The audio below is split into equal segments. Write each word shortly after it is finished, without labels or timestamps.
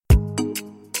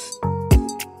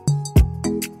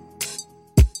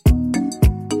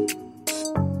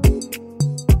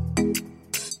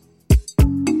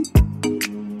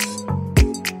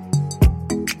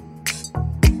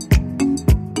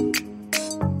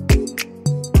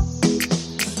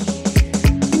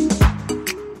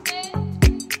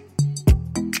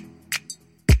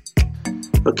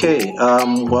Okay,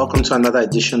 welcome to another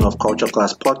edition of Culture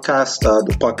Class Podcast,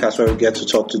 the podcast where we get to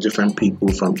talk to different people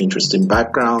from interesting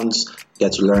backgrounds,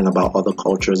 get to learn about other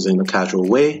cultures in a casual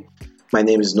way. My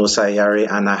name is Nosa Yari,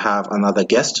 and I have another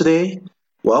guest today.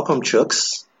 Welcome,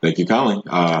 Chooks. Thank you, Colin.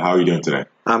 How are you doing today?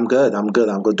 I'm good.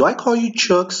 Do I call you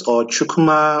Chooks or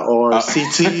Chukuma or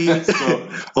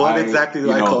CT? What exactly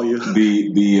do I call you?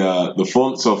 The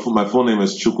full. So my full name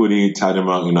is Chukwudi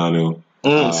Tadema Unanu.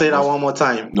 Say that one more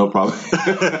time. No problem.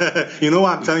 You know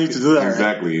why I'm telling you to do that,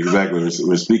 Exactly.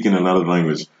 We're speaking another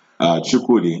language.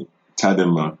 Chukwudi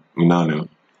Tadema Unanu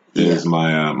is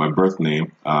my birth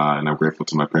name, and I'm grateful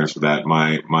to my parents for that.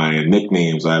 My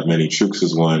nicknames, I have many. Chooks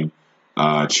is one.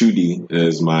 Chudi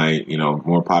is my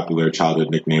more popular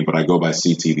childhood nickname, but I go by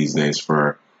CT these days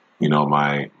for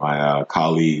my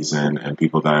colleagues and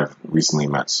people that I've recently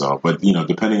met. So, but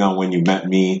depending on when you met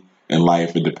me in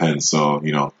life, it depends. So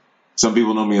some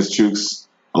people know me as Chooks.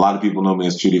 A lot of people know me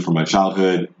as Chudi from my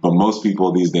childhood, but most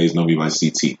people these days know me by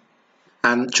CT.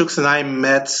 And Chooks and I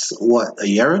met, a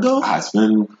year ago? It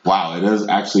has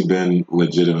actually been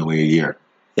legitimately a year.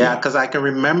 Yeah, because I can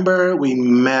remember we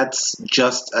met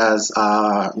just as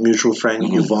our mutual friend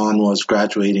Yvonne was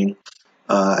graduating.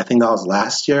 I think that was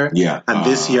last year. Yeah. And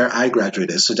this year I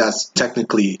graduated, so that's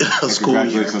technically a school year.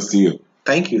 Congratulations to you.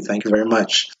 Thank you very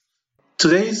much.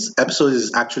 Today's episode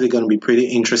is actually going to be pretty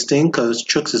interesting because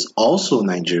Chooks is also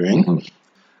Nigerian. Mm-hmm.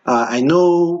 I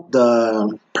know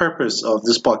the purpose of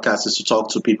this podcast is to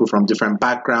talk to people from different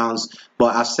backgrounds,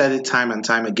 but I've said it time and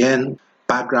time again,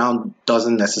 background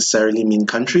doesn't necessarily mean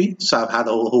country. So I've had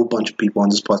a whole bunch of people on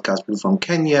this podcast, people from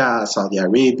Kenya, Saudi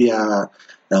Arabia,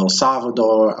 El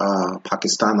Salvador,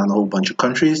 Pakistan, and a whole bunch of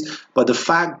countries. But the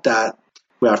fact that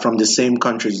we are from the same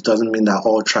countries doesn't mean that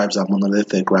all tribes are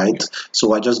monolithic, right? So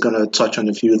we're just going to touch on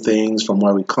a few things from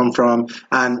where we come from.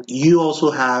 And you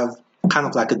also have kind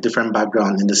of like a different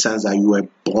background in the sense that you were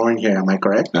born here. Am I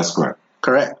correct? That's correct.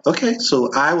 Correct. Okay.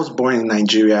 So I was born in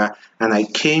Nigeria and I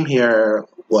came here,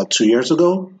 2 years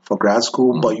ago for grad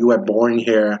school, but you were born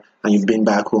here and you've been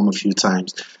back home a few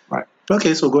times. Right.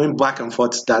 Okay. So going back and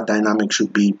forth, that dynamic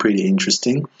should be pretty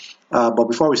interesting. But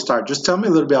before we start, just tell me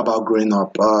a little bit about growing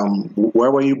up. Where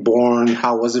were you born?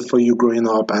 How was it for you growing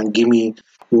up? And give me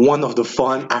one of the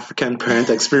fun African parent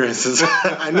experiences.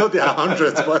 I know there are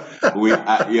hundreds, but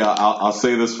I'll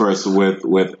say this first.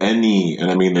 With any,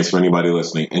 and I mean this for anybody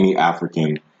listening, any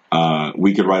African,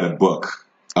 we could write a book,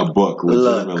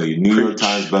 legitimately, New York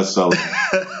Times bestseller,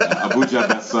 Abuja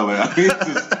bestseller. I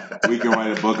mean, we can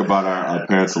write a book about our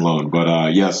parents alone.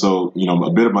 But so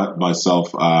a bit about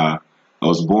myself. I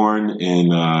was born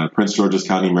in Prince George's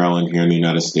County, Maryland, here in the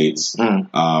United States,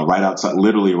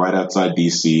 literally right outside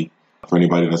D.C., for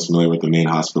anybody that's familiar with the main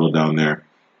hospital down there.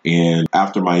 And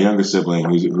after my younger sibling,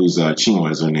 who's Chinwe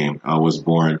is her name, was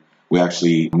born, we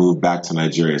actually moved back to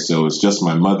Nigeria. So it was just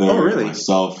my mother,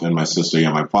 myself, and my sister.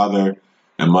 Yeah, my father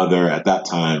and mother at that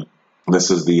time,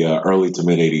 this is the early to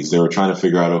mid-'80s. They were trying to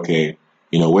figure out,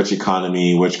 which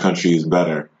economy, which country is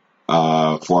better.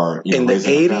 For in the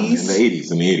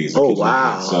 80s? In the 80s. Oh,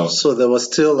 wow. So there was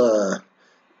still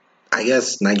I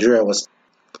guess Nigeria was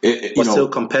still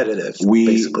competitive,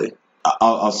 basically.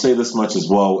 I'll say this much as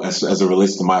well as it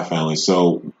relates to my family.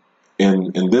 So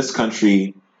in this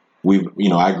country,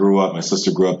 I grew up, my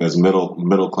sister grew up as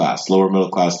middle class, lower middle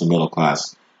class to middle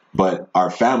class. But our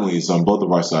families on both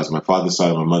of our sides, my father's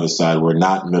side and my mother's side, were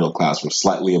not middle class. We're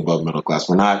slightly above middle class.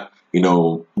 We're not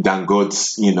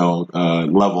Dangote's,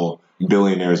 level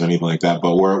billionaires or anything like that,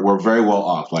 but we're very well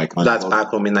off. That's back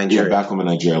home in Nigeria. Yeah, back home in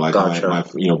Nigeria. Gotcha.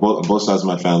 Both sides of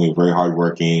my family are very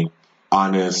hardworking,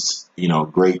 honest,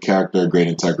 great character, great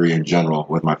integrity in general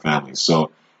with my family.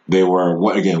 So they were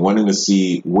wanting to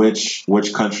see which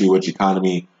country, which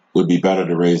economy would be better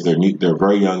to raise their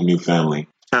very young new family.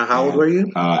 How old were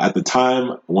you? At the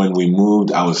time when we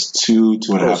moved, I was two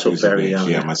and a half years of age. Young.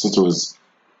 Yeah, my sister was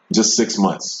just 6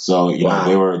 months. So,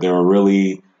 wow. they were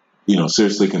really,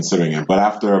 seriously considering it. But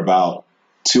after about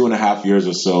 2.5 years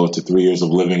or so to 3 years of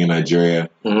living in Nigeria,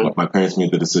 my parents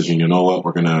made the decision, you know what,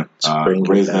 we're going to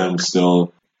raise them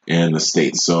still in the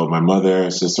States. So my mother,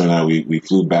 sister, and I, we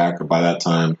flew back. By that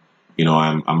time,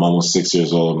 I'm almost 6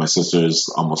 years old. My sister's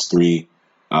almost three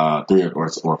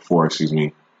or four, excuse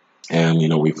me. And,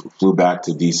 we flew back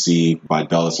to D.C. by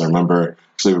Dulles. I remember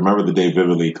the day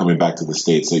vividly coming back to the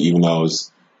States. So even though I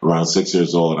was around 6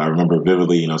 years old, I remember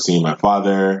vividly, seeing my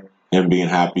father, him being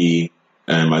happy,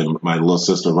 and my little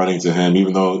sister running to him,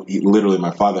 even though literally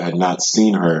my father had not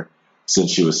seen her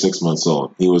since she was 6 months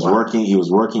old. He was working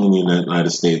in the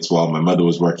United States while my mother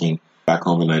was working back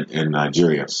home in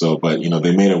Nigeria. So, but,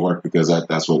 they made it work because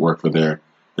that's what worked for their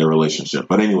relationship.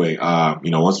 But anyway,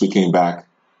 once we came back,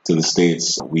 to the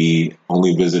States, we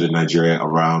only visited Nigeria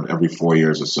around every 4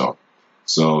 years or so.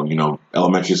 So,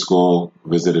 elementary school,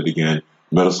 visited again,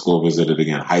 middle school, visited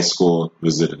again, high school,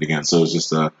 visited again. So it's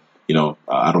just I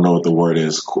don't know what the word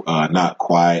is, not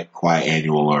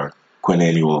annual or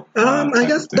quinannual. I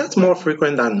guess that's more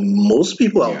frequent than most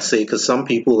people, I would say, because some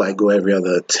people go every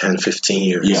other 10, 15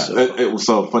 years. Yeah.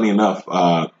 So funny enough,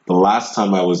 the last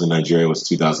time I was in Nigeria was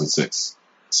 2006.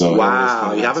 So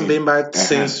wow, you haven't been back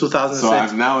since 2006. So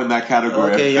I'm now in that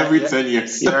category every 10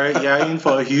 years. you're in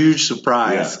for a huge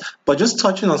surprise. Yeah. But just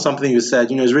touching on something you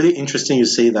said, it's really interesting you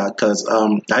say that because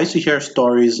I used to hear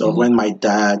stories of when my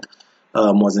dad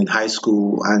was in high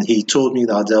school, and he told me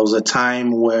that there was a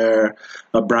time where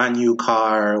a brand new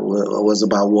car was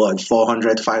about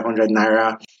 400, 500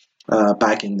 naira.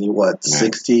 Back in the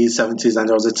 60s, 70s, and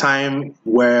there was a time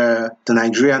where the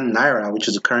Nigerian naira, which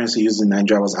is a currency used in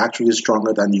Nigeria, was actually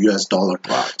stronger than the US dollar.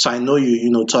 Wow. So I know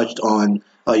you touched on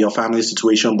your family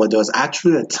situation, but there was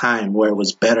actually a time where it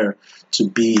was better to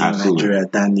be in Nigeria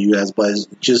than the US. But it's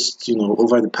just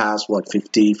over the past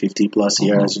 50 plus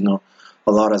years,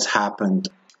 a lot has happened.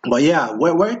 But yeah,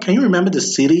 where can you remember the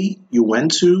city you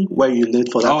went to where you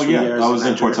lived for that 2 years? I was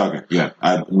in Pawtucket. Yeah,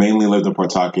 I mainly lived in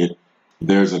Pawtucket.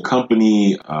 There's a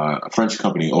company, a French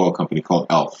company, oil company called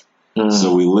Elf.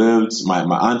 So we lived, my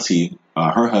auntie,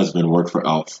 her husband worked for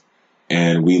Elf,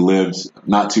 and we lived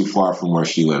not too far from where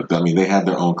she lived. I mean, they had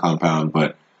their own compound,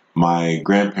 but my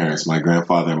grandparents, my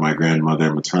grandfather and my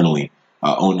grandmother maternally,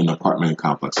 owned an apartment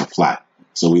complex, a flat.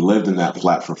 So we lived in that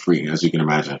flat for free, as you can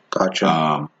imagine.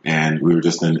 Gotcha. And we were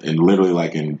just in literally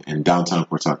in downtown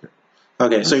Pawtucket.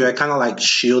 Okay, so you were kind of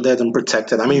shielded and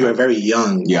protected. I mean, you were very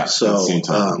young. Yeah, so, at the same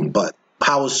time. But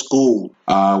how was school?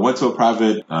 Went to a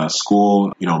private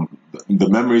school. The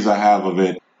memories I have of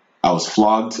it, I was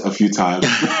flogged a few times.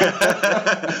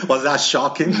 Was that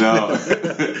shocking? No.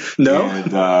 No?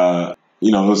 And,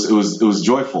 it was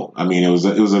joyful. I mean, it was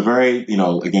a very,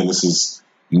 again, this is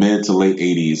mid to late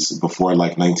 80s, before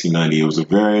 1990. It was a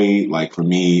very, for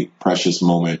me, precious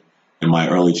moment in my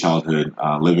early childhood,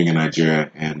 living in Nigeria.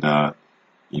 And,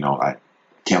 I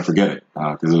can't forget it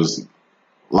because it was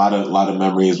a lot of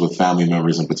memories with family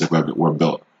members in particular that were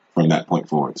built from that point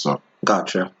forward. So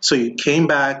gotcha. So you came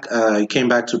back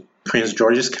to Prince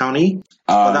George's County.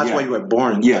 That's where you were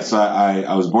born. Yes,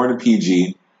 I was born in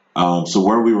PG. So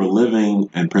where we were living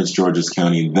in Prince George's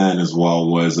County then as well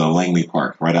was Langley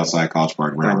Park, right outside College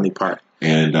Park, Maryland. Langley Park.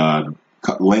 And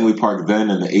Langley Park then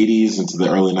in the 80s into the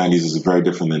early 90s is very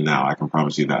different than now. I can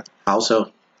promise you that. How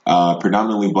so?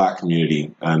 Predominantly black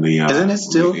community in the isn't it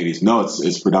still? 80s. No,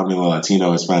 it's predominantly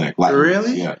Latino, Hispanic, Latin.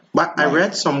 Really? Yeah. But I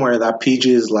read somewhere that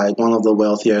PG is one of the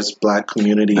wealthiest black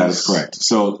communities. That is correct.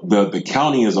 So the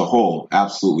county as a whole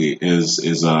absolutely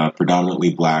is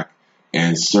predominantly black,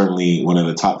 and certainly one of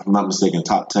the top, if I'm not mistaken,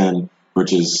 top 10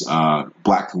 richest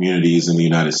black communities in the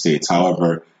United States.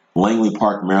 However, Langley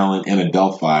Park, Maryland, and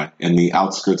Adelphi, and the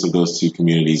outskirts of those two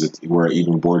communities, where it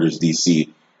even borders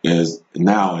D.C., is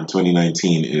now in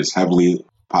 2019 is heavily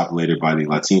populated by the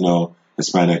Latino,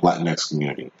 Hispanic, Latinx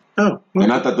community. Oh, okay. And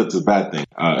not that that's a bad thing.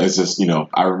 It's just,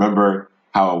 I remember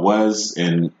how it was,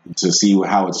 and to see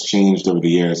how it's changed over the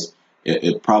years,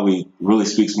 it probably really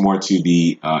speaks more to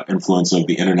the influence of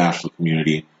the international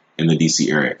community in the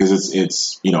DC area. Because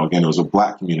it's again, it was a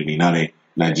black community, not a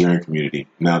Nigerian community.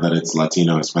 Now that it's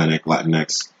Latino, Hispanic,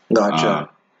 Latinx, gotcha.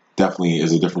 Definitely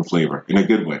is a different flavor in a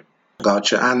good way.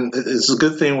 Gotcha. And it's a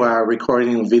good thing we're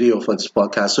recording video for this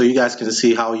podcast so you guys can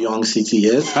see how young CT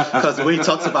is. Because the way he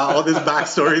talks about all these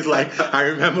backstories, I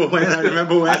remember when.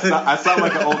 I sound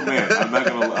like an old man. I'm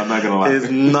not gonna lie.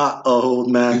 He's not an old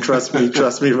man. Trust me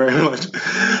very much.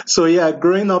 So yeah,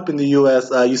 growing up in the US,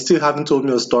 you still haven't told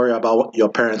me a story about your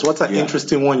parents. What's an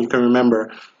interesting one you can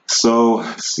remember? So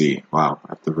let's see. Wow, I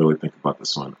have to really think about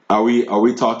this one. Are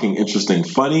we talking interesting,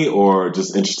 funny, or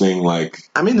just interesting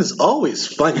I mean, it's always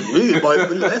funny, really,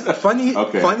 but funny.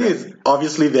 Funny is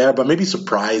obviously there, but maybe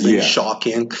surprising,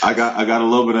 shocking. I got a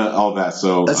little bit of all that.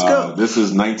 So let's go. This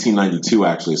is 1992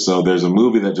 actually. So there's a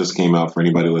movie that just came out for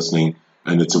anybody listening,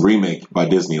 and it's a remake by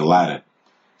Disney, Aladdin.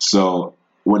 So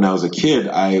when I was a kid,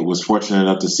 I was fortunate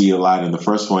enough to see Aladdin, the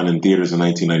first one, in theaters in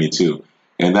 1992.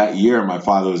 And that year, my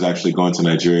father was actually going to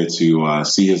Nigeria to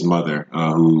see his mother,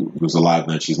 who was alive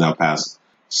then. She's now passed.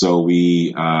 So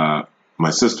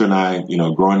my sister and I,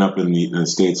 growing up in the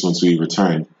States, once we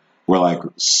returned,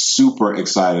 were super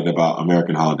excited about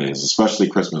American holidays, especially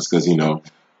Christmas, because,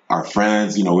 our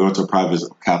friends, we went to a private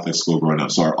Catholic school growing up.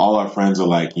 So all our friends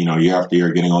are year after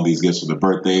year getting all these gifts for their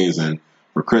birthdays and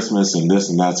for Christmas and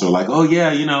this and that. So we're oh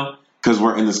yeah, because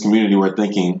we're in this community, we're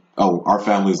thinking, oh, our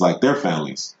family's like their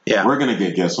families. Yeah. We're going to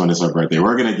get gifts when it's our birthday.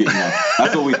 We're going to get,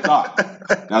 that's what we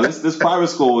thought. Now, this private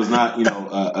school was not,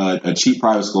 a cheap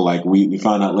private school. Like we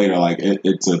found out later, like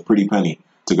it's a pretty penny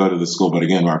to go to the school. But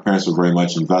again, our parents were very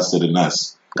much invested in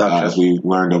us as we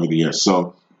learned over the years.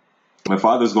 So my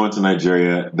father's going to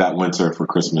Nigeria that winter for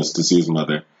Christmas to see his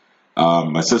mother.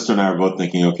 My sister and I are both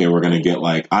thinking, okay, we're going to get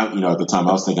at the time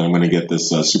I was thinking I'm going to get this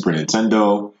Super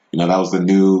Nintendo. That was the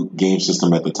new game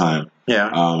system at the time. Yeah.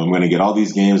 I'm going to get all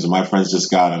these games that my friends just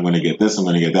got. I'm going to get this. I'm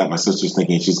going to get that. My sister's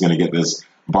thinking she's going to get this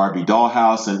Barbie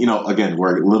dollhouse. And, again,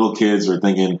 we're little kids. We're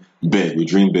thinking big. We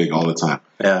dream big all the time.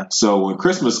 Yeah. So when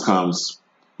Christmas comes,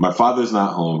 my father's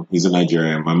not home. He's in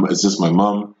Nigeria. It's just my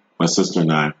mom, my sister,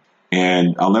 and I.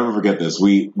 And I'll never forget this.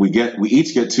 We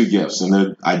each get 2 gifts, and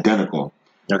they're identical.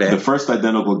 Okay. The first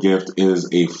identical gift is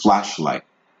a flashlight,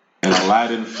 an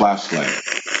Aladdin flashlight.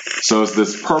 So it's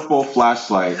this purple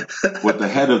flashlight with the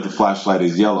head of the flashlight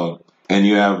is yellow, and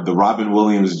you have the Robin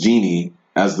Williams genie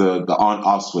as the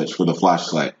on-off switch for the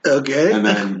flashlight. Okay. And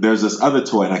then there's this other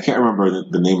toy, and I can't remember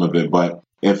the name of it, but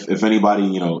if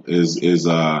anybody is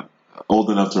old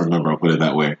enough to remember, I'll put it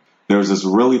that way. There was this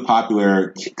really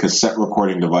popular cassette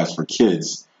recording device for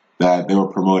kids that they were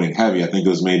promoting heavy. I think it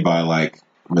was made by like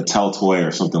Mattel Toy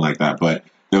or something like that. But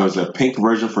there was a pink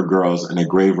version for girls and a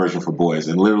gray version for boys.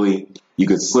 And literally, you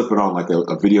could slip it on like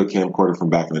a video camcorder from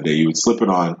back in the day. You would slip it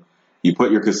on, you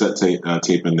put your cassette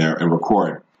tape in there and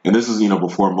record. And this is,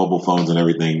 before mobile phones and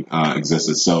everything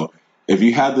existed. So if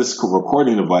you had this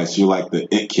recording device, you're like the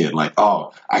it kid. Like,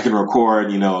 oh, I can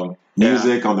record,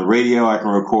 music on the radio. I can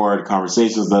record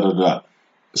conversations, da-da-da.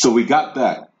 So we got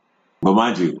that. But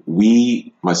mind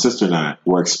you, my sister and I,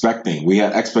 we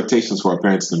had expectations for our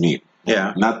parents to meet.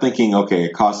 Yeah. Not thinking, okay,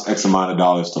 it costs X amount of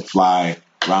dollars to fly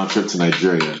round trip to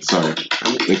Nigeria. Sorry.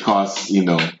 It costs,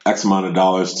 X amount of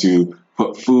dollars to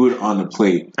put food on the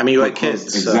plate. I mean, you were kids.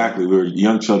 Exactly. So. We were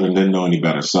young children, didn't know any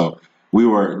better. So we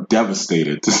were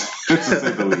devastated, to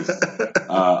say the least,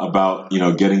 about,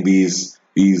 getting these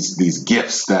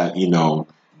gifts that,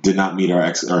 did not meet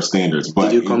our standards. But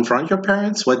did you confront your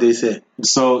parents? What did they say?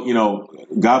 So,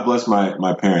 God bless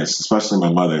my parents, especially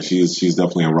my mother. She's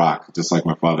definitely a rock, just like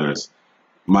my father is.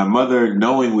 My mother,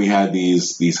 knowing we had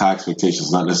these high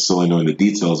expectations, not necessarily knowing the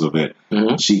details of it,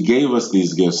 mm-hmm. She gave us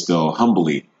these gifts still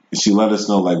humbly. She let us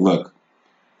know, like, look,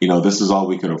 this is all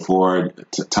we could afford.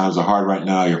 Times are hard right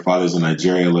now. Your father's in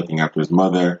Nigeria looking after his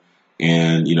mother.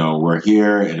 And, we're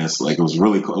here. And it's like, it was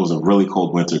a really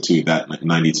cold winter too, that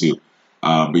 92.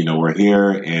 But we're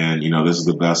here, and this is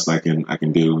the best I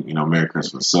can do. Merry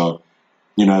Christmas. So,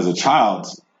 as a child,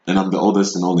 and I'm the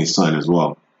oldest and only son as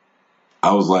well,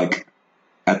 I was like,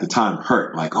 at the time,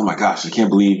 hurt. Like, oh my gosh, I can't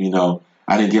believe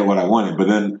I didn't get what I wanted. But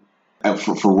then,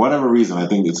 for whatever reason, I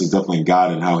think this is definitely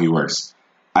God and how He works.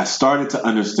 I started to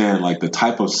understand like the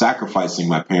type of sacrificing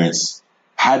my parents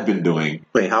had been doing.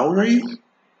 Wait, how old were you?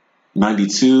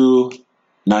 92.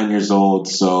 9 years old,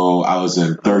 so I was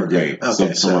in third grade,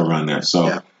 somewhere around there. So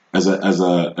yeah. as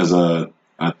a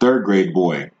third grade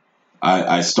boy,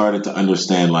 I started to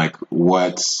understand like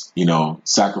what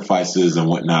sacrifices and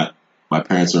whatnot my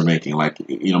parents were making. Like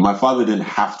my father didn't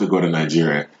have to go to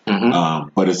Nigeria, mm-hmm.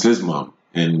 But it's his mom,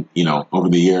 and over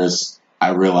the years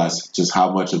I realized just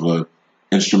how much of a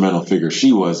instrumental figure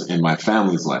she was in my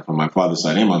family's life, on my father's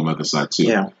side and my mother's side too.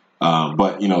 Yeah.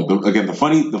 But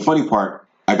the funny part.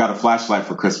 I got a flashlight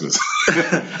for Christmas.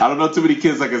 I don't know too many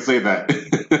kids that can say that.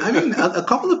 I mean, a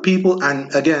couple of people,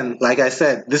 and again, like I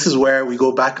said, this is where we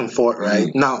go back and forth, right?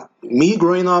 Mm-hmm. Now, me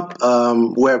growing up,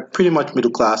 we're pretty much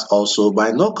middle class also, but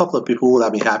I know a couple of people who would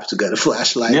have been happy to get a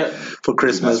flashlight for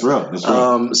Christmas. That's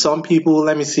real. Some people,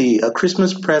 let me see,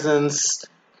 Christmas presents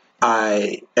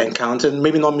I encountered,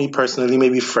 maybe not me personally,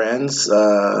 maybe friends,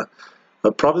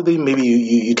 but probably maybe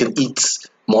you can eat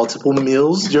multiple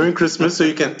meals during Christmas, so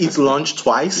you can eat lunch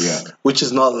twice, which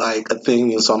is not like a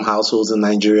thing in some households in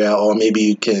Nigeria. Or maybe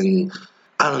you can,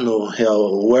 I don't know,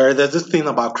 where there's this thing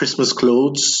about Christmas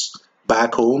clothes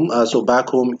back home. So back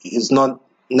home is not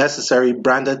necessary,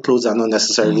 branded clothes are not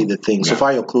necessarily the thing. So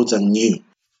far your clothes are new.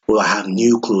 Well, I have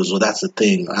new clothes, well that's the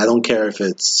thing. I don't care if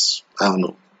it's, I don't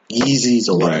know, Yeezys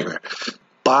or whatever.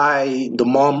 The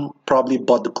mom probably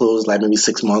bought the clothes like maybe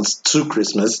 6 months to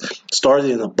Christmas, stored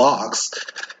it in a box,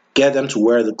 get them to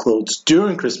wear the clothes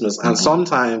during Christmas, and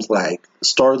sometimes like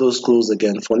store those clothes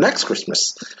again for next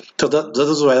Christmas. So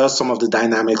those were some of the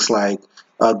dynamics like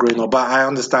growing up. But I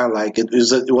understand like it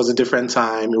was a different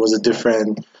time, it was a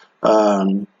different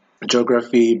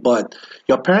geography. But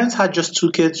your parents had just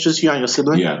 2 kids, just you and your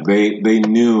sibling? Yeah, they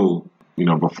knew,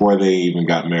 before they even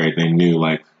got married, they knew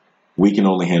like we can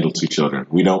only handle 2 children.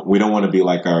 We don't want to be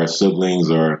like our siblings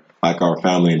or like our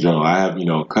family in general. I have,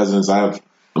 cousins. I have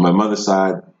on my mother's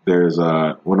side, there's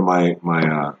one of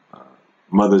my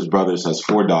mother's brothers has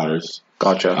 4 daughters.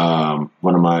 Gotcha.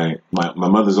 One of my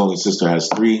mother's only sister has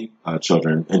 3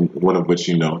 children, and one of which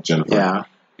Jennifer. Yeah.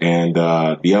 And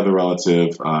the other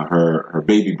relative, her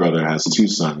baby brother has 2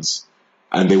 sons.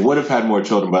 And they would have had more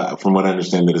children, but from what I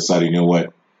understand, they decided, you know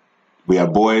what, we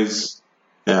have boys,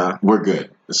 we're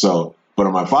good. So, but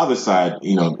on my father's side,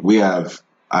 I have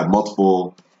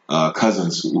multiple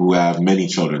cousins who have many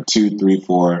children, 2, 3,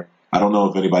 4. I don't know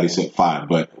if anybody said 5,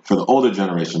 but for the older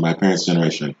generation, my parents'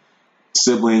 generation,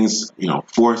 siblings,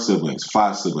 4 siblings,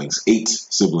 5 siblings, 8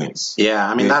 siblings. Yeah,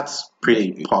 I mean, that's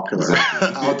pretty popular, exactly.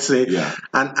 I would say. Yeah.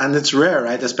 And it's rare,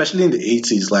 right? Especially in the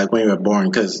 80s, like when you were born,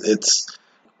 because it's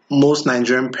most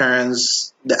Nigerian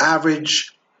parents, the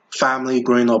average family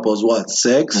growing up was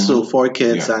 6? Mm-hmm. So 4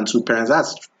 kids and 2 parents.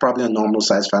 That's probably a normal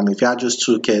size family. If you had just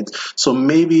 2 kids, so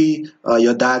maybe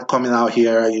your dad coming out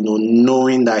here,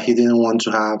 knowing that he didn't want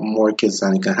to have more kids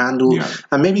than he can handle,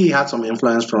 and maybe he had some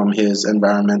influence from his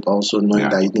environment also, knowing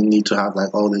that he didn't need to have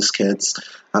like all these kids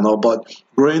and all. But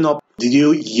growing up, did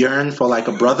you yearn for like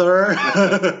a brother,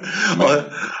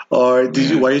 or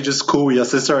were you just cool with your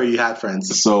sister, or you had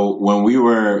friends? So when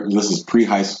this is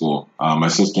pre-high school, my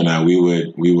sister and I, we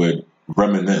would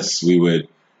reminisce, we would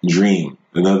dream.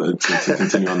 To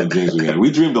continue on the dreams we had.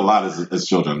 We dreamed a lot as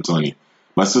children, I'm telling you.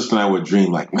 My sister and I would dream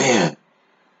like, man,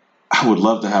 I would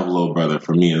love to have a little brother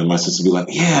for me. And then my sister would be like,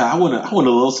 yeah, I want a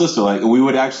little sister. Like, and we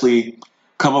would actually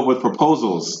come up with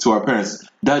proposals to our parents.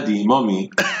 Daddy, mommy,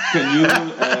 can you,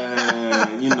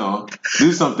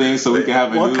 do something so we can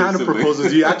have a new What kind of proposals?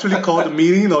 Do you actually call the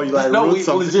meeting, or you like No, wrote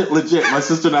something? legit. My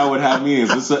sister and I would have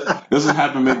meetings. This would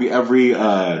happen maybe every 2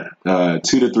 to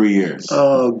 3 years.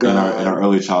 Oh God! In our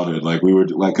early childhood, like we were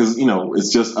like, because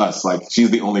it's just us. Like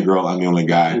she's the only girl, I'm the only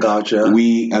guy. Gotcha.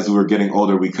 As we were getting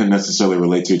older, we couldn't necessarily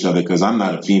relate to each other because I'm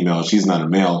not a female, she's not a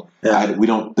male. Yeah. We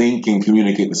don't think and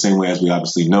communicate the same way as we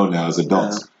obviously know now as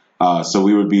adults. Yeah. So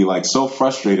we would be like so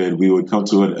frustrated, we would come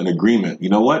to an agreement. You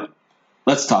know what?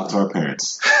 Let's talk to our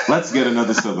parents. Let's get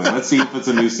another sibling. Let's see if it's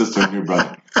a new sister or new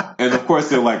brother. And of course,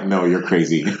 they're like, "No, you're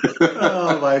crazy."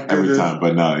 Oh my goodness! Every time,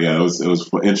 but no, it was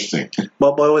interesting.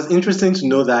 But it was interesting to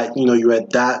know that you were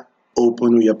that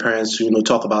open with your parents to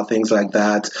talk about things like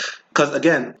that. Because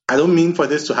again, I don't mean for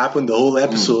this to happen the whole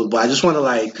episode, but I just want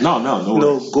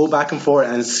to go back and forth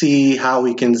and see how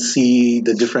we can see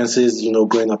the differences,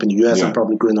 growing up in the US and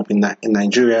probably growing up in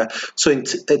Nigeria. So in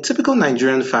a typical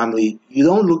Nigerian family, you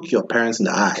don't look your parents in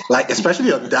the eye, like especially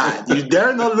your dad. You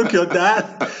dare not look your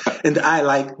dad in the eye.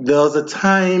 Like there was a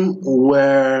time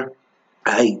where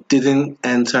I didn't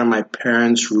enter my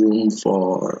parents' room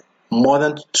for more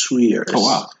than 2 years. Oh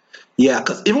wow. Yeah,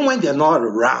 because even when they're not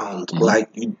around, like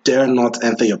you dare not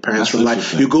enter your parents' room.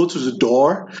 Like you go to the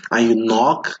door and you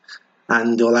knock,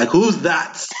 and they're like, "Who's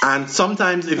that?" And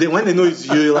sometimes when they know it's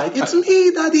you, you're like, "It's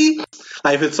me, daddy."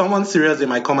 Like if it's someone serious, they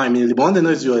might come out immediately. But when they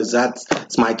know it's you,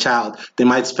 it's my child. They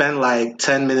might spend like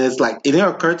 10 minutes. Like it didn't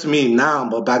occur to me now,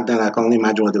 but back then I can only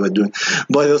imagine what they were doing.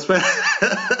 But they'll spend.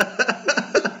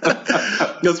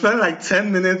 You'll spend like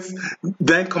 10 minutes,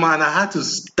 then come on. I had to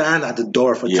stand at the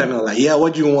door for 10 minutes. Like, yeah,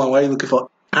 what do you want? What are you looking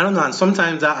for? I don't know. And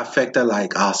sometimes that affected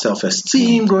like our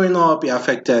self-esteem growing up. It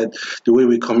affected the way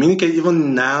we communicate.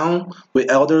 Even now with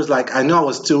elders, like I know I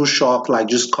was still shocked, like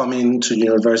just coming to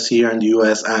university here in the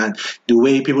US and the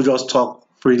way people just talk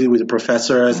freely with the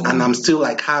professors. And I'm still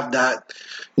like have that,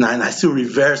 and I still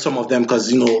revere some of them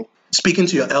because, speaking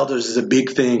to your elders is a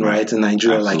big thing, right, in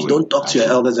Nigeria. Absolutely. Like, you don't talk to your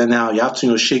elders anyhow. You have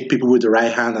to, shake people with the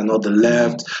right hand and not the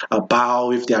left.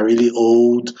 Bow if they are really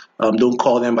old. Don't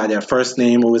call them by their first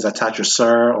name. Always attach your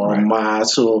sir or ma.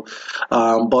 So,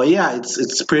 but yeah,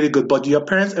 it's pretty good. But do your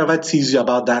parents ever tease you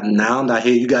about that now? That,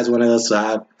 hey, you guys wanted us to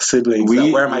have siblings.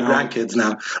 Where are my grandkids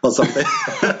now? Or something?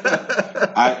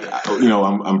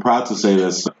 I'm proud to say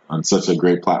this on such a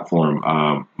great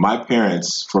platform. My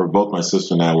parents, for both my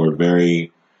sister and I, were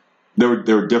very... They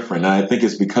were different, and I think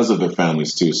it's because of their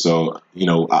families too. So,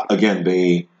 again,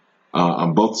 they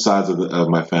on both sides of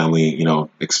my family,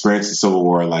 experienced the Civil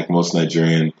War like most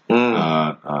Nigerian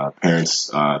parents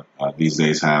these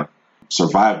days have.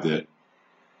 Survived it,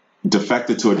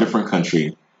 defected to a different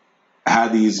country,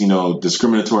 had these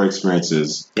discriminatory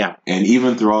experiences, and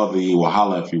even through all the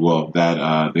wahala, if you will,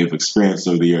 that they've experienced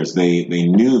over the years, they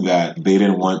knew that they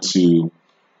didn't want to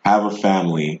have a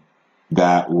family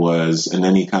that was in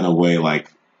any kind of way like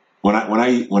when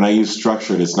I use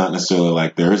structured, it's not necessarily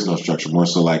like there is no structure, more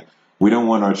so like we don't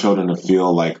want our children to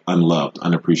feel like unloved,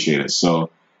 unappreciated. So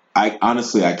I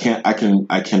honestly, I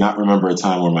cannot remember a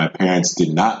time where my parents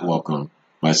did not welcome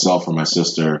myself or my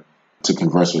sister to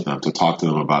converse with them, to talk to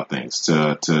them about things,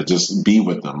 to just be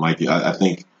with them. Like, I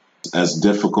think as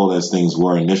difficult as things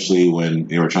were initially when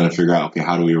they were trying to figure out, okay,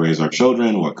 how do we raise our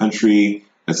children, what country,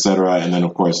 etc. And then,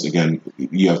 of course, again,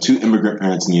 you have two immigrant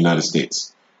parents in the United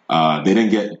States. They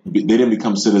didn't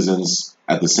become citizens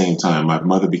at the same time. My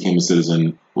mother became a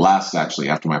citizen last, actually,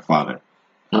 after my father.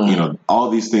 You know, all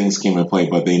these things came into play,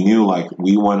 but they knew, like,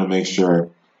 we want to make sure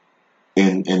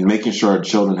in making sure our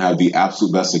children have the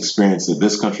absolute best experience that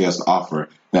this country has to offer,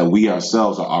 that we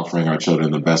ourselves are offering our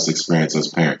children the best experience as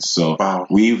parents. So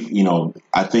we've, you know,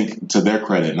 I think to their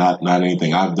credit, not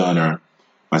anything I've done or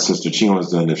my sister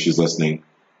Chinwa's done, if she's listening,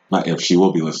 not if she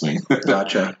will be listening.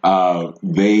 Gotcha.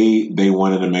 They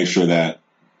wanted to make sure that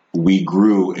we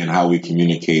grew in how we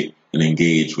communicate and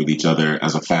engage with each other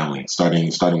as a family,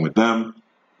 starting with them,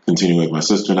 continuing with my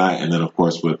sister and I, and then of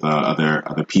course with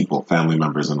other people, family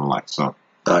members and the like. So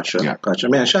gotcha.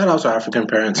 Man, shout out to African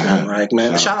parents, man. Like,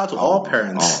 man, shout out to all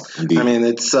parents. I mean,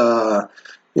 it's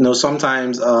you know,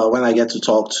 sometimes when I get to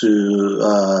talk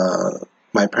to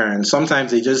my parents,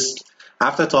 sometimes they just,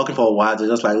 after talking for a while, they're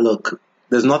just like, look,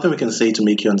 there's nothing we can say to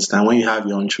make you understand. When you have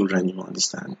your own children, you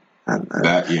understand. And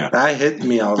that hit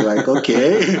me. I was like,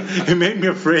 okay. It made me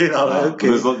afraid. I was like, okay.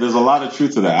 There's a lot of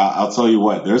truth to that. I'll tell you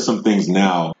what. There's some things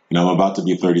now. You know, I'm about to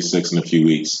be 36 in a few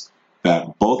weeks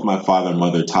that both my father and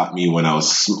mother taught me when I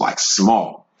was like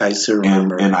small. I still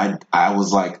remember. And I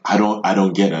was like, I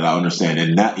don't get it. I don't understand.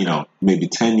 And that, you know, maybe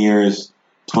 10 years,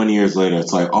 20 years later,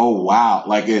 it's like, oh wow,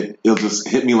 like it'll just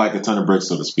hit me like a ton of bricks,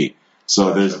 so to speak.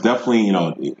 So there's definitely, you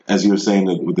know, as you were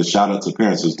saying with the shout out to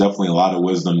parents, there's definitely a lot of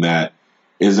wisdom that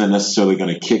isn't necessarily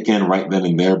going to kick in right then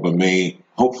and there, but may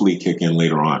hopefully kick in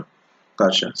later on.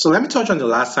 Gotcha. So let me touch on the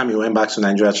last time you went back to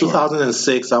Nigeria. Sure.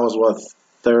 2006, that was what,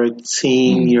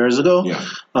 13 years ago? Yeah.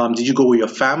 Did you go with your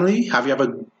family? Have you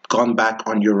ever gone back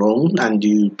on your own, and do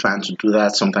you plan to do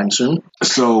that sometime soon?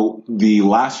 So the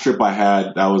last trip I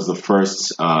had, that was the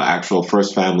first actual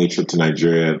family trip to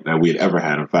Nigeria that we had ever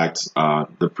had. In fact,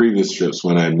 the previous trips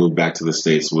when I moved back to the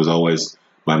States was always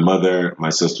my mother, my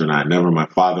sister, and I. Never my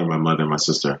father, my mother, my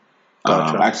sister.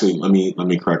 Gotcha. Actually, let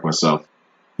me correct myself.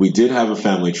 We did have a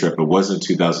family trip. It wasn't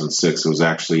 2006. It was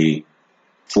actually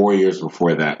 4 years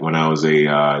before that, when I was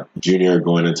a junior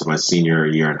going into my senior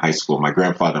year in high school. My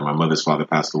grandfather, my mother's father,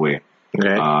 passed away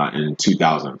in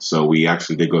 2000. So we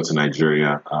actually did go to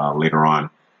Nigeria later on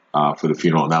for the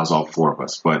funeral, and that was all four of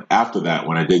us. But after that,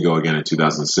 when I did go again in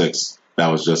 2006, that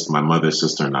was just my mother,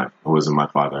 sister, and I. It wasn't my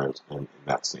father in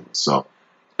that statement. So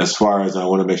as far as I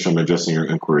want to make sure I'm addressing your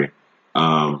inquiry,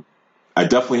 I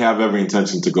definitely have every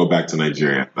intention to go back to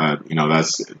Nigeria. You know,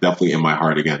 that's definitely in my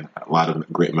heart again. A lot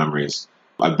of great memories.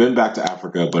 I've been back to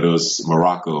Africa, but it was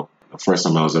Morocco. The first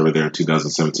time I was over there in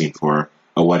 2017 for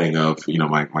a wedding of, you know,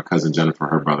 my cousin Jennifer,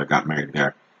 her brother got married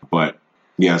there. But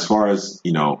yeah, as far as,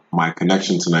 you know, my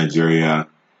connection to Nigeria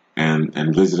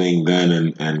and visiting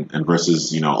then and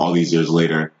versus, you know, all these years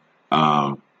later,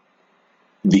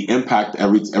 the impact,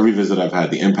 every visit I've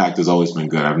had, the impact has always been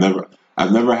good. I've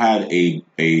never had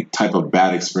a type of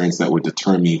bad experience that would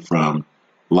deter me from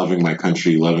loving my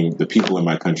country, loving the people in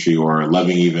my country, or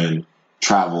loving even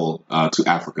travel to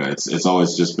Africa. It's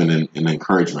always just been an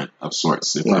encouragement of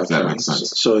sorts, if that makes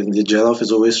sense. So the jollof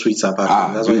is always sweet South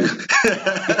African.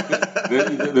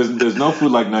 There's no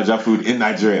food like Naija food in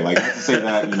Nigeria. Like, not to say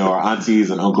that, you know, our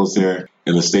aunties and uncles here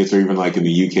in the States or even like in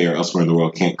the UK or elsewhere in the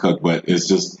world can't cook, but it's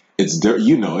just, it's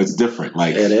different.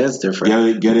 Like, it is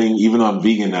different. Getting, even though I'm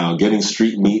vegan now, getting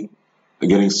street meat,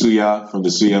 getting suya from the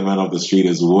suya man off the street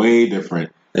is way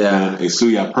different than a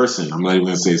suya person. I'm not even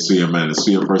going to say suya man, a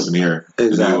suya person here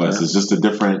in the US. It's just a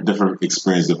different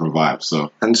experience, different vibe.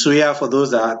 So, and suya, for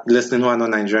those that are listening who are not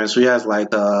Nigerian, suya is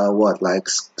like like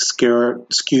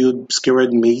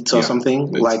skewered meat or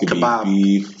something, like kebab,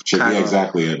 beef, chicken,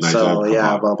 exactly. So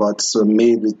but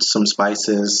made with some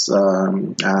spices,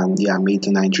 and made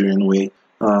the Nigerian way.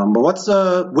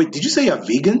 But wait, did you say you're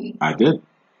vegan? I did.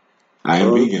 I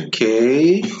am vegan.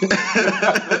 Okay.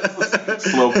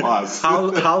 Slow pause.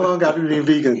 How long have you been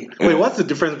vegan? Wait, what's the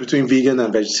difference between vegan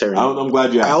and vegetarian? I'm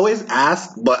glad you asked. I always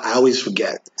ask, but I always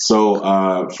forget.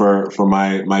 So for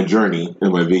my journey,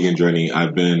 in my vegan journey,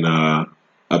 I've been a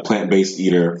plant-based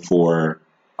eater for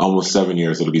almost 7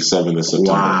 years. It'll be 7 this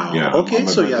September. Wow. Yeah. Okay,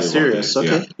 so you're serious.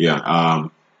 Okay. Yeah.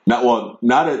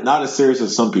 Not as serious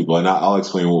as some people, and I'll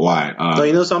explain why. So,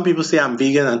 you know, some people say I'm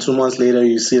vegan, and 2 months later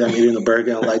you see them eating a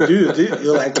burger, and like, dude,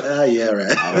 you're like, yeah,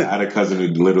 right. I had a cousin who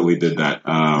literally did that.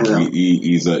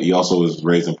 He also was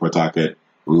raised in Pawtucket,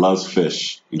 loves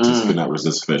fish. He just could not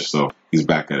resist fish. So he's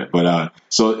back at it. But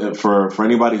so for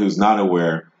anybody who's not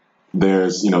aware,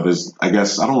 there's I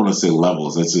guess I don't want to say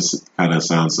levels. That just kind of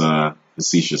sounds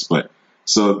facetious, but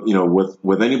so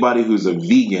with anybody who's a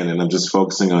vegan, and I'm just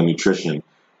focusing on nutrition,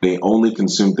 they only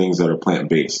consume things that are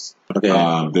plant-based.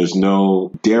 Okay. There's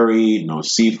no dairy, no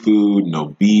seafood, no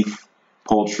beef,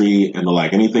 poultry, and the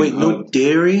like. Anything. Wait, no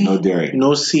dairy? No dairy.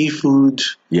 No seafood?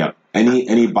 Yeah.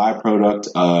 Any byproduct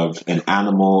of an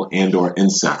animal and or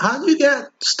insect. How do you get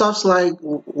stuffs like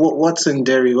what's in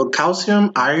dairy? Well,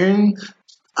 calcium, iron?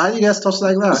 How do you get stuffs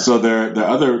like that? So there are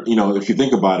other, if you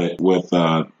think about it, with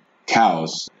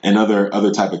cows and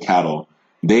other type of cattle,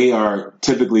 they are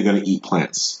typically going to eat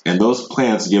plants, and those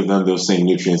plants give them those same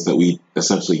nutrients that we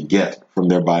essentially get from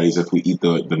their bodies if we eat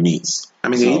the meats. I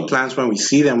mean, they eat plants when we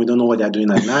see them. We don't know what they're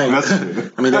doing at night.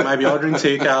 I mean, they might be ordering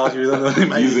takeout. We don't know. They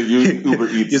might using Uber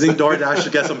Eats, using DoorDash to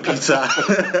get some pizza.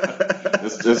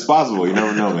 it's possible. You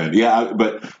never know, man. Yeah,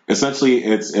 but essentially,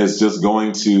 it's just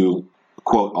going to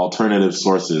quote alternative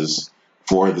sources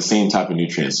for the same type of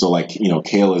nutrients. So, like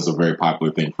kale is a very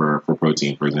popular thing for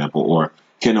protein, for example, or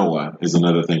quinoa is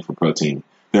another thing for protein.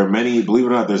 There are many, believe it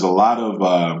or not, there's a lot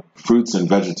of fruits and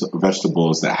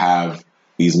vegetables that have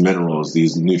these minerals,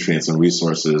 these nutrients and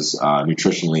resources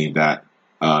nutritionally that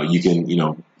you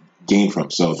can, gain from.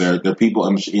 So there are people,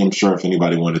 I'm sure if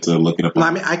anybody wanted to look it up. Well,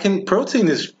 I mean, protein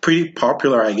is pretty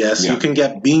popular, I guess. Yeah. You can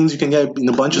get beans, you can get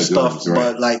a bunch of stuff, right.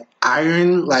 But like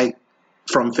iron, like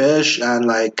from fish, and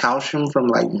like calcium from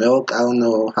like milk, I don't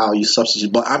know how you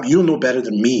substitute, but you know better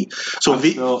than me. So I'm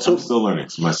still learning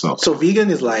myself. So vegan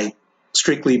is like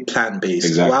strictly plant-based,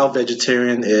 exactly. While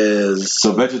vegetarian is...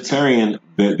 So vegetarian,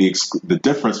 the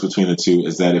difference between the two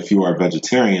is that if you are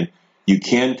vegetarian, you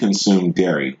can consume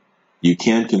dairy, you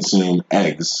can consume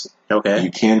eggs, okay,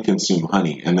 you can consume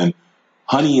honey, and then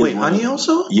honey is... Wait, honey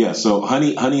also? Yeah, so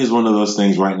honey is one of those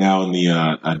things right now in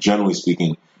the, generally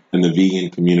speaking, in the vegan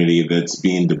community that's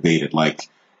being debated. Like,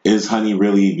 is honey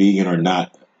really vegan or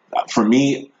not? For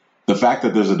me, the fact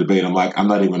that there's a debate, I'm like, I'm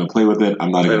not even going to play with it.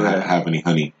 I'm not even going to have any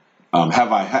honey. For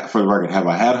the record, have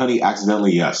I had honey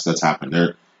accidentally? Yes, that's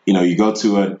happened. You go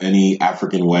to any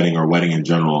African wedding or wedding in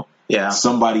general. Yeah.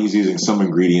 Somebody is using some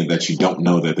ingredient that you don't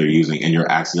know that they're using, and you're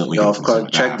accidentally. Yeah, of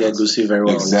course, check the egusi very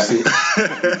well. Exactly.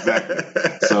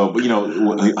 Exactly. So, but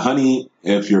honey,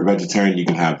 if you're a vegetarian, you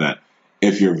can have that.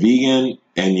 If you're vegan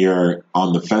and you're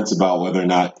on the fence about whether or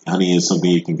not honey is something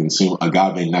you can consume,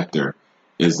 agave nectar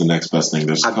is the next best thing.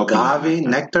 There's agave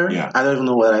nectar? Yeah. I don't even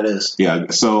know what that is. Yeah.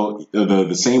 So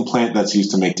the same plant that's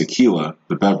used to make tequila,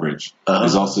 the beverage,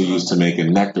 is also used to make a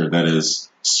nectar that is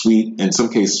sweet, in some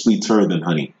cases sweeter than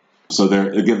honey. So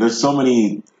there's so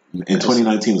many, in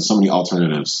 2019, there's so many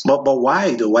alternatives. But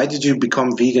why though? Why did you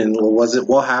become vegan?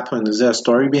 What happened? Is there a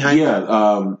story behind it?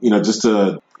 Yeah.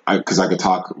 Because I could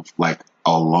talk like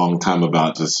a long time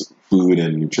about just food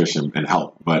and nutrition and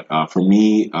health. But for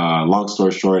me, long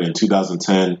story short, in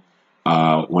 2010,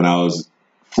 when I was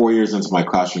 4 years into my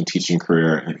classroom teaching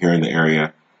career here in the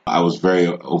area, I was very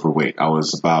overweight. I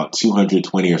was about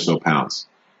 220 or so pounds.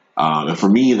 And for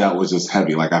me, that was just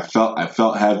heavy. Like I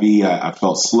felt heavy. I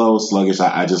felt slow, sluggish.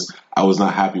 I was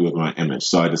not happy with my image.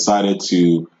 So I decided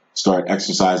to start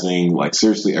exercising, like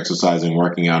seriously exercising,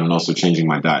 working out, and also changing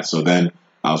my diet. So then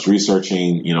I was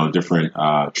researching, different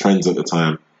trends at the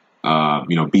time.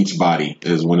 Beachbody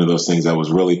is one of those things that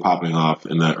was really popping off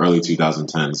in the early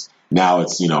 2010s. Now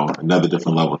it's, another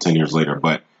different level 10 years later.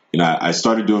 But, I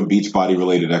started doing Beachbody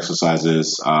related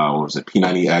exercises.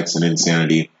 P90X and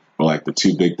Insanity were like the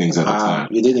two big things at the time.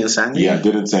 You did Insanity? Yeah, I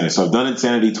did Insanity. So I've done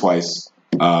Insanity twice.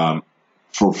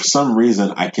 For some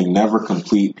reason, I can never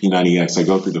complete P90X. I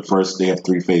go through the first, they have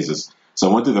 3 phases. So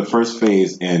I went through the first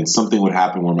phase and something would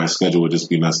happen where my schedule would just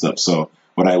be messed up. So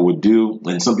what I would do,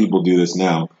 and some people do this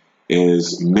now,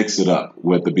 is mix it up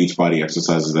with the Beachbody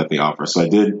exercises that they offer. So I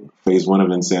did phase 1 of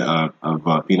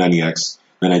P90X.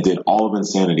 Then I did all of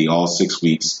Insanity, all 6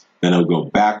 weeks. Then I would go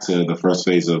back to the first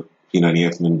phase of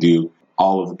P90X and then do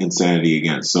all of Insanity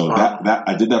again. So that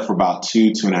I did that for about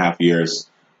 2.5 years.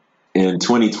 In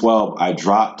 2012, I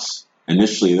dropped,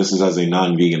 initially, this is as a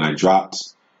non-vegan, I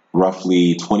dropped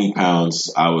roughly 20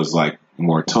 pounds. I was like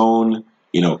more toned,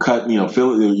 cut,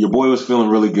 your boy was feeling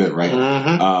really good, right?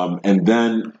 Mm-hmm. And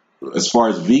then as far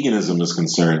as veganism is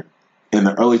concerned, in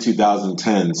the early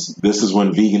 2010s, this is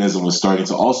when veganism was starting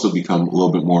to also become a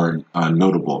little bit more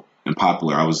notable and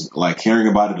popular. I was like hearing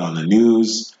about it on the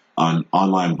news, on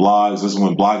online blogs. This is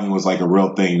when blogging was like a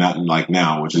real thing, not like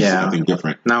now, which is I think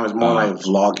different. Now it's more like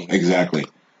vlogging. Exactly.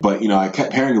 But, I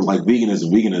kept hearing like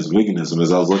veganism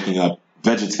as I was looking up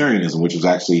vegetarianism, which was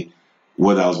actually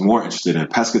what I was more interested in,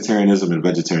 pescatarianism and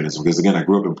vegetarianism. Because again, I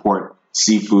grew up in port,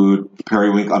 seafood,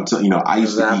 periwinkle. I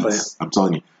used to eat. I'm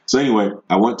telling you. So anyway,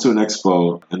 I went to an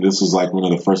expo, and this was like one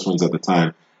of the first ones at the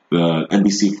time, the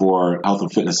NBC4 Health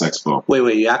and Fitness Expo.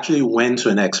 Wait, you actually went to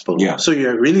an expo? Yeah. So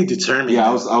you're really determined. Yeah,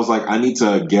 I was like, I need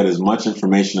to get as much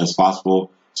information as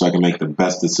possible so I can make the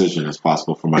best decision as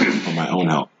possible for my own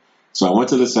health. So I went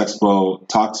to this expo,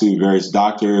 talked to various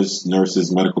doctors,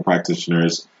 nurses, medical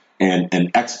practitioners,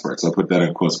 and experts. I put that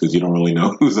in quotes because you don't really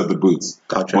know who's at the booths.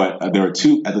 Gotcha. But there were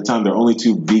two, at the time, there were only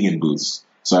 2 vegan booths.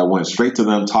 So I went straight to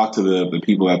them, talked to the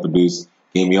people at the booths,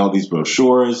 gave me all these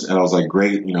brochures, and I was like,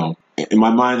 great. You know, in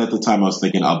my mind at the time, I was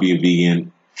thinking I'll be a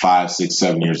vegan 5, 6,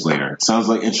 7 years later. It sounds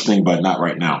like interesting, but not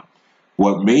right now.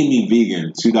 What made me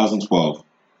vegan, 2012,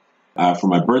 for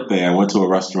my birthday, I went to a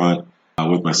restaurant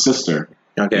with my sister.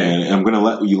 Okay. And I'm going to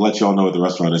let you all know what the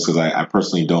restaurant is because I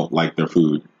personally don't like their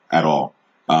food at all.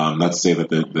 Not to say that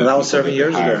the that was 7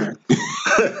 years ago.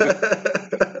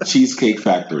 Cheesecake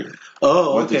Factory.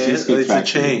 Oh, okay. It's a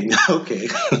chain. Okay.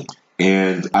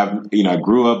 And I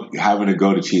grew up having to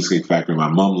go to Cheesecake Factory. My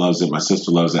mom loves it. My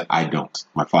sister loves it. I don't.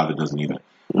 My father doesn't either.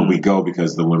 But we go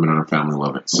because the women in our family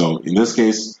love it. So in this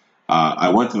case, I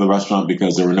went to the restaurant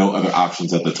because there were no other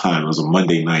options at the time. It was a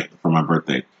Monday night for my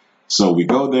birthday. So we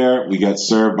go there. We get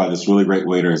served by this really great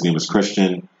waiter. His name is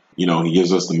Christian. You know, he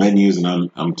gives us the menus,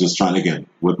 and I'm just trying, again,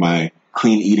 with my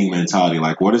clean eating mentality,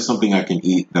 like what is something I can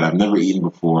eat that I've never eaten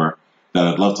before that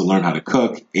I'd love to learn how to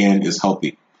cook and is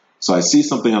healthy. So I see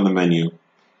something on the menu.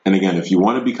 And again, if you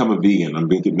want to become a vegan, I'm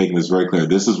making this very clear.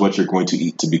 This is what you're going to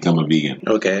eat to become a vegan.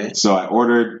 Okay. So I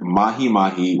ordered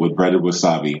mahi-mahi with breaded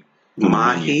wasabi.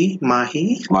 Mahi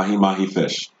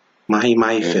fish.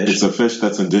 Mahi fish. It's a fish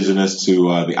that's indigenous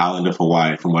to the island of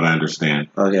Hawaii, from what I understand.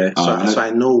 Okay, so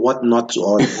I know what not to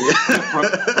order.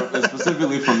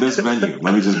 Specifically from this menu,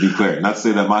 let me just be clear. Not to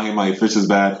say that mahi fish is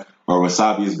bad, or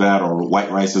wasabi is bad, or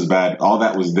white rice is bad. All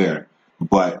that was there.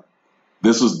 But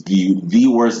this was the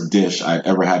worst dish I've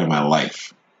ever had in my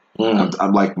life.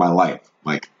 I'm like, my life,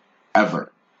 like,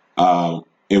 ever.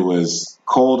 It was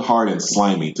cold, hard, and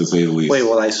slimy, to say the least. Wait,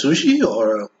 like sushi,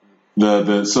 or...?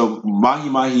 So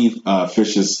mahi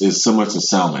fish is similar to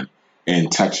salmon in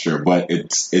texture, but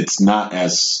it's not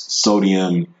as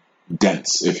sodium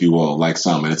dense, if you will, like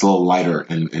salmon. It's a little lighter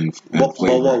in flavor.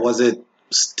 But what was it?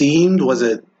 Steamed? Was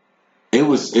it? It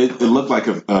looked like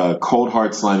a cold,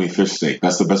 hard, slimy fish steak.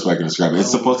 That's the best way I can describe it.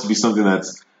 It's supposed to be something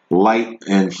that's light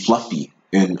and fluffy,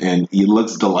 and it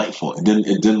looks delightful. It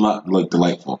didn't look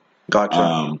delightful.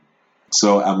 Gotcha.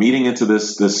 So I'm eating into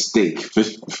this steak,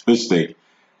 fish steak.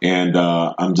 And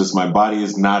my body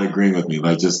is not agreeing with me.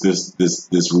 Like, just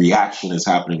this reaction is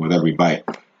happening with every bite.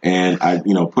 And I,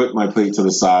 put my plate to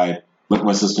the side, look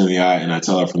my sister in the eye, and I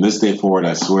tell her, from this day forward,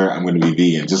 I swear I'm going to be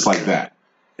vegan, just like that.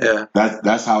 Yeah.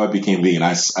 That's how I became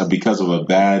vegan. Because of a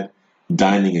bad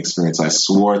dining experience, I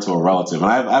swore to a relative,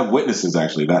 and I have witnesses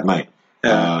actually that night.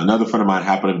 Yeah. Another friend of mine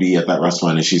happened to be at that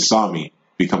restaurant, and she saw me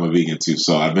become a vegan too.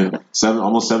 So I've been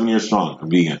almost 7 years strong, a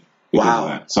vegan. Wow. Of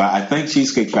that. So I thank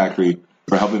Cheesecake Factory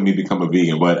for helping me become a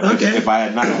vegan. But if I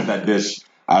had not had that dish,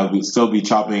 I would still be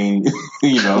chopping,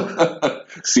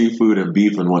 seafood and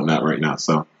beef and whatnot right now.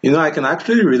 So I can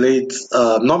actually relate.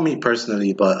 Not me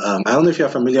personally, but I don't know if you're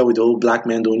familiar with the whole Black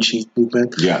Men Don't Cheat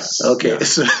movement. Yes. Okay.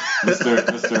 Yes.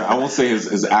 Mr. I won't say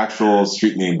his actual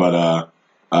street name, but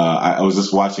I was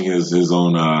just watching his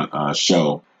own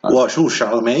show. What, who,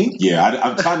 Charlemagne? Yeah,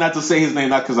 I'm trying not to say his name,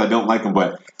 not because I don't like him,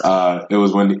 but it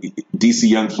was when DC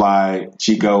Young Fly,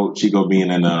 Chico being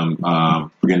in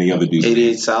forgetting the other dude's 88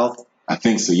 name. South. I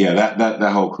think so. Yeah,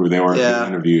 that whole crew, they were being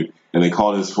interviewed, and they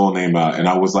called his full name out, and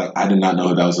I was like, I did not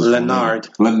know that was his Leonard.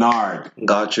 full name. Leonard.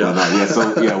 Gotcha. Leonard. Yeah.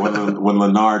 So yeah, when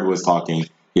Leonard was talking,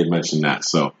 he had mentioned that.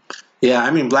 So yeah,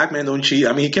 I mean, Black Men Don't Cheat.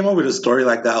 I mean, he came up with a story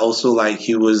like that. Also, like,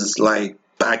 he was like,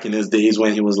 back in his days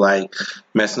when he was like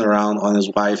messing around on his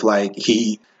wife, like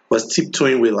he was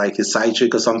tiptoeing with like his side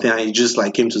chick or something, and he just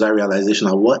like came to that realization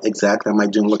of, what exactly am I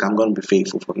doing? Look, I'm going to be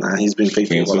faithful from now. He's been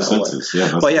faithful for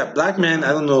that. But yeah, black men,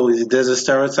 I don't know. There's a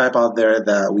stereotype out there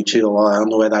that we cheat a lot. I don't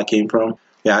know where that came from.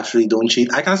 We actually don't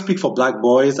cheat. I can't speak for black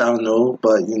boys. I don't know,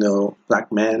 but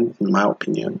black men, in my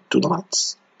opinion, do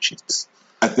not cheat.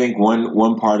 I think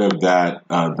one part of that,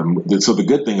 so the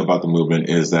good thing about the movement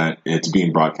is that it's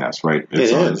being broadcast, right?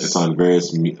 It's on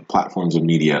various platforms of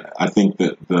media. I think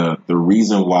that the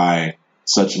reason why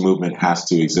such a movement has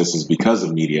to exist is because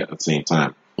of media at the same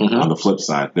time. Mm-hmm. On the flip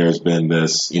side, there's been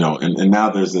this, and now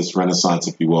there's this renaissance,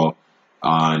 if you will,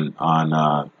 on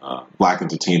black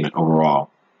entertainment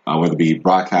overall, whether it be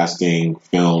broadcasting,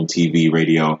 film, TV,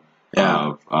 radio.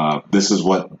 Yeah. This is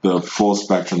what the full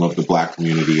spectrum of the black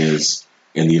community is.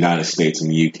 in the United States, in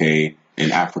the UK,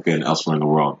 in Africa, and elsewhere in the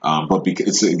world. But because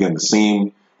it's, again,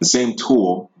 the same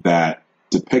tool that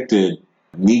depicted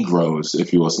Negroes,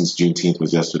 if you will, since Juneteenth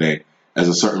was yesterday, as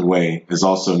a certain way, is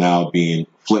also now being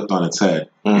flipped on its head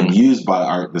and used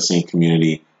by the same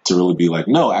community to really be like,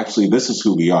 no, actually, this is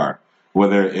who we are.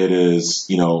 Whether it is,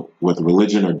 with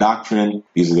religion or doctrine,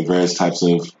 these are the various types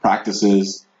of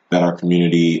practices that our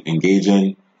community engage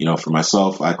in. For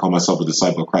myself, I call myself a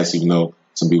disciple of Christ, even though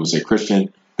some people say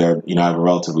Christian. I have a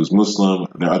relative who's Muslim.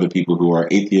 There are other people who are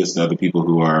atheists. There are other people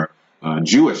who are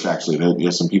Jewish, actually.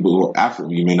 There's some people who are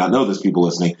African. You may not know this, people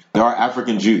listening. There are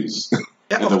African Jews.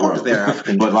 Yeah, of course there are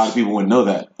African Jews. But a lot of people wouldn't know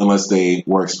that unless they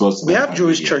were exposed to that. We have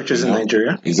Jewish churches in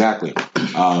Nigeria. Exactly.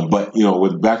 But,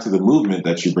 with back to the movement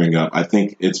that you bring up, I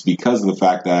think it's because of the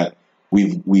fact that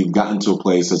we've gotten to a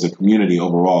place as a community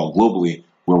overall, globally,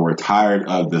 where we're tired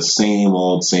of the same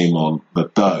old,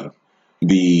 the thug,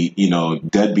 the,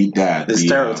 deadbeat dad. The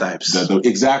stereotypes.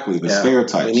 Exactly, the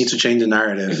stereotypes. We need to change the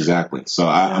narrative. Exactly. So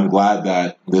I'm glad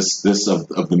that this of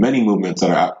the many movements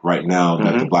that are out right now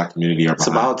that the Black community are behind. It's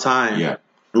about time. Yeah.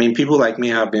 I mean, people like me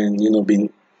have been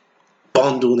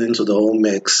bundled into the whole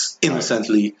mix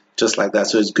innocently, just like that.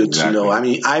 So it's good to know. I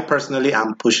mean, I personally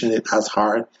am pushing it as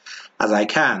hard as I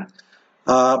can.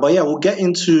 But yeah, we'll get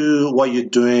into what you're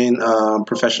doing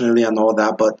professionally and all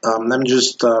that. But let me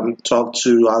just talk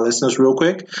to our listeners real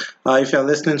quick. If you're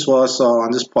listening to us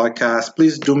on this podcast,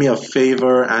 please do me a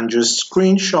favor and just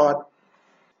screenshot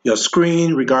your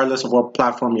screen, regardless of what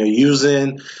platform you're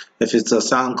using. If it's a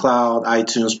SoundCloud,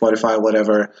 iTunes, Spotify,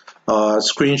 whatever,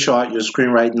 screenshot your screen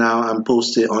right now and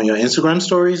post it on your Instagram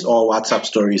stories or WhatsApp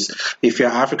stories. If you're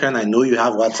African, I know you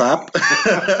have WhatsApp.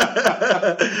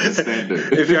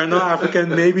 If you're not African,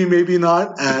 maybe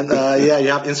not. And you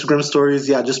have Instagram stories.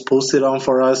 Yeah, just post it on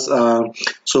for us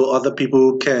so other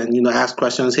people can, ask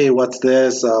questions. Hey, what's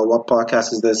this? What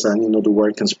podcast is this? And, the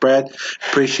word can spread.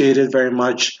 Appreciate it very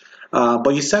much.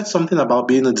 But you said something about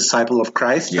being a disciple of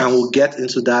Christ, and we'll get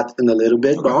into that in a little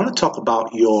bit. Okay. But I want to talk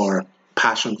about your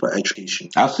passion for education.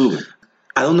 Absolutely.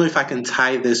 I don't know if I can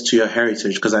tie this to your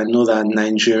heritage, because I know that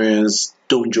Nigerians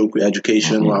don't joke with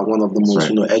education. We're one of the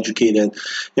most educated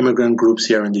immigrant groups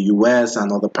here in the U.S. and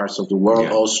other parts of the world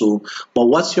also. But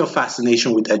what's your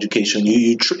fascination with education?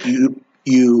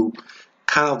 You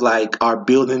kind of like are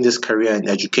building this career in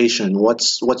education.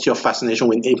 What's your fascination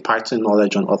with imparting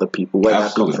knowledge on other people? Where did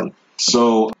that come from?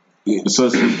 So it's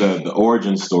the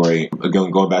origin story, again,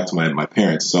 going back to my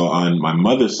parents. So on my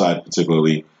mother's side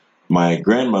particularly, my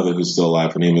grandmother, who's still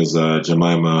alive, her name is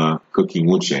Jemima Cookie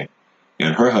Muche,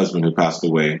 and her husband, who passed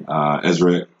away,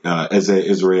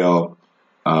 Israel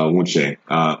Muche,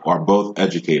 are both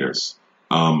educators.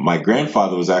 My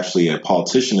grandfather was actually a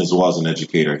politician as well as an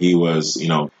educator. He was,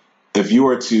 if you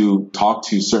were to talk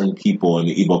to certain people in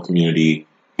the Igbo community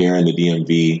here in the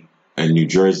DMV and New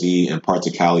Jersey and parts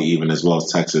of Cali even, as well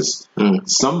as Texas,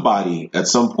 somebody at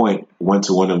some point went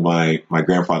to one of my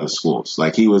grandfather's schools.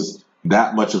 Like, he was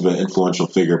that much of an influential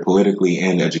figure politically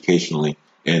and educationally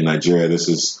in Nigeria. This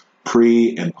is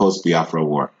pre and post Biafra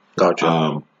War.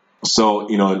 Gotcha. So,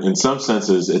 in some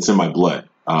senses, it's in my blood.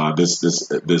 This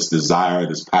desire,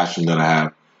 this passion that I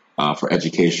have for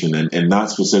education, and not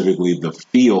specifically the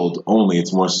field only.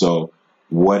 It's more so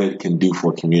what it can do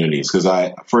for communities. Because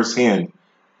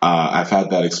I've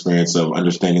had that experience of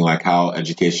understanding like how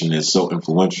education is so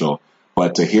influential.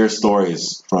 But to hear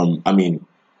stories from,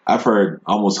 I've heard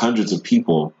almost hundreds of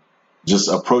people just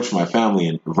approach my family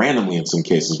and randomly in some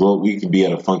cases. Well, we could be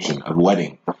at a function, a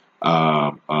wedding,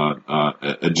 a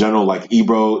general like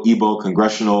Igbo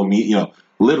congressional meet.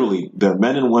 Literally, there are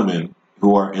men and women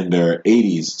who are in their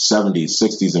 80s, 70s,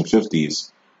 60s, and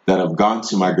 50s that have gone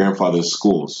to my grandfather's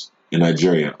schools in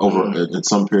Nigeria in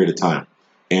some period of time.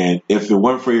 And if it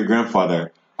weren't for your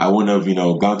grandfather, I wouldn't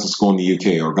have, gone to school in the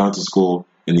UK or gone to school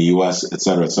in the US, et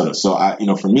cetera, et cetera. So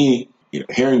for me,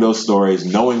 hearing those stories,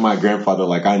 knowing my grandfather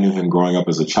like I knew him growing up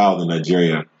as a child in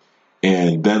Nigeria,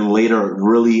 and then later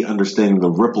really understanding the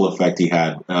ripple effect he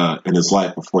had in his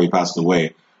life before he passed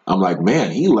away, I'm like,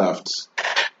 man, he left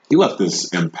this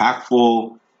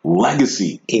impactful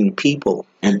legacy in people.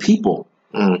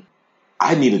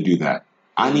 I need to do that.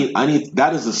 I need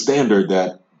that is a standard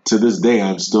that to this day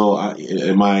I'm still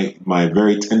in my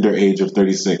very tender age of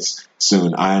 36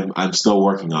 soon. I'm still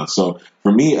working on. So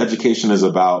for me, education is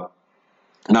about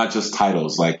not just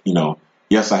titles. Like,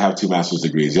 yes, I have 2 master's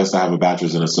degrees. Yes, I have a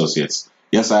bachelor's and associates.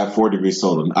 Yes, I have 4 degrees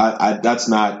total. That's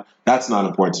not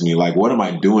important to me. Like, what am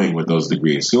I doing with those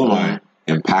degrees? Who am I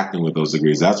impacting with those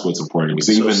degrees? That's what's important to me.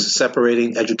 So even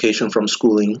separating education from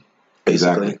schooling,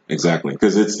 basically. Exactly.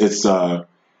 Because it's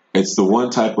the one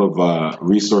type of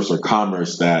resource or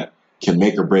commerce that can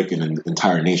make or break an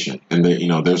entire nation. And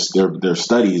there's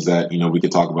studies that we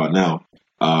could talk about now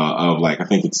of, like, I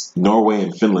think it's Norway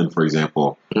and Finland, for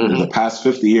example. In the past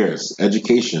 50 years,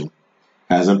 education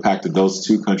has impacted those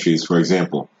two countries. For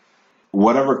example,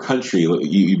 whatever country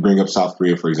you bring up, South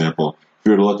Korea, for example, if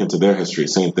you were to look into their history,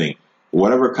 same thing.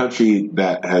 Whatever country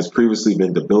that has previously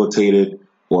been debilitated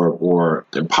or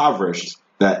impoverished,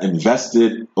 that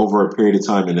invested over a period of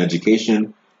time in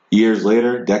education, years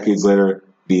later, decades later,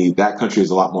 that country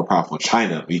is a lot more powerful.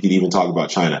 China, you could even talk about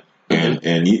China.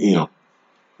 And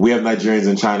we have Nigerians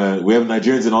in China. We have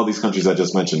Nigerians in all these countries I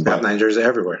just mentioned. We have Nigerians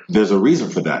everywhere. There's a reason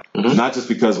for that. Not just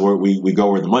because we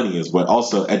go where the money is, but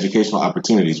also educational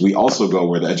opportunities. We also go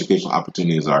where the educational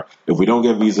opportunities are. If we don't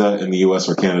get a visa in the U.S.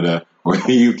 or Canada or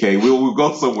the UK, we'll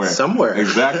go somewhere. Somewhere.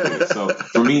 Exactly. So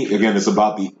for me, again, it's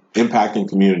about the impacting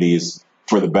communities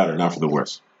for the better, not for the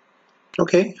worse.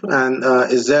 Okay. And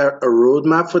is there a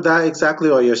roadmap for that exactly,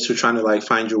 or you're still trying to, like,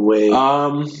 find your way?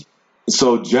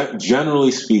 So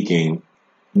generally speaking,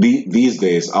 these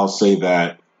days, I'll say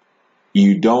that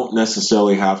you don't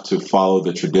necessarily have to follow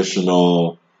the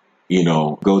traditional,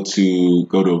 go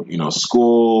to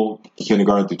school,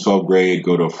 kindergarten through 12th grade,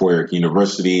 go to a 4-year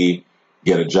university,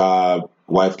 get a job,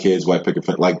 wife, kids, white picket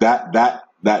fence. Like that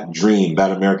dream,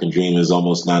 that American dream, is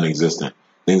almost non-existent.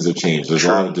 Things have changed. There's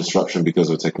a lot of disruption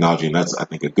because of technology, and that's, I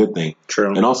think, a good thing.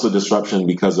 True. And also disruption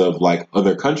because of, like,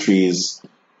 other countries,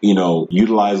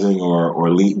 utilizing or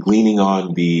gleaning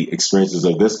on the experiences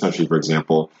of this country, for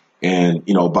example. And,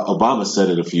 Obama said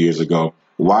it a few years ago.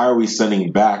 Why are we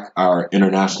sending back our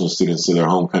international students to their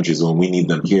home countries when we need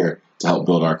them here to help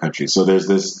build our country? So there's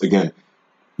this, again,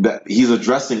 that he's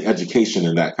addressing education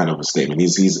in that kind of a statement.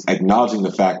 He's acknowledging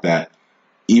the fact that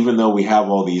even though we have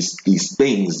all these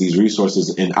things, these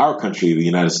resources in our country, the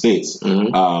United States,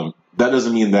 that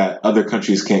doesn't mean that other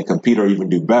countries can't compete or even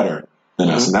do better than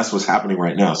us. And that's what's happening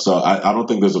right now. So I don't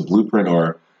think there's a blueprint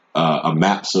or a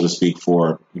map, so to speak,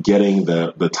 for getting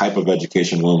the type of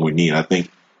education one would need. I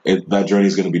think that journey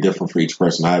is going to be different for each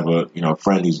person. I have a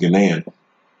friend who's Ghanaian.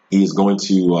 He's going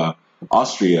to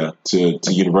Austria to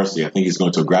university. I think he's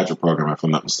going to a graduate program, if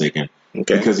I'm not mistaken,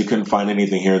 because he couldn't find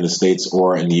anything here in the States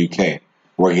or in the UK,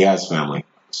 where he has family.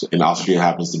 And Austria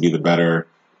happens to be the better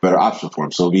option for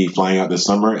him. So he'll be flying out this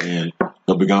summer, and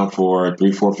he'll be gone for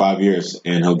 3, 4, 5 years,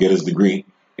 and he'll get his degree,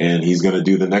 and he's going to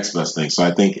do the next best thing. So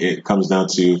I think it comes down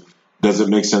to, does it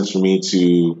make sense for me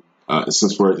to,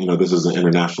 since we're, this is an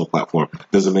international platform,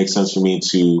 does it make sense for me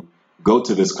to go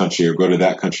to this country or go to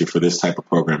that country for this type of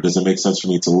program? Does it make sense for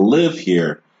me to live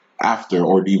here after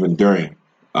or even during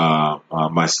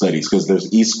my studies? Because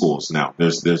there's e-schools now.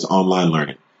 There's online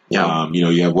learning. Yeah.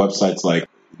 You have websites like,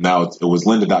 now it was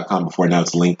lynda.com before, now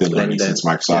it's LinkedIn Learning, since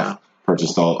Microsoft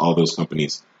purchased all those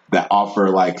companies that offer,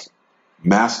 like,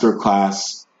 master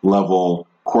class level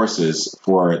courses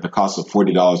for the cost of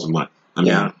 $40 a month. I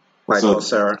mean, like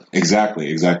Coursera.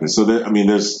 Exactly. So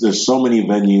there's so many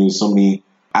venues, so many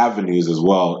avenues as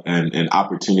well, and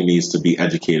opportunities to be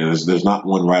educated. There's not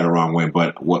one right or wrong way,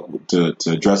 but to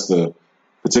address the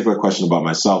particular question about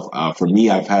myself, for me,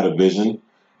 I've had a vision,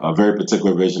 a very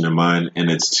particular vision in mind,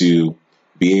 and it's to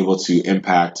be able to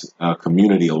impact a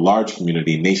community, a large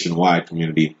community, nationwide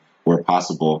community, where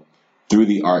possible, through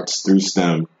the arts, through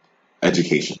STEM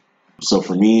education. So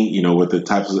for me, with the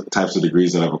types of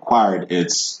degrees that I've acquired,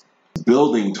 it's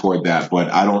building toward that,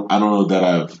 but I don't know that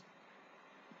I've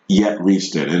yet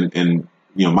reached it. And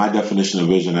my definition of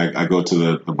vision, I go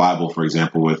to the Bible, for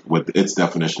example, with its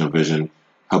definition of vision.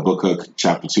 Habakkuk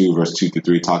chapter 2, verse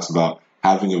 2-3 talks about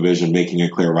having a vision, making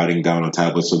it clear, writing down on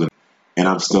tablets, and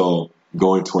I'm still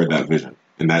going toward that vision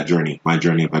and that journey, my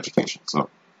journey of education. So,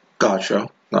 Gotcha.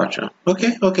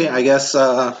 Okay. I guess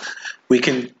we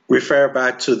can refer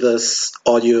back to this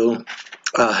audio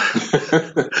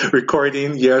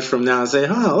recording years from now and say,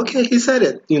 okay, he said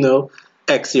it,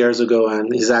 X years ago,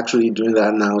 and he's actually doing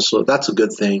that now. So that's a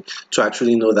good thing, to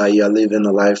actually know that you're living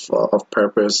a life of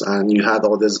purpose, and you had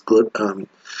all this good,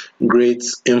 great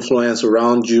influence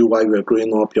around you while you were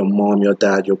growing up, your mom, your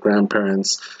dad, your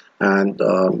grandparents, and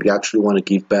you actually want to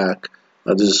give back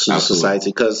to the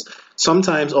society. Because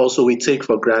sometimes also we take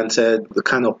for granted the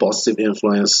kind of positive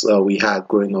influence we had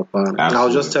growing up. I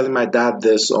was just telling my dad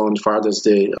this on Father's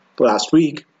Day last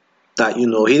week, that, he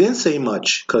didn't say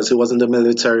much because he was in the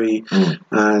military,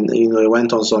 and, he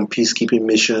went on some peacekeeping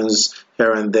missions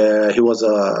here and there. He was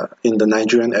in the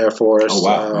Nigerian Air Force. Oh,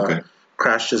 wow. Okay.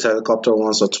 Crashed his helicopter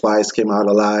once or twice, came out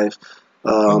alive.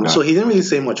 So he didn't really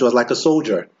say much. He was like a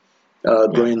soldier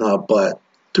growing up, but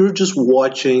through just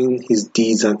watching his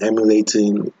deeds and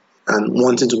emulating and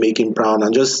wanting to make him proud,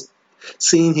 and just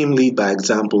seeing him lead by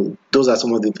example. Those are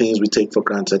some of the things we take for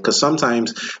granted. Because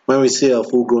sometimes when we see a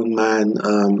full-grown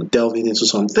man delving into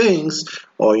some things,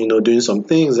 or doing some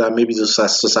things that maybe the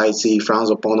society frowns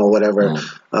upon or whatever,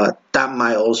 that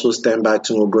might also stem back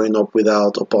to growing up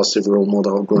without a positive role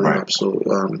model growing up.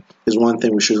 So it's one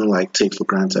thing we shouldn't take for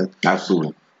granted.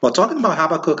 Absolutely. Well, talking about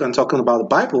Habakkuk and talking about the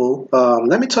Bible,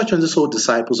 let me touch on this whole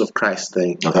disciples of Christ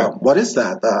thing. Okay. What is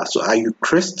that? So are you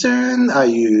Christian? Are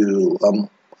you,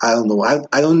 I don't know.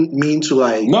 I don't mean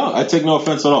to No, I take no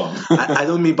offense at all. I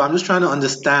don't mean, but I'm just trying to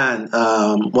understand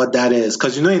what that is.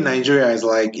 Because in Nigeria, it's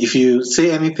like if you say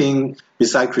anything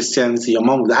beside Christianity, your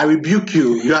mom will, I rebuke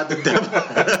you. You are the devil.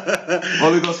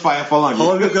 Holy Ghost fire fall on you.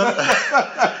 Holy Ghost,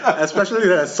 especially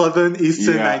the southern,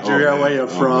 eastern Nigeria where you're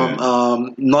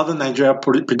from. Northern Nigeria,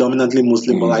 predominantly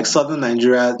Muslim, but southern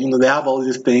Nigeria, they have all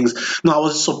these things. No, I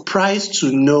was surprised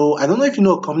to know, I don't know if you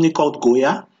know a company called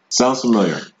Goya. Sounds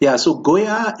familiar. Yeah, so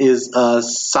Goya is a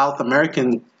South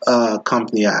American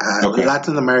company,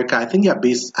 Latin America. I think they're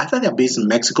based in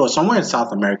Mexico or somewhere in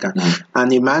South America.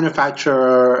 And they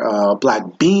manufacture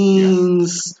black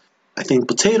beans, I think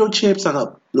potato chips,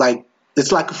 and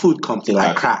it's like a food company,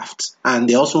 like Kraft. And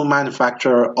they also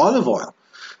manufacture olive oil.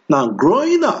 Now,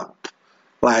 growing up,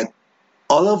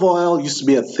 olive oil used to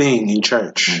be a thing in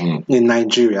church in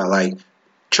Nigeria.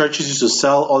 Churches used to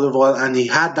sell olive oil, and he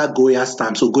had that Goya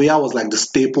stamp. So Goya was like the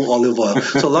staple olive oil.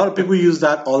 So a lot of people use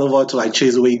that olive oil to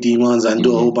chase away demons and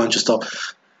do a whole bunch of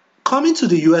stuff. Coming to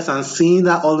the US and seeing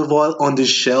that olive oil on the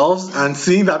shelves and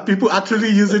seeing that people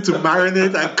actually use it to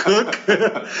marinate and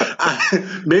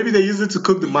cook. Maybe they use it to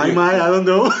cook the mai mai, I don't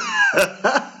know.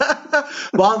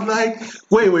 But I was like,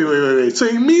 wait. So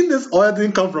you mean this oil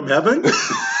didn't come from heaven?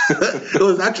 It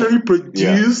was actually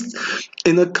produced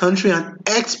in a country and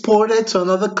exported to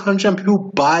another country, and people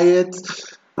buy it.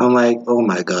 I'm like, oh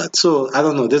my God. So I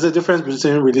don't know. There's a difference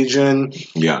between religion,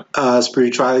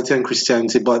 spirituality, and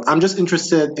Christianity. But I'm just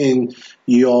interested in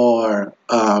your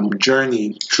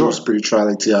journey through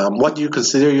spirituality. What do you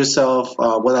consider yourself?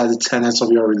 What are the tenets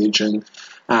of your religion?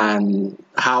 And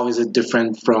how is it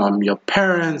different from your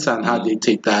parents, and how they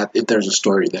take that, if there's a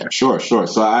story there? Sure.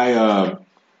 So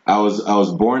I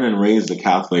was born and raised a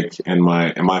Catholic in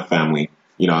my family.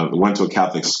 I went to a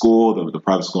Catholic school. The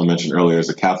private school I mentioned earlier is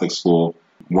a Catholic school.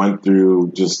 Went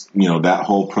through just that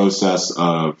whole process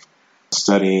of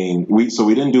studying. We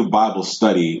didn't do Bible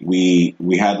study.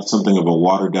 We had something of a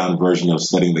watered down version of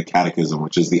studying the Catechism,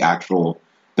 which is the actual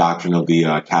doctrine of the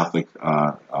Catholic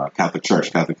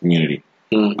Church, Catholic community.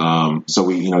 So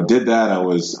we did that.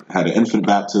 I had an infant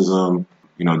baptism.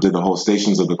 Did the whole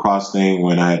Stations of the Cross thing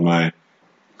when I had my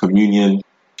communion.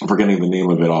 I'm forgetting the name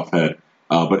of it offhand.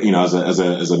 But as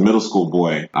a middle school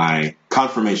boy,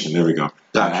 confirmation. There we go.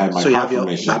 Gotcha. I had my confirmation. You have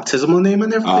your baptismal name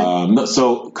and everything? No,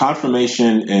 so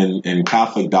confirmation in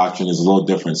Catholic doctrine is a little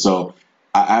different. So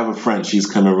I have a friend.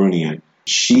 She's Cameroonian.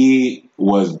 She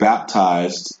was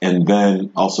baptized and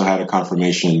then also had a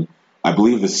confirmation, I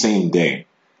believe, the same day,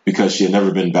 because she had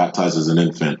never been baptized as an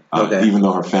infant. Even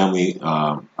though her family,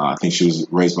 I think she was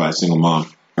raised by a single mom,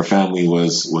 her family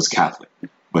was Catholic.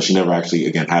 But she never actually,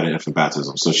 again, had an infant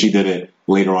baptism. So she did it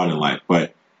later on in life.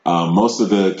 But most of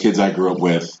the kids I grew up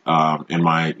with in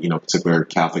my particular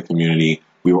Catholic community,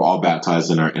 we were all baptized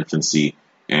in our infancy.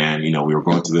 And, we were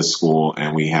going to this school,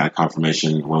 and we had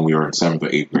confirmation when we were in 7th or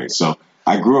 8th grade. So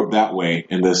I grew up that way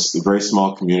in this very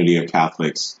small community of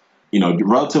Catholics,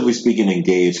 relatively speaking,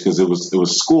 engaged, because it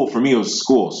was school. For me, it was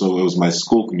school. So it was my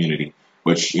school community,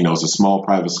 which, is a small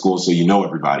private school, so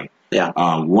everybody. Yeah.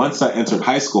 Once I entered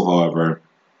high school, however,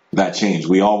 that changed.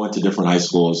 We all went to different high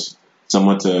schools. Some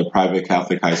went to private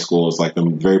Catholic high schools, like the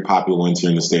very popular ones here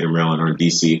in the state of Maryland or in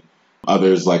D.C.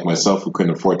 Others, like myself, who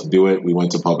couldn't afford to do it, we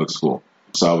went to public school.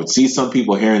 So I would see some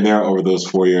people here and there over those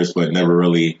 4 years, but never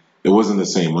really, it wasn't the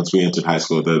same. Once we entered high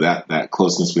school, that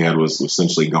closeness we had was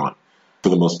essentially gone for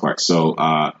the most part. So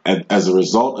as a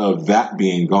result of that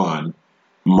being gone,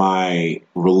 my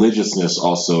religiousness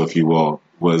also, if you will,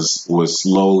 was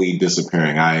slowly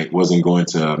disappearing. I wasn't going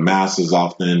to mass as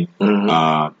often,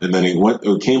 and then it went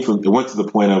to the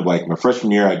point of my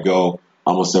freshman year, I'd go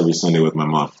almost every Sunday with my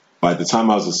mom. By the time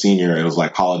I was a senior, it was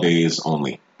holidays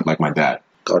only, like my dad.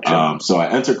 Gotcha. So I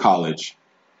entered college,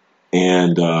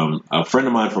 and a friend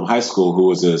of mine from high school who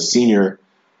was a senior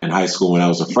in high school when I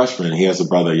was a freshman, he has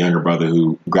a younger brother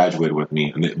who graduated with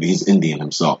me, and he's Indian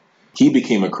himself. He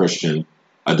became a Christian,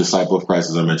 a disciple of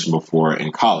Christ, as I mentioned before,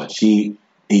 in college. He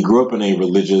grew up in a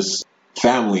religious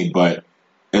family, but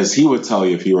as he would tell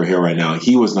you if he were here right now,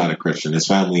 he was not a Christian. His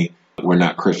family were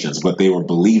not Christians, but they were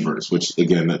believers, which,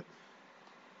 again, the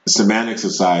semantics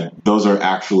aside, those are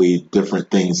actually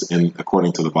different things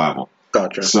according to the Bible.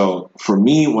 Gotcha. So for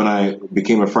me, when I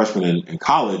became a freshman in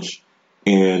college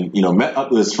and, met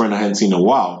up with this friend I hadn't seen in a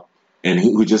while and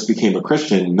who just became a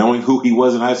Christian, knowing who he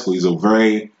was in high school, he's a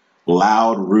very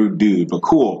loud, rude dude, but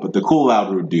the cool,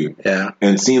 loud, rude dude. Yeah.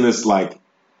 And seeing this like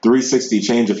 360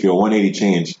 change, if you're 180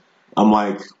 change, I'm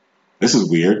like, this is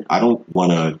weird. I don't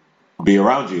want to be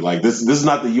around you. Like this is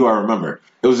not the you I remember.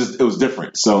 It was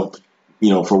different. So,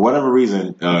 for whatever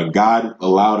reason, God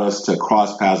allowed us to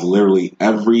cross paths literally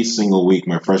every single week,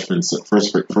 my first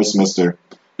semester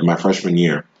in my freshman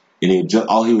year. And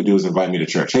all he would do is invite me to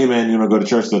church. Hey man, you want to go to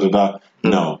church? Da da da.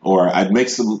 No. Or I'd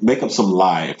make up some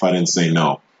lie if I didn't say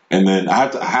no. And then I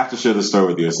have to share this story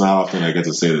with you. It's not often I get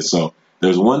to say this. So there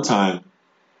was one time,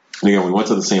 again, we went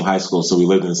to the same high school, so we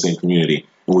lived in the same community,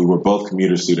 and we were both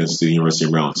commuter students to the University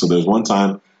of Maryland. So there was one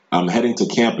time I'm heading to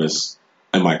campus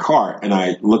in my car, and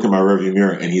I look in my rearview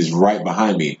mirror, and he's right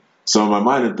behind me. So in my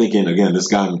mind, I'm thinking, again, this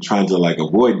guy I'm trying to like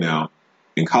avoid now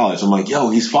in college. I'm like, yo,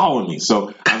 he's following me.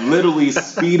 So I'm literally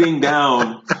speeding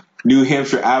down New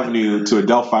Hampshire Avenue to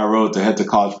Adelphi Road to head to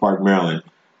College Park, Maryland,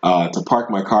 to park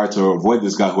my car to avoid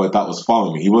this guy who I thought was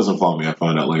following me. He wasn't following me, I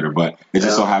found out later, but it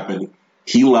just so happened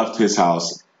he left his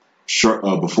house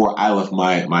before I left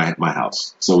my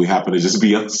house. So we happened to just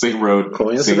be on the same road.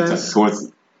 Coincidence?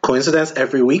 Coincidence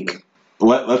every week?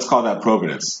 Let's call that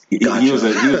providence. Gotcha. He was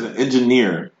an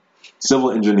engineer,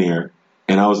 civil engineer,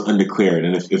 and I was undeclared.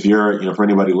 And if you're, for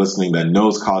anybody listening that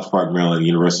knows College Park, Maryland,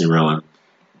 University of Maryland,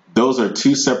 those are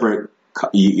two separate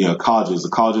colleges, the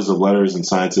colleges of letters and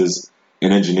sciences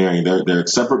and engineering. They're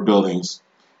separate buildings.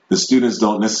 The students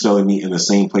don't necessarily meet in the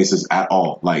same places at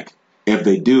all. Like if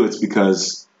they do, it's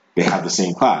because they have the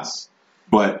same class.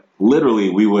 But literally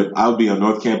I would be on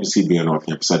North Campus, he'd be on North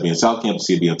Campus. I'd be on South Campus,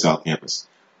 he'd be on South Campus.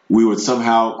 We would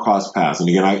somehow cross paths. And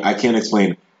again, I can't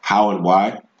explain how and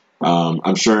why.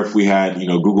 I'm sure if we had,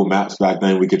 Google Maps back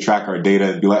then, we could track our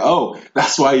data and be like, oh,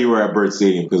 that's why you were at Bird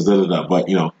Stadium, because da-da-da. But,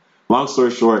 long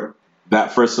story short,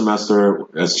 that first semester,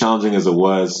 as challenging as it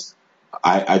was,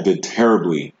 I did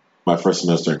terribly my first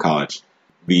semester in college.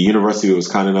 The university was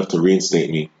kind enough to reinstate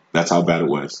me. That's how bad it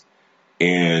was.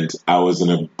 And I was in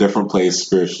a different place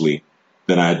spiritually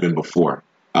than I had been before.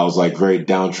 I was like very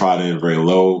downtrodden, very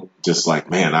low, just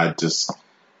like, man,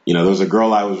 there was a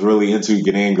girl I was really into,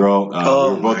 Ghanaian girl. We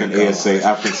were both in ASA,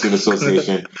 African Student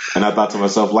Association. And I thought to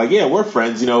myself, like, yeah, we're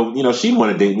friends. She'd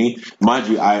want to date me. Mind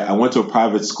you, I went to a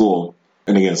private school,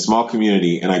 and again, small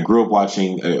community, and I grew up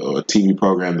watching a TV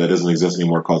program that doesn't exist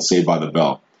anymore called Saved by the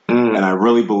Bell. And I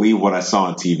really believe what I saw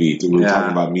on TV. We were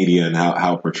talking about media and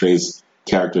how it portrays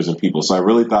characters and people. So I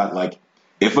really thought, like,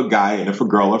 if a guy and if a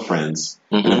girl are friends,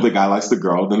 and if the guy likes the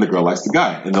girl, then the girl likes the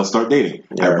guy, and they'll start dating.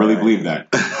 I really believe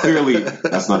that. Clearly,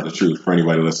 that's not the truth for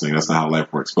anybody listening. That's not how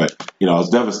life works. But, I was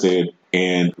devastated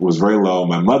and was very low.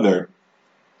 My mother,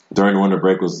 during the winter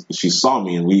break, she saw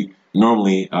me, and we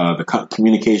normally, the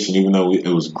communication, even though it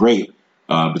was great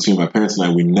between my parents and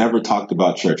I, we never talked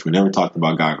about church. We never talked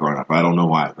about God growing up. I don't know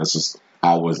why. That's just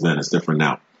how it was then. It's different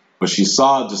now. But she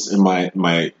saw just in my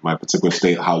particular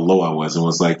state how low I was and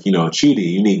was like,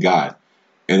 Chidi, you need God.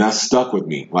 And that stuck with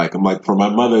me. Like, I'm like, for my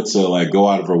mother to like go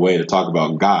out of her way to talk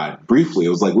about God briefly, it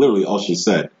was like literally all she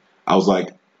said. I was like,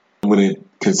 I'm going to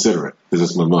consider it because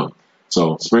it's my mom.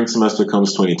 So spring semester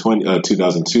comes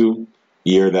 2002,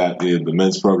 year that the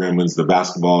men's program wins the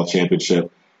basketball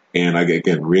championship. And I get,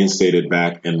 again, reinstated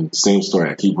back. And same story.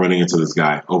 I keep running into this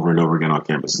guy over and over again on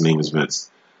campus. His name is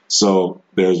Vince. So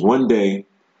there's one day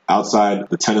outside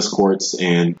the tennis courts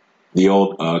and the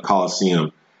old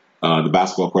Coliseum, the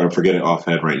basketball court, I forget it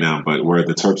offhand right now, but where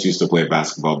the Terps used to play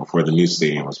basketball before the new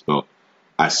stadium was built.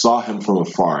 I saw him from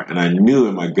afar, and I knew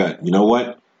in my gut, you know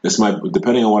what?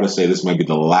 Depending on what I say, this might be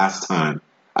the last time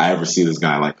I ever see this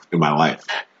guy like in my life.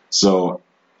 So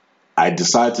I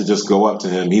decided to just go up to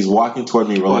him. He's walking toward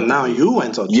me. Oh, now you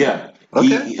went up to him. Yeah.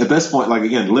 Okay. At this point, like,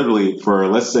 again, literally for,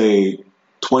 let's say,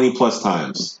 20 plus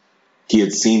times, he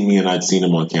had seen me and I'd seen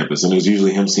him on campus. And it was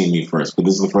usually him seeing me first. But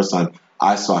this is the first time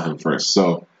I saw him first.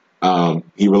 So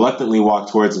he reluctantly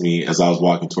walked towards me as I was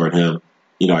walking toward him.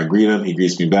 I greet him. He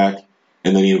greets me back.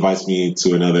 And then he invites me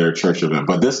to another church event.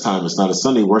 But this time, it's not a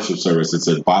Sunday worship service. It's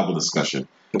a Bible discussion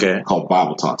called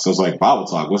Bible Talk. So I was like, Bible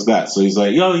Talk, what's that? So he's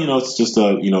like, it's just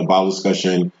a, Bible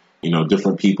discussion.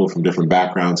 Different people from different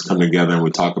backgrounds come together and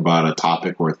we talk about a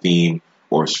topic or a theme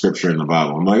or a scripture in the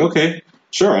Bible. I'm like, okay,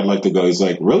 sure, I'd like to go. He's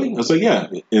like, really? I was like, yeah.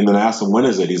 And then I asked him, when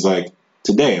is it? He's like,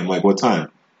 today. I'm like, what time?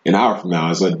 An hour from now. I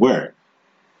was like, where?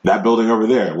 That building over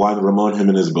there. Why the Ramon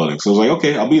Jimenez building? So I was like,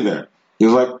 okay, I'll be there. He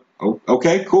was like, oh,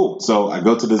 okay, cool. So I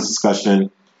go to this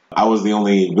discussion. I was the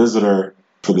only visitor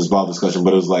for this Bible discussion,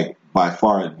 but it was like by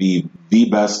far the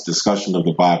best discussion of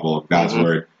the Bible, of God's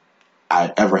word,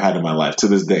 I'd ever had in my life to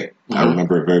this day. I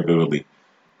remember it very vividly.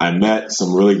 I met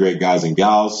some really great guys and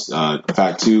gals. In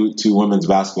fact, two women's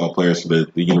basketball players for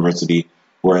the university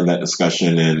were in that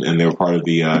discussion, and they were part of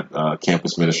the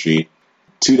campus ministry.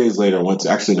 2 days later,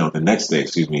 the next day,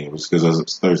 it was because it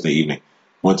was Thursday evening,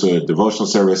 went to a devotional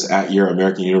service at your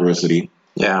American University.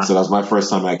 Yeah. So that was my first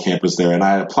time at campus there. And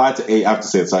I applied to I have to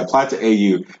say it. So I applied to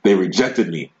AU. They rejected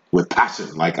me with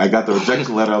passion. Like, I got the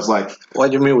rejection letter. I was like, what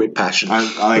do you mean with passion?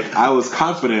 I was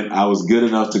confident I was good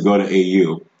enough to go to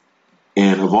AU.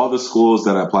 And of all the schools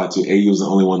that I applied to, AU was the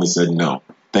only one that said no.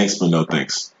 Thanks, but no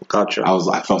thanks. Gotcha.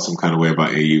 I felt some kind of way about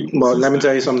AU. Well, let me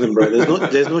tell you something, bro.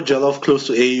 There's no jollof close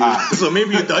to AU, so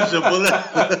maybe you dodged the bullet.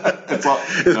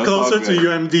 It's closer to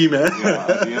UMD, man. Yeah,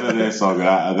 at the end of the day, it's all good.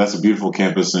 That's a beautiful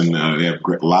campus, and they have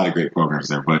a lot of great programs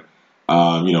there. But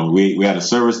we had a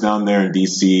service down there in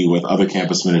DC with other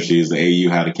campus ministries. The AU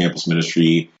had a campus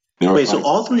ministry. Wait, so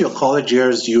all through your college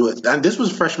years, and this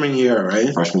was freshman year,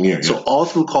 right? Freshman year. So all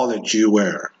through college, you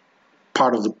were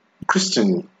part of the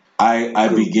Christian. I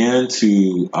began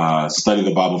to study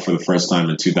the Bible for the first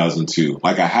time in 2002.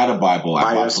 Like, I had a Bible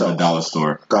I bought from the dollar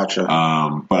store. Gotcha.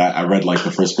 But I read like the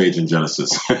first page in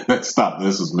Genesis. Stop.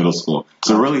 This was middle school.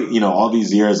 So really, all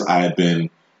these years I had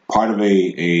been part of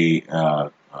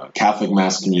a Catholic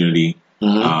mass community.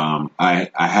 Mm-hmm.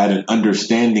 I had an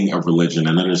understanding of religion,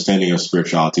 an understanding of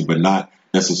spirituality, but not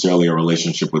necessarily a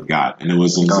relationship with God. And it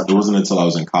wasn't until I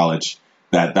was in college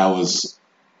that was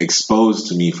exposed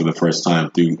to me for the first time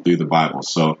through the Bible.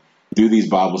 So through these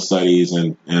Bible studies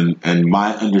and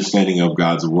my understanding of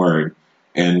God's word,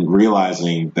 and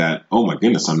realizing that, oh my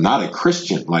goodness, I'm not a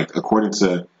Christian, like according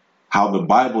to how the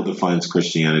Bible defines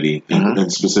Christianity,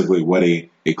 and specifically what a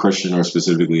Christian or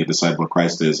specifically a disciple of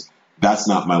Christ is. That's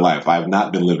not my life. I have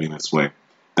not been living this way.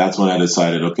 That's when I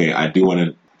decided, okay, I do want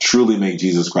to truly make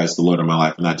Jesus Christ the Lord of my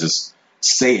life, and not just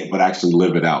say it, but actually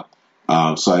live it out.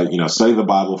 So I, studied the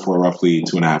Bible for roughly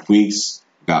 2.5 weeks,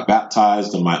 got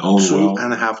baptized in my own will.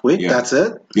 2.5 weeks? Yeah. That's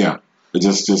it? Yeah.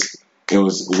 It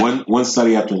was one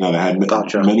study after another. I had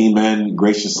many men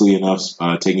graciously enough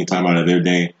taking time out of their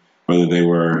day, whether they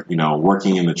were,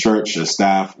 working in the church as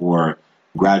staff or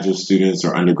graduate students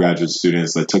or undergraduate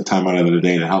students that took time out of their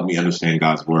day to help me understand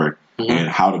God's word and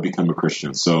how to become a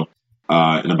Christian. So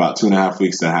in about 2.5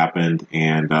 weeks that happened,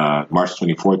 and March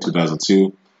 24,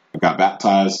 2002, I got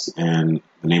baptized in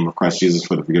the name of Christ Jesus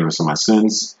for the forgiveness of my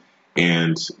sins.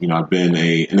 And, I've been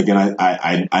and again,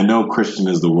 I know Christian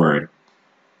is the word,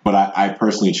 but I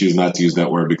personally choose not to use that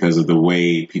word because of the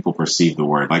way people perceive the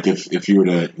word. Like if you were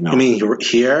to, I mean, you're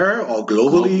here or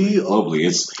globally? Globally.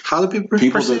 It's how do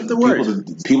people perceive the word?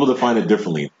 People define it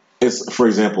differently. It's, for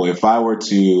example, if I were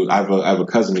to, I have a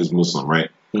cousin who's Muslim, right?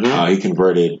 Mm-hmm. He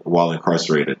converted while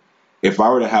incarcerated. If I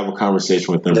were to have a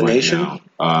conversation with them now,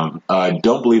 I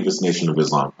don't believe it's Nation of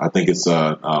Islam. I think it's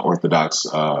Orthodox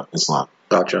Islam.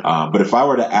 Gotcha. But if I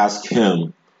were to ask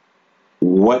him,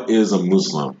 what is a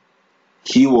Muslim?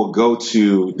 He will go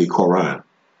to the Quran,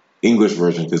 English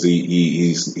version, because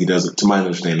he doesn't, to my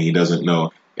understanding, he doesn't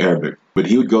know Arabic. But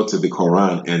he would go to the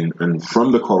Quran, and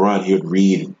from the Quran, he would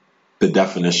read the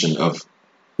definition of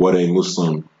what a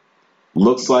Muslim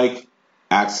looks like,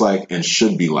 acts like, and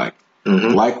should be like.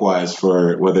 Mm-hmm. Likewise,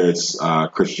 for whether it's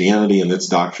Christianity and its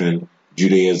doctrine,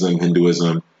 Judaism,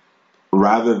 Hinduism,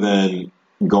 rather than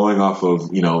going off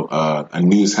of a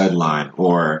news headline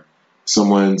or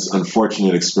someone's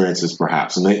unfortunate experiences,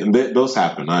 perhaps, and those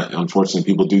happen.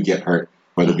 Unfortunately, people do get hurt,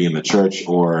 whether it be in the church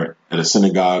or at a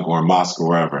synagogue or a mosque or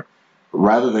wherever.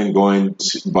 Rather than going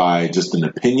by just an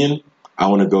opinion, I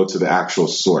want to go to the actual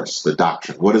source, the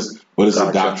doctrine. What does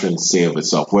the doctrine say of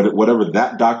itself? Whatever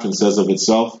that doctrine says of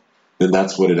itself, then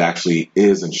that's what it actually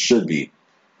is and should be.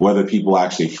 Whether people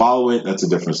actually follow it, that's a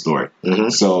different story. Mm-hmm.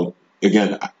 So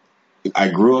again, I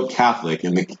grew up Catholic,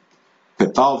 and the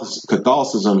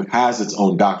Catholicism has its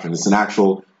own doctrine. It's an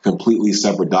actual completely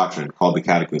separate doctrine called the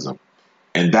Catechism.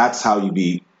 And that's how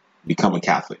you become a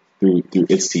Catholic, through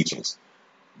its teachings.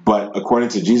 But according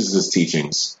to Jesus'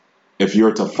 teachings, if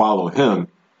you're to follow him,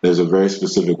 there's a very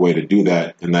specific way to do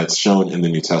that, and that's shown in the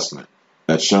New Testament.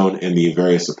 That's shown in the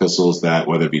various epistles that,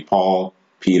 whether it be Paul,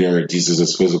 Peter,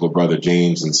 Jesus' physical brother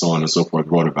James, and so on and so forth,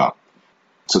 wrote about.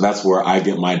 So that's where I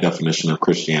get my definition of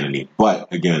Christianity.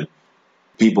 But again,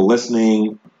 people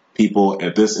listening, people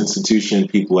at this institution,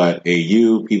 people at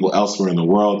AU, people elsewhere in the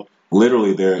world,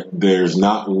 literally there's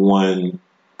not one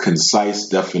concise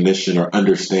definition or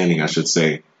understanding, I should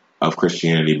say, of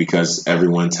Christianity, because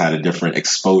everyone's had a different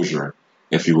exposure,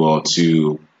 if you will,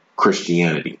 to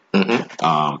Christianity.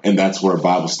 Mm-hmm. And that's where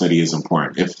Bible study is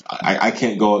important. If I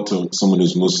can't go up to someone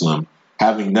who's Muslim,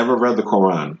 having never read the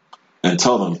Quran, and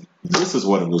tell them, this is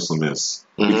what a Muslim is,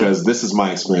 because this is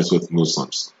my experience with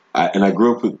Muslims. And I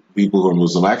grew up with people who are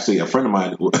Muslim. Actually, a friend of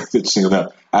mine, interesting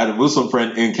enough, I had a Muslim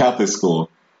friend in Catholic school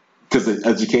because the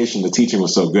education, the teaching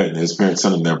was so good, and his parents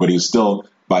sent him there, but he was still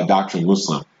by doctrine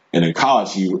Muslim. And in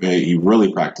college, he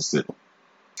really practiced it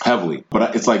heavily.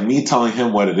 But it's like me telling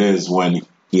him what it is when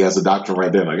he has a doctrine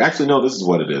right there. Like, actually, no, this is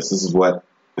what it is. This is what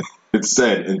it's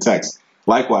said in text.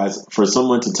 Likewise, for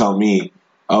someone to tell me,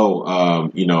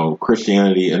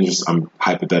 Christianity, and I'm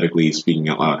hypothetically speaking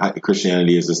out loud,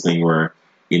 Christianity is this thing where,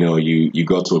 you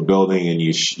go to a building and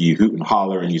you hoot and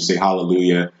holler and you say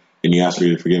hallelujah and you ask for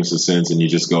your forgiveness of sins and you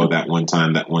just go that one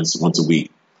time, that once a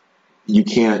week. You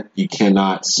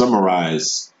cannot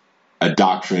summarize a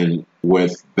doctrine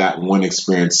with that one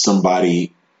experience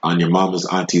somebody on your mama's,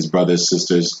 aunties, brothers,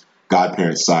 sisters,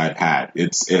 godparents' side had.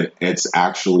 It's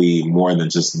actually more than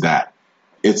just that.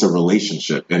 It's a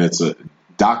relationship, and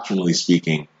doctrinally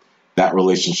speaking, that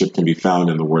relationship can be found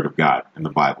in the Word of God, in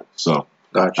the Bible. So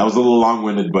Gotcha. That was a little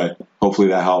long-winded, but hopefully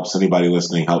that helps. Anybody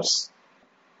listening helps.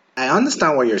 I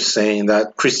understand what you're saying,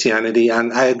 that Christianity,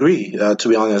 and I agree, to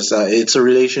be honest, it's a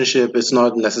relationship. It's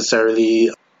not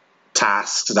necessarily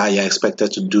tasks that you're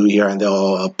expected to do here and there,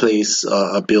 or a place,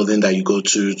 a building that you go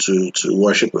to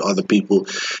worship with other people.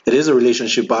 It is a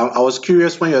relationship. But I was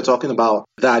curious when you were talking about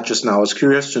that just now. I was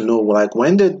curious to know, like,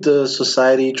 when did the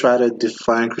society try to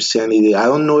define Christianity? I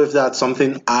don't know if that's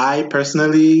something I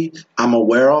personally am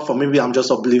aware of, or maybe I'm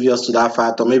just oblivious to that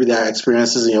fact, or maybe there are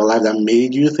experiences in your life that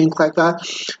made you think like that.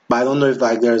 But I don't know if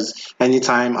there's any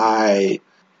time I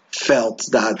felt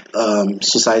that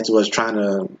society was trying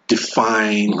to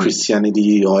define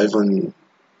Christianity, or even,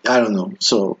 I don't know.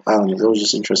 So, I don't know. It was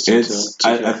just interesting to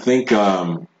hear. I think,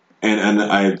 and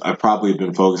I've probably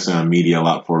been focusing on media a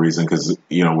lot for a reason, because,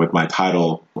 with my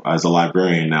title as a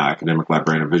librarian now, academic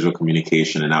librarian, a visual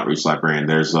communication and outreach librarian,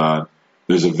 there's a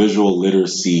visual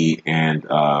literacy and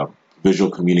visual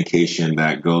communication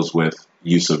that goes with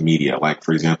use of media. Like,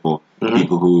 for example,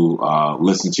 people who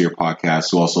listen to your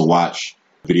podcast, who also watch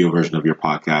video version of your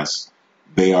podcast,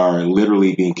 they are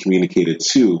literally being communicated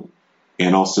to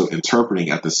and also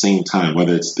interpreting at the same time,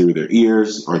 whether it's through their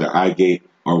ears or their eye gate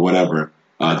or whatever,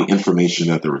 the information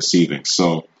that they're receiving.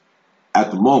 So at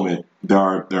the moment, there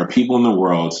are people in the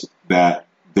world that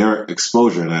their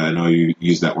exposure, and I know you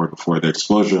used that word before, their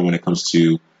exposure when it comes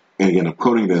to, and again, I'm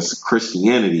quoting this,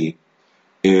 Christianity,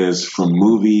 is from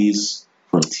movies,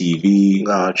 from TV,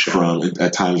 Gotcha. from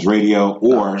at times radio,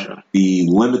 or the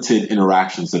limited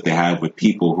interactions that they have with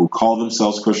people who call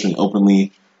themselves Christian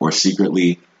openly or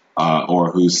secretly,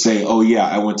 or who say, "Oh yeah,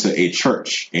 I went to a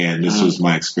church and this was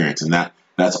my experience," and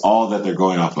that's all that they're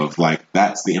going off of. Like,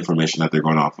 that's the information that they're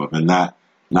going off of, and not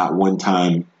one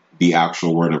time the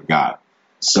actual Word of God.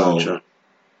 So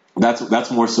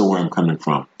that's more so where I'm coming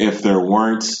from. If there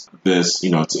weren't this,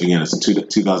 it's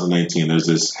 2019. There's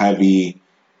this heavy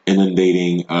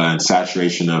inundating and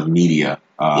saturation of media,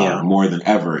 more than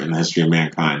ever in the history of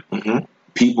mankind.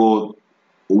 People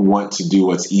want to do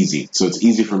what's easy. So it's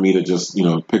easy for me to just,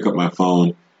 pick up my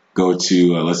phone, go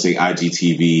to, let's say,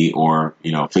 IGTV or,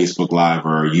 Facebook Live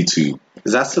or YouTube.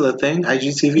 Is that still a thing,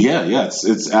 IGTV? Yeah.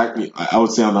 It's actually, I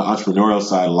would say on the entrepreneurial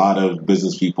side, a lot of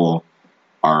business people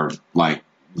are like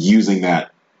using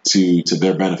that to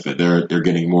their benefit. They're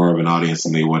getting more of an audience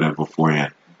than they would have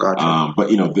beforehand. Gotcha. But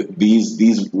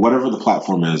these whatever the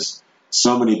platform is,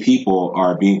 so many people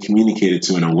are being communicated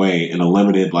to in a way, in a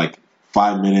limited, like,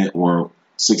 5-minute or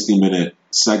 60-minute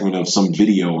segment of some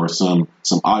video or some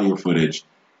audio footage,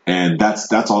 and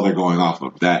that's all they're going off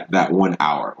of, that 1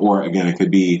 hour. Or again, it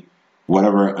could be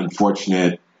whatever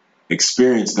unfortunate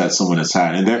experience that someone has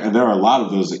had, and there are a lot of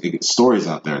those stories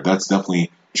out there. That's definitely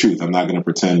truth. I'm not going to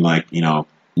pretend like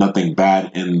nothing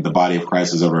bad in the body of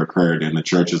Christ has ever occurred, in the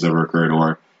church has ever occurred,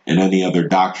 or in any other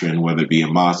doctrine, whether it be a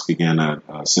mosque, again, a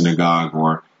synagogue,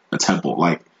 or a temple.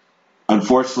 Like,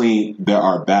 unfortunately, there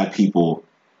are bad people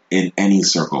in any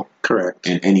circle. Correct.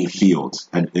 In any field,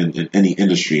 and in any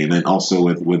industry. And then also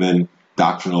within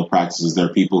doctrinal practices, there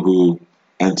are people who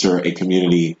enter a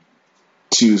community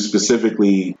to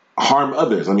specifically harm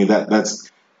others. I mean,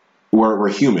 that's we're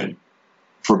human.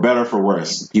 For better, for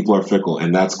worse, people are fickle,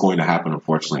 and that's going to happen,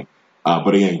 unfortunately.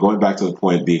 But again, going back to the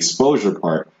point, the exposure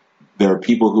part, there are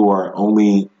people who are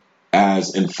only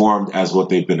as informed as what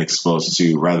they've been exposed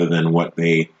to, rather than what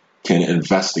they can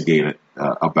investigate it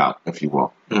about, if you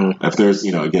will. If there's,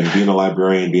 again, being a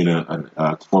librarian, being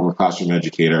a former classroom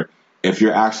educator, if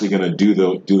you're actually going to do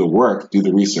the work, do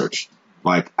the research,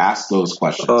 like, ask those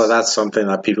questions. Oh, that's something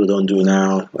that people don't do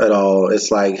now at all.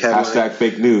 It's like hashtag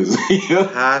fake news.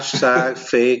 Hashtag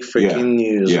freaking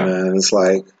news, man. It's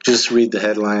like, just read the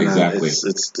headline. Exactly. And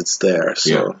it's there.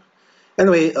 So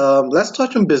Anyway, let's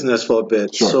touch on business for a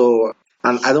bit. Sure. So,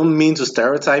 and I don't mean to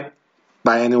stereotype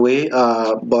by any way,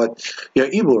 but you're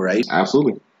Igbo, right?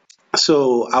 Absolutely.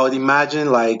 So I would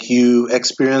imagine like you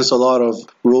experience a lot of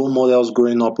role models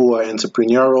growing up who are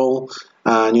entrepreneurial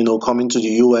and coming to the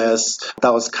US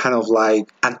that was kind of like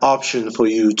an option for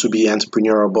you to be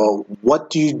entrepreneurial. But what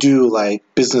do you do like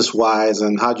business wise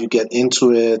and how do you get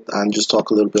into it and just talk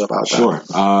a little bit about that?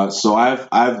 Sure. So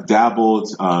I've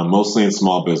dabbled mostly in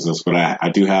small business, but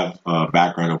I do have a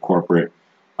background in corporate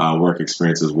work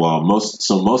experience as well. Most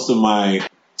of my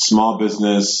small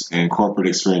business and corporate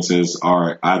experiences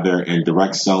are either in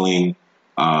direct selling,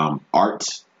 art,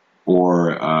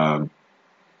 or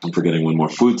I'm forgetting one more,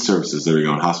 food services. There we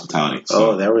go, in hospitality.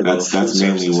 So there we go. That's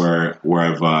mainly where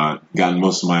I've gotten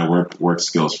most of my work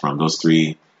skills from. Those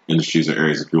three industries or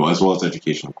areas, if you will, as well as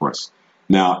education, of course.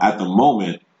 Now, at the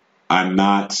moment, I'm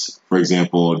not, for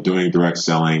example, doing direct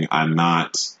selling. I'm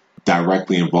not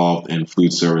directly involved in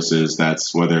food services.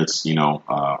 That's whether it's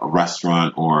a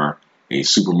restaurant or a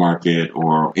supermarket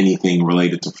or anything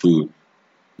related to food.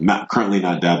 Currently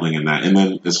not dabbling in that. And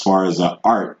then as far as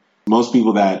art, most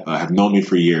people that have known me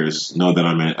for years know that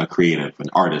I'm a creative,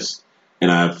 an artist,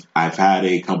 and I've had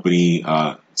a company,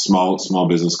 small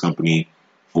business company,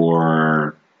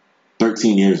 for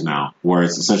 13 years now, where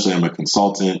it's essentially I'm a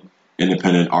consultant,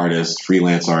 independent artist,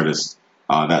 freelance artist,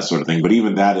 that sort of thing. But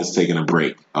even that has taken a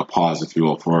break, a pause, if you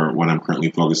will, for what I'm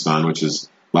currently focused on, which is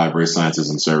library sciences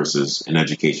and services and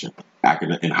education,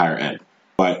 in higher ed.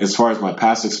 But as far as my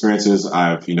past experiences,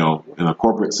 I've, in the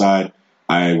corporate side,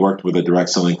 I worked with a direct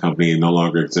selling company, no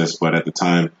longer exists, but at the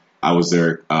time I was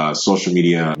their social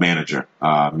media manager,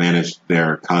 managed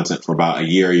their content for about a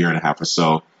year and a half or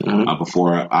so,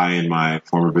 before I and my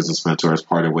former business mentors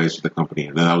parted ways with the company.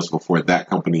 And then that was before that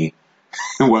company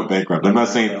went bankrupt. I'm not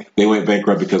saying they went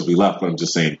bankrupt because we left, but I'm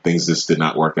just saying things just did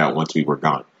not work out once we were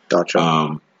gone.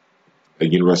 Gotcha.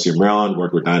 At University of Maryland,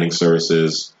 worked with dining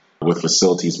services, with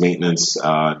facilities maintenance,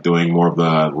 doing more of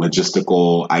the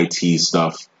logistical IT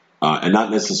stuff, and not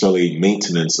necessarily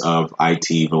maintenance of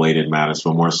IT related matters,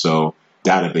 but more so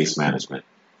database management.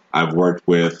 I've worked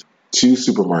with 2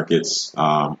 supermarkets.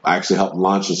 I actually helped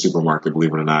launch a supermarket,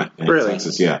 believe it or not, in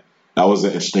Texas. Yeah, that was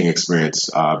an interesting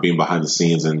experience, being behind the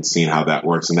scenes and seeing how that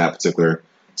works in that particular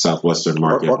Southwestern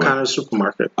market. What kind of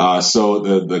supermarket? So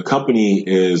the company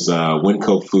is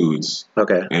Winco Foods.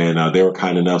 Okay. And they were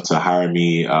kind enough to hire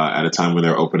me at a time when they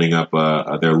were opening up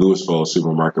their Louisville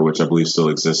supermarket, which I believe still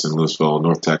exists in Louisville,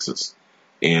 North Texas.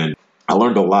 And I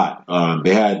learned a lot.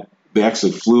 They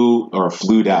actually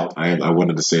flued out. I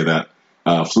wanted to say that.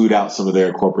 Flued out some of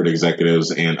their corporate executives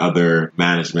and other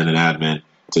management and admin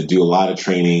to do a lot of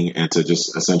training and to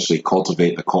just essentially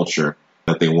cultivate the culture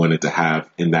that they wanted to have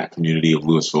in that community of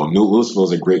Louisville. Louisville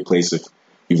is a great place if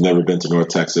you've never been to North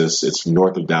Texas. It's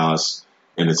north of Dallas,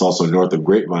 and it's also north of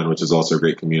Grapevine, which is also a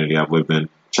great community I've lived in.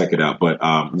 Check it out. But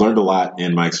learned a lot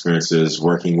in my experiences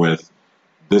working with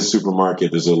this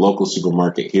supermarket. There's a local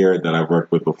supermarket here that I've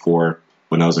worked with before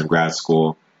when I was in grad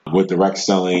school. With direct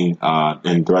selling,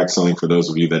 and direct selling, for those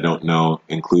of you that don't know,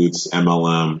 includes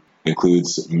MLM,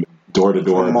 includes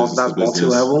door-to-door, business-to-business.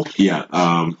 Multi-level?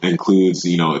 Yeah, includes,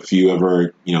 if you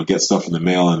ever, get stuff in the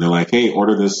mail and they're like, hey,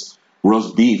 order this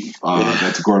roast beef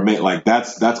that's gourmet, like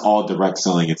that's all direct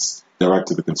selling. It's direct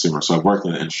to the consumer. So I've worked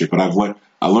in the industry, but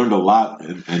I learned a lot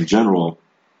in general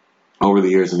over the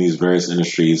years in these various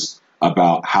industries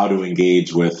about how to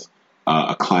engage with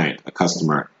a client, a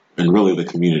customer, and really the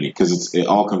community, because it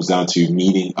all comes down to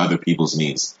meeting other people's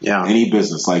needs. Yeah. Any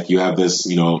business, like you have this,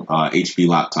 HP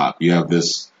laptop, you have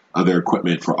this other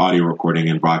equipment for audio recording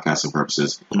and broadcasting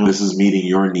purposes. Mm-hmm. This is meeting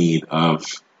your need of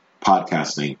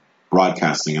podcasting,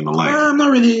 broadcasting, and the like. I'm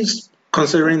not really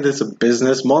considering this a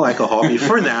business, more like a hobby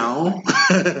for now.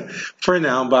 For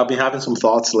now, but I've been having some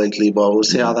thoughts lately, but we'll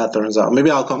see how that turns out.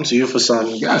 Maybe I'll come to you for some.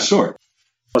 Yeah, sure.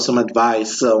 For some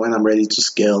advice when I'm ready to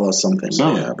scale or something.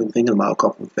 Certainly. Yeah, I've been thinking about a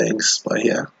couple of things, but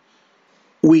yeah.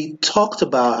 We talked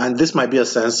about, and this might be a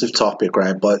sensitive topic,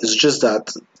 right? But it's just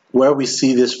that where we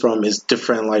see this from is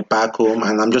different, like back home,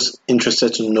 and I'm just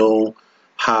interested to know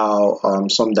how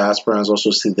some diasporans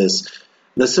also see this.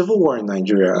 The Civil War in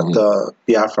Nigeria, the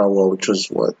Biafra War, which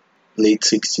was late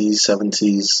 60s,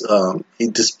 70s,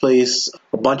 it displaced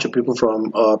a bunch of people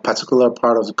from a particular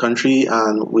part of the country,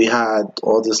 and we had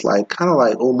all this kind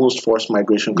of almost forced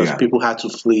migration because people had to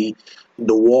flee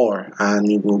the war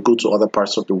and go to other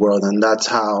parts of the world, and that's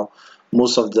how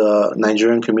most of the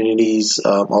Nigerian communities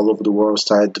all over the world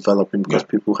started developing because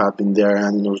people had been there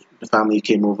and the family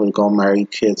came over, got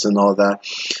married, kids and all that.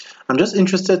 I'm just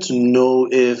interested to know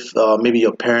if maybe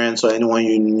your parents or anyone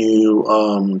you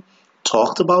knew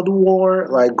talked about the war,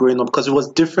 like growing up, because it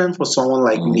was different for someone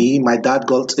like me. My dad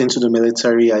got into the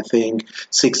military, I think,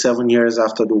 6, 7 years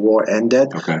after the war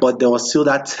ended. Okay. But there was still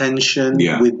that tension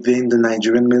within the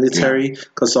Nigerian military,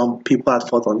 because some people had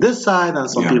fought on this side and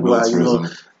some people had,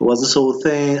 it was this whole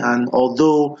thing. And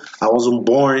although I wasn't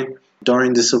born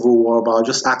during the Civil War, but I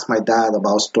just asked my dad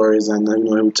about stories, and he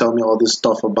would tell me all this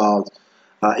stuff about.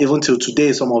 Even till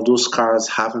today, some of those scars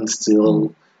haven't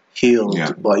still healed.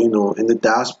 Yeah. But in the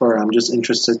diaspora, I'm just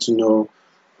interested to know.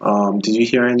 Did you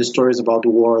hear any stories about the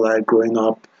war, like growing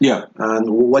up? Yeah. And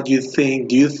what do you think?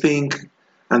 Do you think?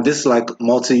 And this is like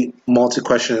multi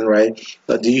question, right?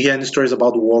 Do you hear any stories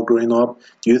about the war growing up?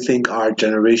 Do you think our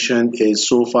generation is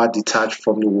so far detached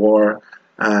from the war?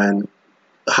 And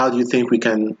how do you think we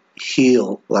can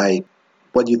heal? Like,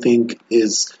 what do you think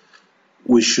is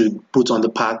we should put on the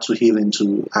path to healing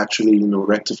to actually,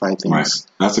 rectify things? Right.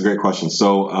 That's a great question.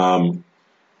 So,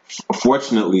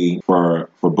 fortunately for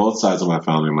both sides of my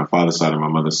family, my father's side and my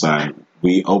mother's side,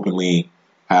 we openly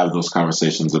have those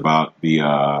conversations about the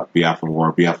Biafran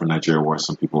War, Biafran Nigeria War,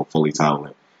 some people fully title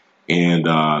it. And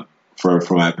for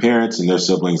my parents and their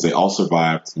siblings, they all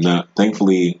survived.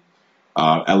 Thankfully,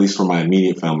 at least for my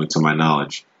immediate family, to my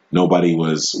knowledge, nobody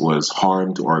was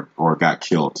harmed or got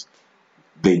killed.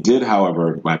 They did,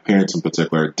 however, my parents in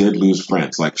particular, did lose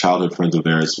friends, like childhood friends of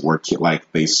theirs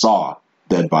like they saw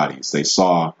dead bodies. They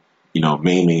saw,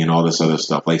 maiming and all this other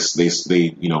stuff. Like they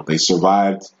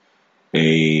survived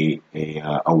an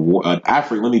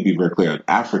African, let me be very clear, an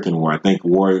African war. I think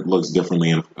war looks differently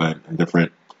in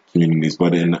different communities,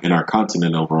 but in our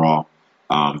continent overall,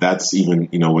 that's even,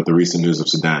 with the recent news of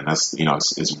Sudan, that's,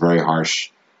 it's very harsh,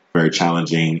 very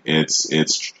challenging.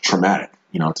 It's traumatic,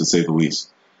 to say the least.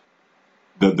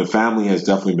 The family has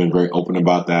definitely been very open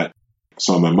about that.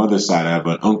 So on my mother's side, I have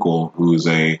an uncle who's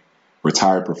a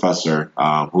retired professor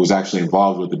who was actually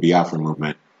involved with the Biafra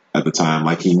movement at the time.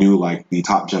 Like he knew like the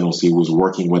top generals, he was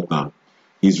working with them.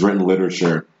 He's written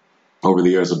literature over the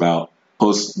years about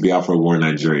post-Biafra war in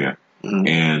Nigeria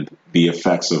and the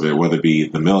effects of it, whether it be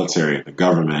the military, the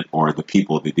government, or the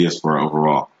people, the diaspora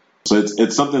overall. So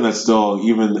it's something that's still,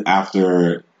 even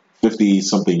after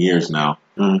 50-something years now,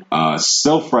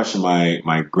 still fresh in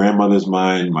my grandmother's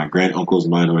mind, my granduncle's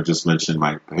mind, who I just mentioned,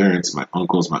 my parents, my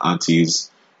uncles, my aunties,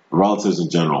 relatives in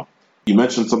general. You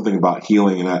mentioned something about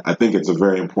healing, and I think it's a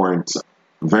very important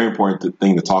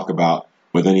thing to talk about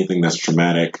with anything that's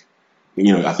traumatic.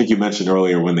 I think you mentioned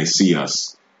earlier when they see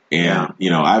us. And,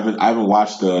 I haven't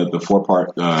watched the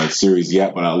 4-part series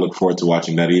yet, but I look forward to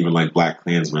watching that. Even like Black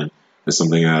Klansman is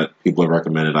something that people have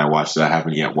recommended I watch that I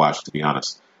haven't yet watched, to be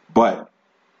honest. But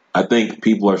I think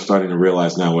people are starting to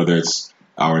realize now, whether it's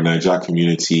our Niger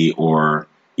community or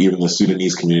even the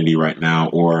Sudanese community right now,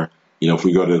 or, if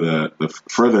we go to the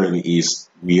further in the east,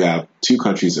 we have 2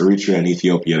 countries, Eritrea and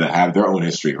Ethiopia, that have their own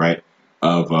history, right,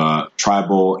 of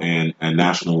tribal and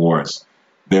national wars.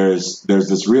 There's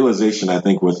this realization, I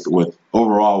think, with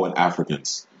overall with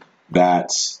Africans,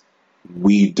 that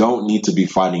we don't need to be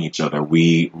fighting each other.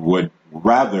 We would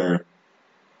rather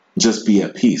just be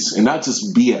at peace, and not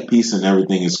just be at peace and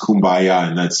everything is kumbaya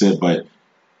and that's it. But,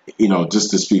 just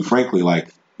to speak frankly,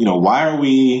 like, why are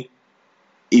we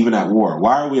even at war?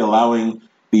 Why are we allowing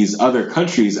these other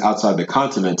countries outside the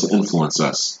continent to influence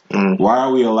us? Why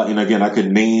are we allowing, and again, I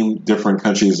could name different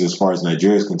countries as far as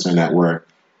Nigeria is concerned that we're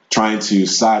trying to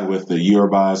side with the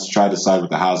Yorubas, try to side with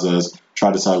the Hausas,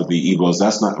 try to side with the Igbos.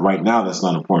 That's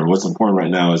not important. What's important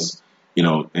right now is,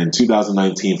 in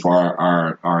 2019 for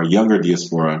our younger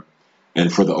diaspora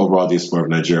and for the overall diaspora of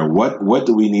Nigeria, what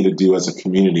do we need to do as a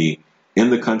community in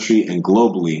the country and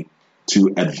globally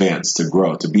to advance, to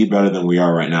grow, to be better than we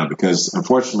are right now? Because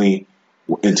unfortunately,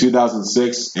 in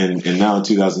 2006 and now in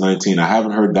 2019, I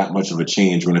haven't heard that much of a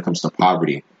change when it comes to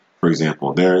poverty, for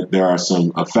example. There are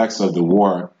some effects of the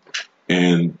war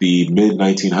in the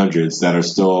mid-1900s that are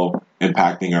still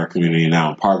impacting our community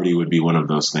now. Poverty would be one of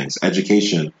those things.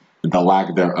 Education, the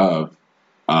lack thereof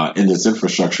in this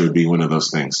infrastructure would be one of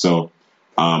those things. So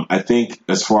I think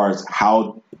as far as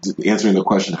answering the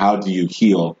question, how do you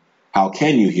heal? How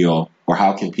can you heal, or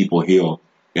how can people heal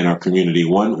in our community?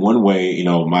 One way,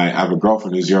 I have a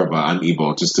girlfriend who's Yoruba, I'm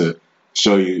Igbo, just to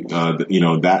show you,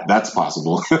 that's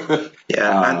possible.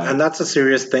 And that's a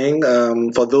serious thing.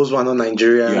 For those who are not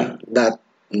Nigerian, that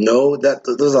know that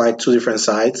those are like 2 different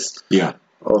sides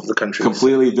of the country.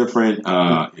 Completely different,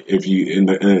 if you, in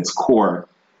its core,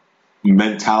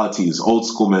 mentalities, old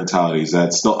school mentalities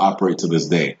that still operate to this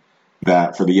day,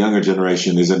 that for the younger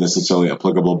generation isn't necessarily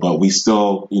applicable, but we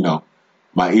still,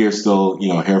 my ears still,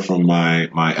 hear from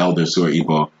my elders who are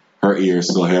Igbo, her ears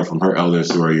still hear from her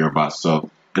elders who are Yoruba.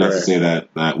 So Not to say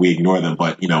that we ignore them,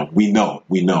 but we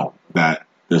know that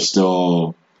there's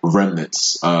still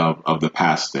remnants of the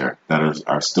past there that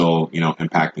are still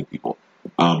impacting people.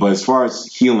 But as far as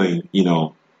healing,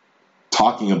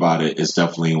 talking about it is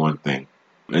definitely one thing,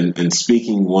 and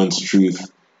speaking one's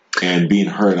truth and being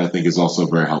heard, I think, is also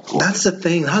very helpful. That's the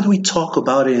thing. How do we talk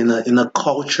about it in a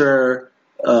culture,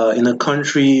 in a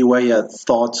country where you're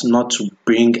thought not to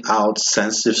bring out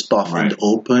sensitive stuff in the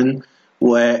open,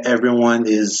 where everyone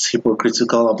is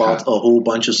hypocritical about a whole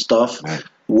bunch of stuff,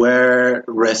 where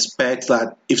respect,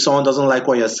 that if someone doesn't like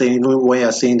what you're saying, when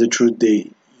you're saying the truth,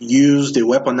 they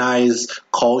weaponize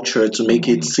culture to make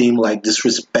it seem like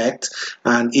disrespect,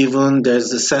 and even there's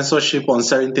the censorship on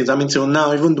certain things. I mean, till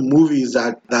now, even the movies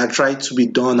that try to be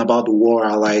done about the war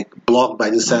are like blocked by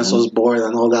the censors board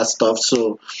and all that stuff.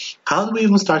 So how do we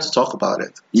even start to talk about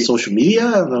it? Social media?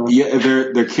 I don't know. Yeah,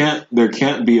 there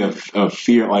can't be a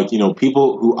fear. Like,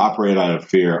 people who operate out of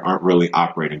fear aren't really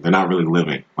operating. They're not really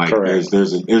living. Like,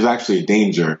 there's actually a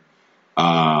danger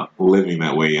living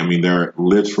that way. I mean, there are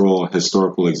literal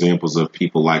historical examples of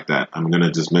people like that. I'm going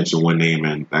to just mention one name,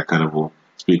 and that kind of will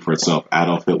speak for itself.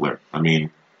 Adolf Hitler. I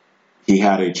mean, he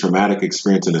had a traumatic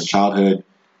experience in his childhood,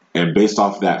 and based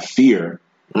off that fear,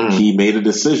 he made a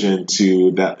decision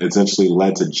that essentially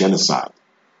led to genocide.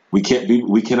 We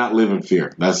cannot live in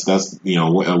fear. That's a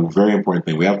very important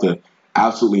thing. We have to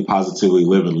absolutely positively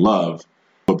live in love,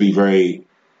 but be very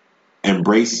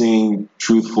embracing,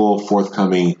 truthful,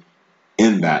 forthcoming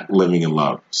in that living in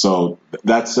love. So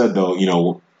that said,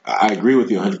 though, I agree with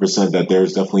you 100% that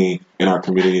there's definitely in our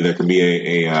community there can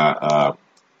be a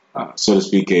so to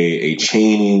speak, a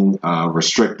chaining,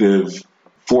 restrictive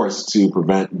force to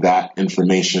prevent that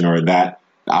information or that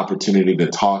opportunity to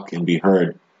talk and be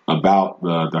heard about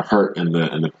the hurt and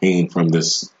the pain from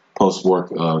this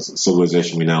post-war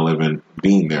civilization we now live in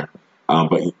being there.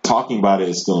 But talking about it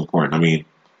is still important. I mean,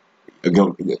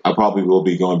 I probably will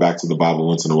be going back to the Bible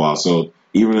once in a while. So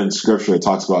even in Scripture, it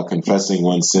talks about confessing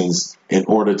one's sins in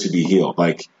order to be healed.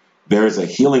 Like, there is a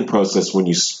healing process when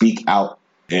you speak out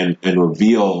and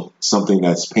reveal something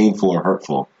that's painful or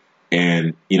hurtful.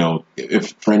 And,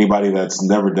 if for anybody that's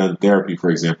never done therapy, for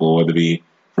example, whether it be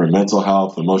for mental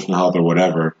health, emotional health, or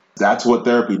whatever, that's what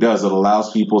therapy does. It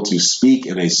allows people to speak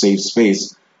in a safe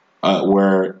space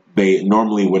where they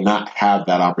normally would not have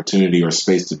that opportunity or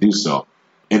space to do so.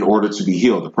 In order to be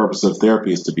healed, the purpose of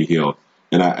therapy is to be healed,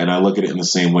 and I look at it in the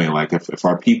same way. Like, if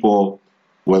our people,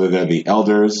 whether they're the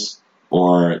elders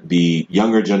or the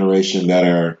younger generation that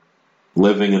are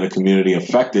living in a community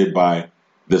affected by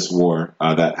this war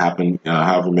that happened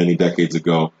however many decades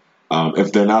ago,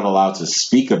 if they're not allowed to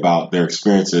speak about their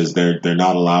experiences, they're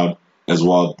not allowed as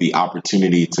well the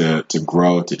opportunity to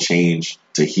grow, to change,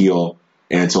 to heal,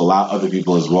 and to allow other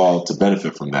people as well to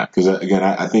benefit from that. Because again,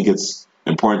 I think it's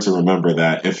important to remember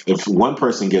that if one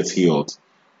person gets healed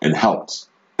and helped,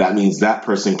 that means that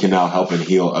person can now help and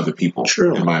heal other people.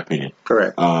 True. In my opinion.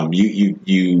 Correct.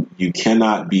 You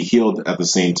cannot be healed at the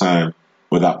same time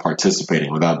without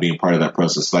participating, without being part of that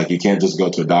process. Like, you can't just go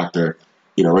to a doctor,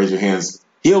 raise your hands,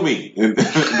 heal me. No,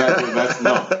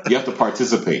 you have to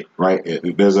participate, right?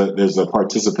 There's a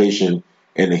participation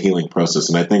in the healing process.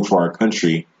 And I think for our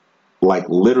country, like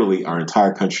literally our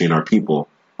entire country and our people,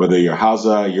 whether you're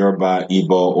Hausa, Yoruba,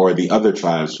 Igbo, or the other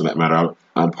tribes for that matter,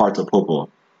 I'm part of Popo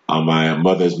on my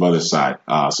mother's side.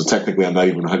 So technically I'm not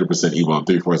even 100% Igbo, I'm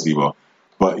 3/4 Igbo.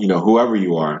 But, whoever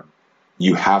you are,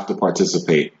 you have to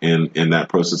participate in that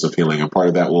process of healing. And part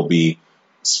of that will be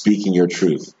speaking your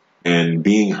truth and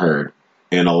being heard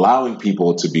and allowing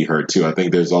people to be heard too. I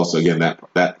think there's also, again,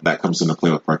 that comes into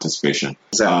play with participation.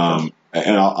 Exactly.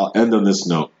 And I'll end on this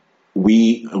note.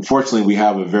 Unfortunately, we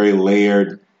have a very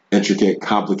layered, intricate,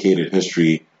 complicated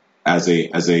history as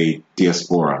a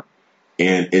diaspora,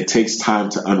 and it takes time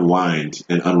to unwind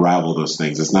and unravel those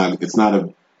things. It's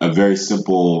not a very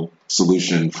simple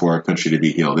solution for a country to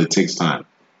be healed. It takes time.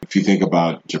 If you think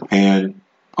about Japan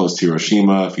post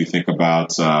Hiroshima, if you think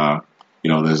about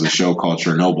there's a show called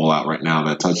Chernobyl out right now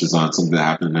that touches on something that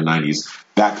happened in the 90s.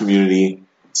 That community,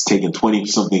 it's taken 20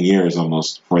 something years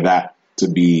almost for that to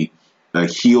be a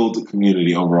healed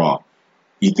community overall.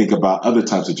 You think about other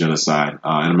types of genocide, and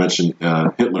I mentioned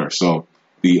Hitler. So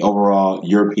the overall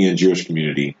European Jewish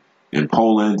community in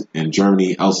Poland, in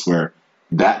Germany, elsewhere,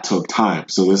 that took time.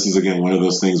 So this is, again, one of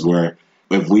those things where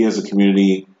if we as a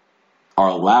community are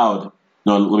allowed,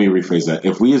 no, let me rephrase that.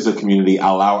 If we as a community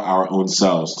allow our own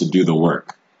selves to do the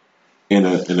work in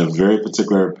a very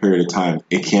particular period of time,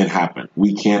 it can happen.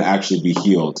 We can actually be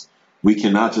healed. We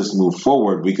cannot just move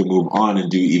forward. We can move on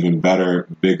and do even better,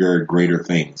 bigger, greater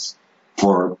things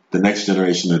for the next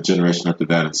generation, the generation after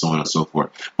that, and so on and so forth.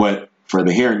 But for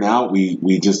the here and now,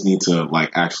 we just need to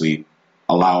like actually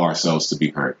allow ourselves to be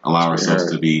heard, allow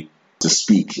ourselves to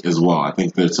speak as well. I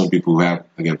think there's some people who have,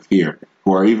 again, fear,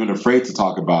 who are even afraid to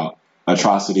talk about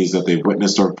atrocities that they've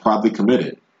witnessed or probably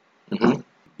committed. Mm-hmm.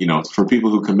 You know, for people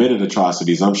who committed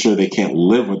atrocities, I'm sure they can't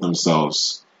live with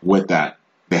themselves with that.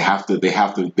 They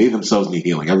themselves need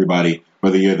healing. Everybody,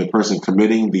 whether you're the person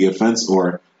committing the offense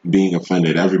or being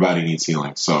offended, everybody needs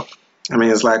healing. So, I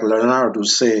mean, it's like Leonardo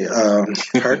say,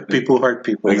 hurt people hurt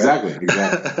people. Exactly, right?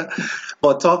 exactly.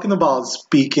 But talking about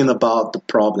speaking about the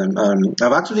problem,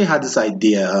 I've actually had this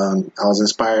idea. I was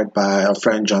inspired by a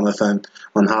friend, Jonathan,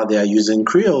 on how they are using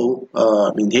Creole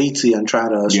in Haiti and trying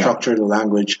to structure the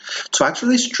language to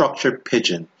actually structure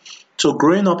Pidgin. So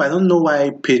growing up, I don't know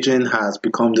why Pidgin has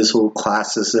become this whole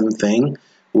classism thing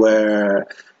where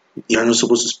you're not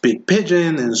supposed to speak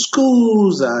Pidgin in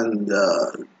schools, and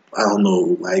I don't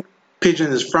know, like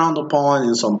Pidgin is frowned upon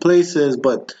in some places,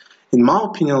 but in my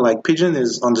opinion, like Pidgin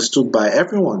is understood by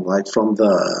everyone, like from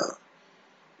the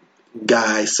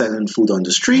guy selling food on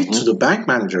the street to the bank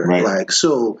manager, Right. like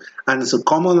so, and it's a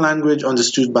common language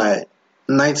understood by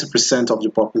 90% of the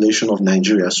population of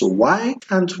Nigeria. So why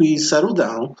can't we settle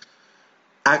down,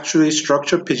 actually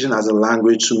structure Pidgin as a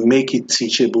language to make it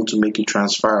teachable, to make it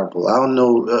transferable? I don't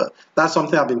know. That's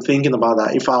something I've been thinking about.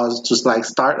 That if I was to like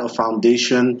start a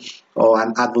foundation or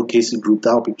an advocacy group,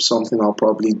 that would be something I'll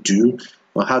probably do.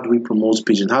 Or how do we promote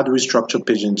Pidgin? How do we structure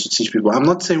Pidgin to teach people? I'm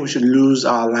not saying we should lose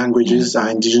our languages, our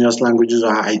indigenous languages,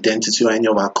 or our identity, or any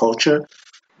of our culture,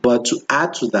 but to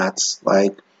add to that,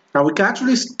 like, and we can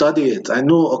actually study it. I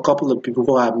know a couple of people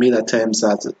who have made attempts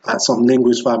at some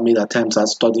linguists who have made attempts at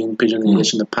studying Pidgin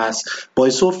English in the past, but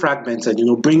it's so fragmented,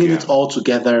 bringing it all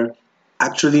together,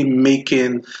 actually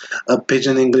making a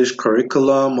Pidgin English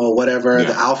curriculum or whatever,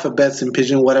 the alphabets in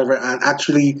Pidgin, whatever, and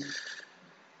actually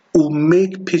will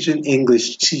make Pidgin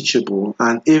English teachable.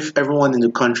 And if everyone in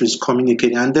the country is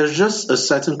communicating, and there's just a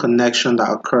certain connection that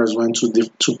occurs when two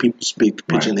people speak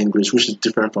Pidgin English, which is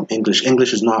different from English.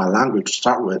 English is not a language to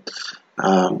start with.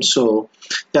 So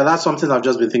that's something I've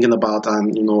just been thinking about,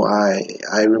 and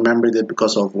I remembered it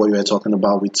because of what you were talking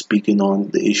about with speaking on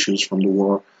the issues from the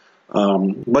war.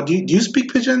 But do you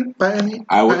speak Pidgin by any?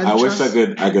 I wish I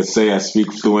could say I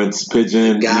speak fluent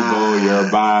Pidgin, Igbo,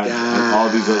 Yoruba, and all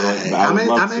these other. How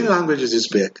many languages do you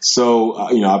speak? So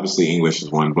obviously English is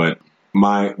one, but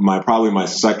probably my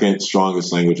second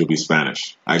strongest language would be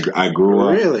Spanish. I grew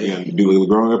up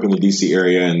growing up in the DC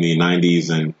area in the 90s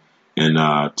and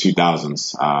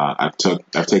 2000s.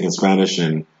 I've taken Spanish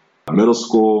in middle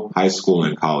school, high school,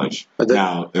 and college.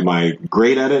 Now, am I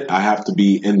great at it? I have to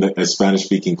be in a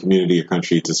Spanish-speaking community or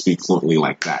country to speak fluently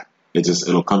like that.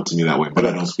 It'll come to me that way, but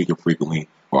I don't speak it frequently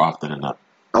or often enough.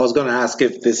 I was going to ask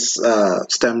if this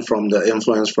stemmed from the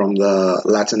influence from the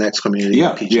Latinx community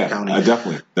in PG County.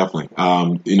 Definitely.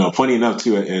 Funny enough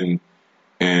too, and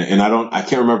I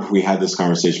can't remember if we had this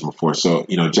conversation before. So,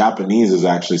 Japanese is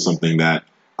actually something that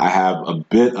I have a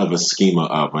bit of a schema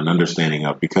of, an understanding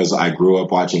of, because I grew up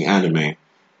watching anime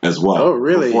as well. Oh,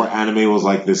 really? Before anime was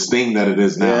like this thing that it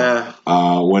is now.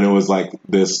 Yeah. When it was like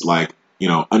this, like,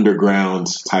 underground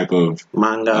type of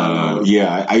manga.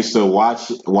 I used to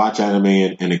watch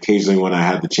anime, and occasionally when I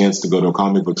had the chance to go to a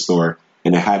comic book store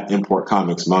and it had import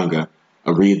comics manga,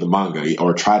 I read the manga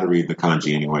or try to read the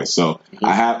kanji anyway. So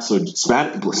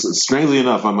strangely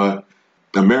enough, I'm a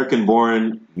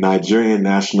American-born Nigerian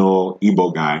national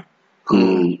Igbo guy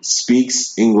who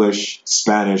speaks English,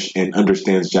 Spanish, and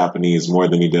understands Japanese more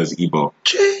than he does Igbo.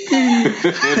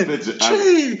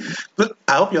 But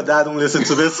I hope your dad don't listen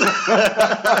to this.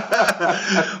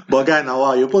 But guy,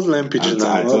 now you're supposed to learn Pidgin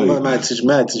now. May I teach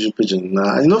you Pidgin?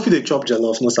 If you chop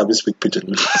jollof, no sabi speak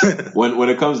Pidgin. When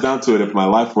it comes down to it, if my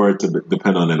life were to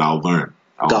depend on it, I'll learn.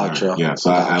 Gotcha. Yeah,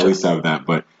 so I at least have that.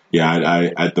 But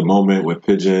I at the moment with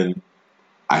Pidgin,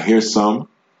 I hear some.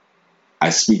 I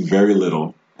speak very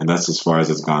little, and that's as far as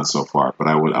it's gone so far. But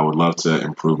I would love to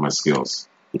improve my skills.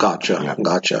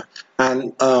 Gotcha.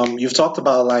 And you've talked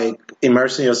about like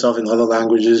immersing yourself in other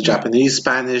languages, Japanese,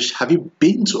 Spanish. Have you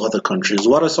been to other countries?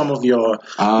 What are some of your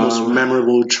most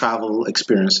memorable travel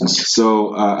experiences?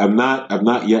 So I've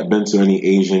not yet been to any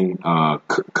Asian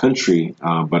country,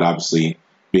 but obviously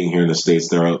being here in the States,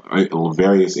 there are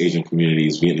various Asian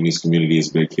communities. Vietnamese community is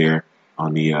big here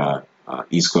on the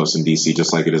East Coast in DC,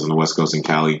 just like it is on the West Coast in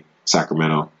Cali,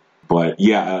 Sacramento. But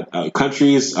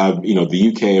countries,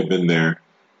 the UK, have been there,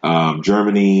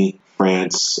 Germany,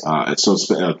 France. I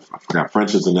forgot,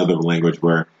 French is another language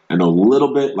where I know a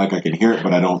little bit, like I can hear it,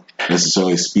 but I don't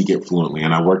necessarily speak it fluently.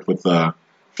 And I worked with a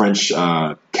French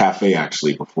cafe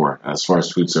actually before, as far as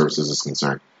food services is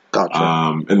concerned.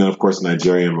 Gotcha. And then, of course,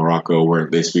 Nigeria and Morocco, where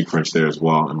they speak French there as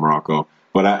well in Morocco.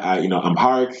 But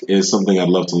Amharic is something I'd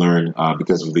love to learn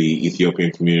because of the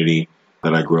Ethiopian community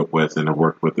that I grew up with and have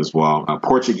worked with as well.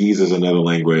 Portuguese is another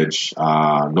language.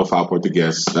 No falo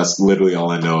português. That's literally all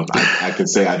I know. I can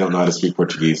say I don't know how to speak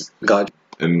Portuguese. Gotcha.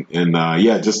 And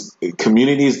just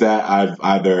communities that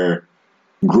I've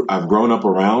grown up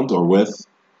around or with,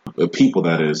 people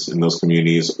that is in those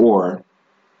communities, or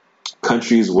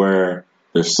countries where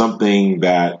there's something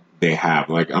that they have.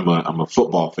 Like I'm a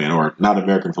football fan, or not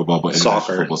American football, but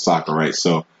international football, soccer, right?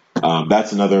 So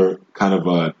that's another kind of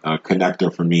a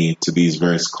connector for me to these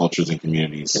various cultures and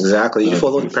communities. Exactly. You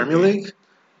follow the Premier League?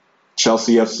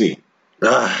 Chelsea FC.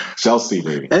 Chelsea,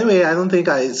 baby. Anyway, I don't think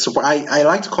I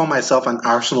like to call myself an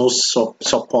Arsenal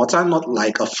supporter, not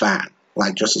like a fan,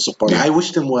 like just a supporter. Yeah. I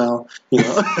wish them well,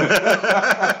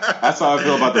 That's how I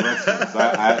feel about the Redskins.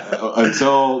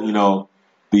 Until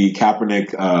the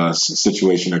Kaepernick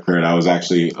situation occurred, I was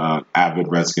actually an avid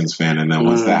Redskins fan, and then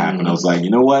once that happened, I was like, you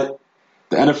know what?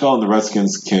 The NFL and the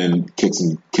Redskins can kick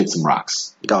some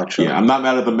rocks. Gotcha. Yeah, I'm not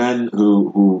mad at the men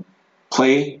who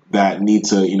play that need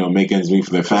to make ends meet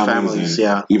for their families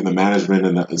and even the management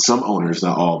and some owners,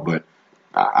 not all, but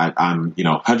I'm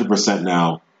 100%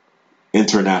 now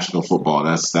international football.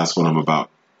 That's what I'm about.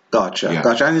 Gotcha.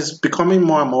 And it's becoming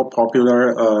more and more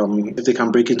popular if they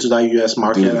can break into that US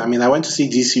market. Dude. I mean, I went to see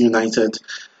DC United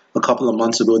a couple of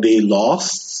months ago. They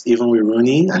lost, even with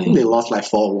Rooney. I think they lost like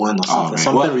 4-1 or something.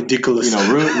 Something ridiculous.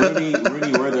 Rooney,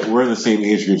 we're in the same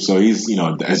age group, so he's,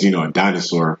 as you know, a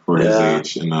dinosaur for his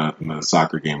age in the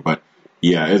soccer game. But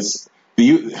yeah,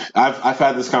 I've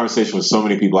had this conversation with so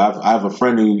many people. I have a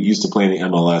friend who used to play in the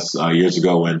MLS years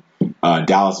ago when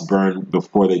Dallas burned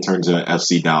before they turned to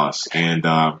FC Dallas, and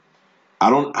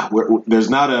there's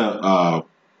not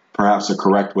perhaps a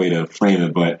correct way to frame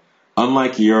it, but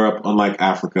unlike Europe, unlike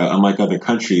Africa, unlike other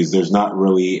countries, there's not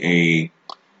really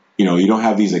you don't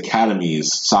have these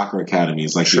academies, soccer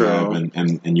academies like you have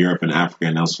in Europe and Africa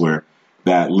and elsewhere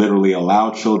that literally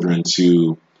allow children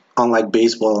to. Unlike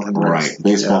baseball and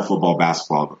baseball, football,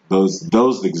 basketball,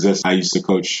 those exist. I used to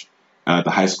coach at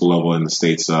the high school level in the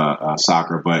States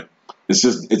soccer, but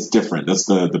it's different. That's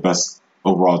the best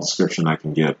overall description I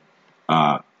can give.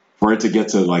 For it to get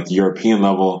to like European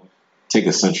level, take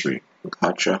a century.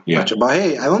 Gotcha. But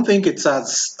hey, I don't think it's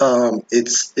as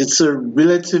it's a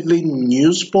relatively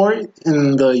new sport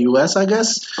in the US, I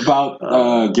guess.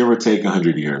 About give or take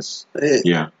 100 years.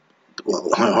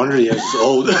 100 years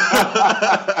old.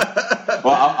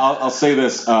 Well, I'll say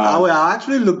this. I'll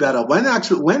actually look that up.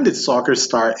 When did soccer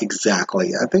start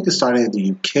exactly? I think it started in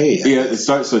the UK. It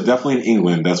started. So definitely in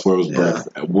England. That's where it was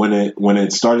birthed. When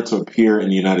it started to appear in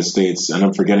the United States, and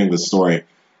I'm forgetting the story,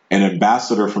 an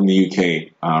ambassador from the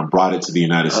UK brought it to the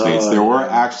United States. There were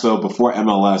actually, before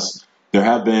MLS, there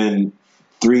have been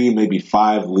 3, maybe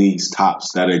 5 leagues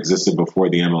tops that existed before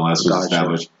the MLS was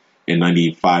established in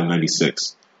 95,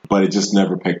 96. But it just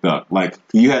never picked up. Like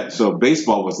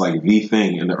baseball was like the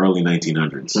thing in the early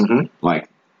 1900s. Mm-hmm. Like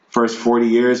first 40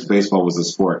 years, baseball was the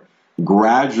sport.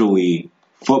 Gradually,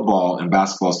 football and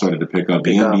basketball started to pick up.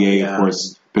 The NBA, of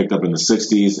course, picked up in the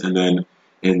 60s, and then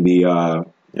in the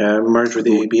merged with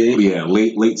the ABA. Yeah,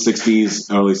 late 60s,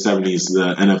 early 70s,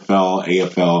 the NFL,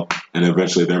 AFL, and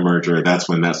eventually their merger. That's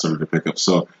when that started to pick up.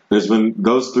 So there's been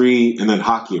those 3, and then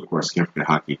hockey, of course. Can't forget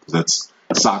hockey because that's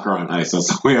soccer on ice. That's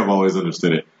the way I've always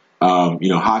understood it.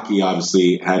 Hockey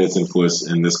obviously had its influence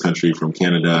in this country from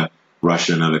Canada,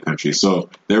 Russia, and other countries. So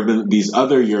there have been these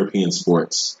other European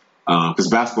sports, because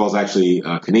basketball is actually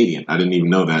Canadian. I didn't even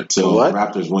know that till the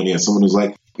Raptors won. Yeah, someone was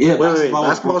like,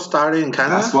 basketball started in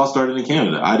Canada? Basketball started in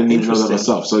Canada. I didn't even know that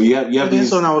myself. So you have these.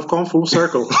 So now we've come full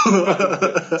circle.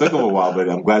 It took them a while, but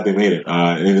I'm glad they made it.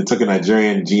 And it took a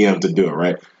Nigerian GM to do it,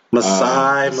 right?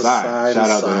 Masai. Shout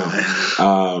out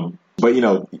to him. But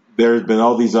there's been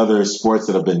all these other sports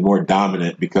that have been more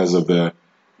dominant because of the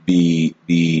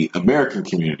American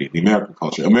community, the American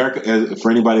culture. America,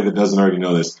 for anybody that doesn't already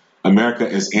know this, America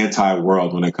is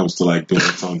anti-world when it comes to like doing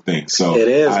its own thing. So it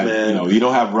is, man. You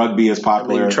don't have rugby as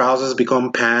popular. Trousers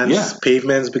become pants.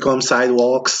 Pavements become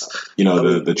sidewalks.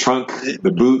 The trunk,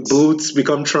 the boots. Boots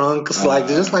become trunks. They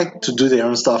just like to do their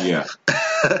own stuff. Yeah.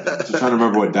 I'm trying to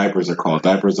remember what diapers are called.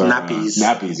 Diapers are nappies.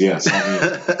 Nappies, yes.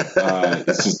 I mean,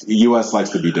 it's just U.S. likes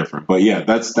to be different, but yeah,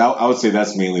 I would say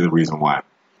that's mainly the reason why.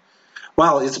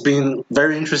 Well, it's been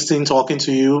very interesting talking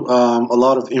to you. A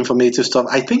lot of informative stuff.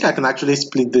 I think I can actually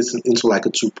split this into like a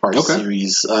 2-part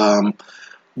series.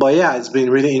 But yeah, it's been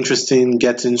really interesting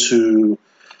getting to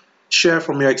share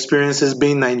from your experiences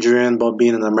being Nigerian, but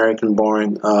being an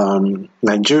American-born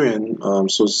Nigerian,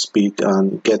 so to speak,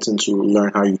 and getting to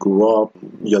learn how you grew up,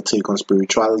 your take on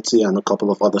spirituality, and a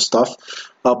couple of other stuff.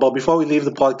 But before we leave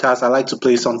the podcast, I like to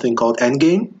play something called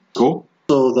Endgame. Cool.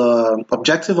 So the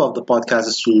objective of the podcast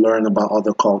is to learn about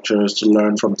other cultures, to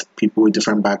learn from people with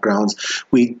different backgrounds.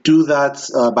 We do that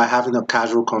by having a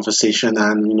casual conversation,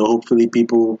 and hopefully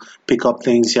people pick up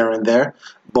things here and there.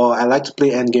 But I like to play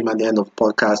Endgame at the end of the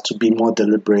podcast to be more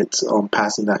deliberate on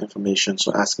passing that information,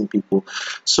 so asking people.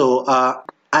 So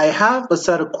I have a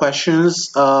set of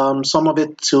questions, some of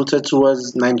it tilted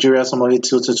towards Nigeria, some of it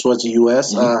tilted towards the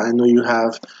US. I know you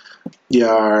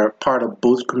are part of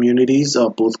both communities,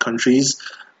 both countries.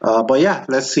 But yeah,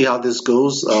 let's see how this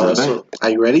goes. So, are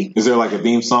you ready? Is there like a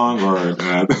theme song or?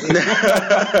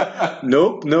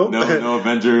 Nope. No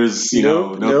Avengers.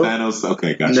 Nope. No Thanos.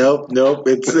 Okay, gotcha. Nope.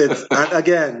 It's and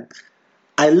again.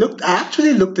 I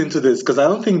actually looked into this because I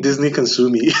don't think Disney can sue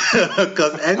me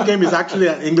because Endgame is actually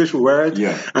an English word,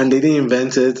 and they didn't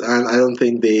invent it, and I don't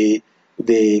think they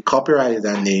copyrighted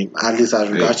that name, at least as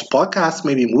regards to podcasts,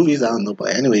 maybe movies, I don't know,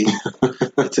 but anyway,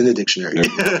 it's in the dictionary.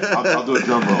 I'll do a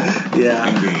drum roll. Yeah.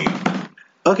 Endgame.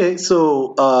 Okay,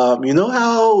 so you know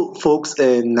how folks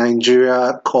in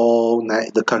Nigeria call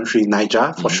the country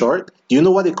Niger for short? Do you know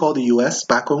what they call the US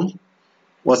back home?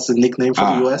 What's the nickname for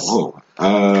the US?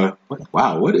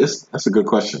 Wow, that's a good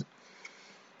question.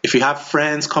 If you have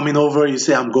friends coming over, you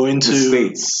say, I'm going to... The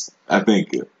States, I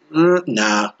think.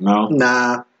 Nah. No?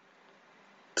 Nah.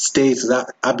 States,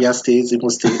 that Abia States, Imo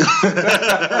State.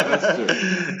 That's true.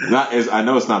 I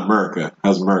know it's not America.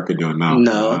 How's America doing now?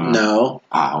 No.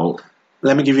 Ow.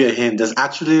 Let me give you a hint. There's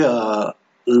actually a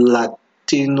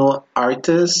Latino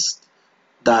artist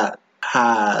that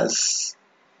has...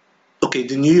 Okay,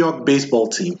 the New York baseball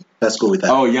team. Let's go with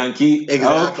that. Oh, Yankee?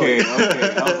 Exactly. Okay.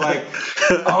 I was like,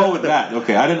 that.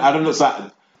 Okay, I don't know. So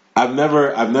I've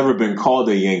never been called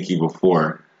a Yankee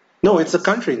before. No, it's a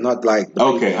country, not like...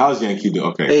 Okay, how's Yankee do?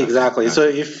 Okay. Exactly. So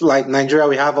if, like Nigeria,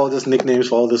 we have all these nicknames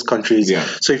for all these countries. Yeah.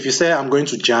 So if you say, I'm going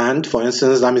to Jand, for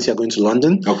instance, that means you're going to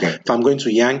London. Okay. If I'm going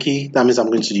to Yankee, that means I'm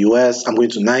going to the US. I'm going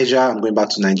to Niger. I'm going back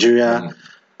to Nigeria.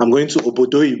 I'm going to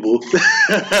Obodo Ibo.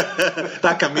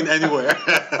 That can mean anywhere.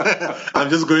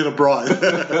 I'm just going abroad.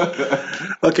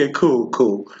 Okay,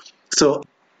 cool. So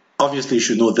obviously you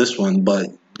should know this one,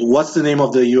 but what's the name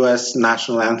of the US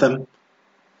national anthem?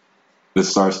 The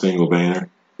Star Spangled Banner.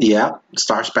 Yeah,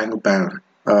 Star Spangled Banner.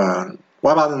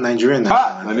 What about the Nigerian national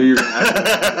anthem? I knew you were going to ask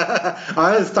that. I'm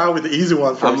going to start with the easy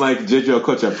one first. I'm like, JJ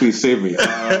Okocha, please save me.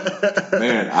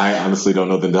 Man, I honestly don't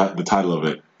know the title of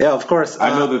it. Yeah, of course.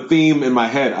 I know the theme in my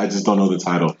head. I just don't know the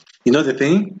title. You know the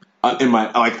theme? I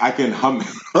can hum.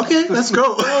 Okay, let's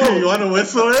go. You want to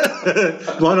whistle it?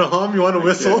 You want to hum? You want to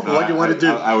whistle? What do you want to do?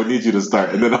 I would need you to start,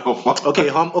 and then I'll follow. Okay,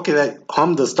 hum. Okay,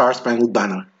 hum the Star Spangled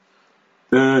Banner.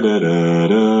 Da, da, da,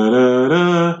 da, da,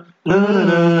 da, da,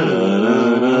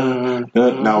 da,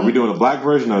 da. Now, are we doing a black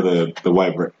version or the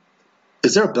white version?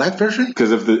 Is there a black version?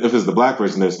 Because if it's the black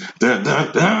version, there's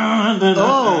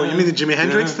oh, you mean the Jimi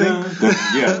Hendrix thing?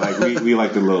 Yeah, like we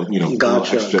like the little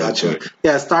Gotcha.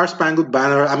 Yeah, Star Spangled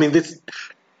Banner. I mean,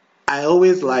 I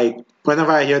always like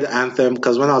whenever I hear the anthem,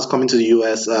 because when I was coming to the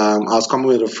US, I was coming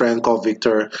with a friend called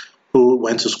Victor, who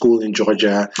went to school in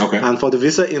Georgia. Okay. And for the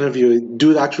visa interview,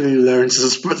 dude actually learned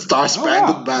Star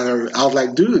Spangled Banner. I was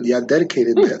like, dude, you're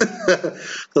dedicated, man.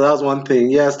 So that was one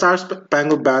thing. Yeah, Star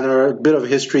Spangled Banner, a bit of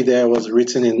history there, was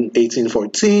written in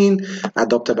 1814,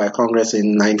 adopted by Congress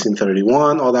in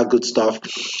 1931, all that good stuff.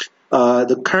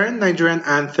 The current Nigerian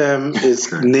anthem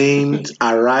is named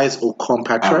Arise, O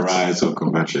Compatriots. Arise, O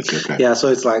Compatriots, okay. Yeah, so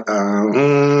it's like...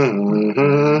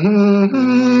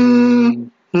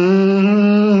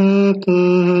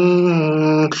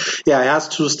 Yeah, it has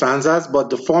two stanzas, but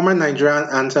the former Nigerian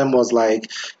anthem was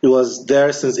like, it was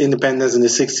there since independence in the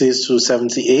 60s to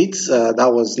 78.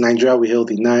 That was Nigeria, we hail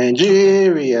thee.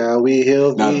 Nigeria, we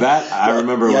hail thee. Now that, I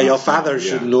remember. Yeah, your father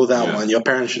should know that one. Your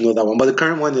parents should know that one. But the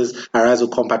current one is Arise, O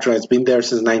Compatriots. It's been there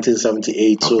since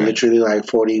 1978, so literally like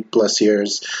 40 plus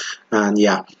years. And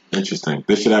yeah. Interesting.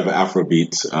 They should have an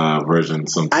Afrobeat version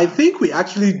sometime. I think we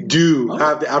actually do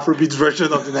have the Afrobeat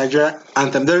version of the Nigeria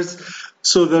anthem. There's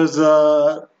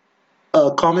a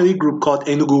comedy group called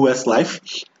Enugu Westlife.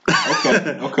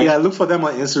 Okay. Yeah, look for them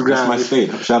on Instagram. That's my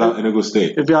state. Shout out Enugu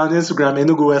State. If you're on Instagram,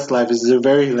 Enugu Westlife is a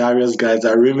very hilarious guys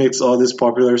that remix all this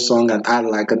popular song and add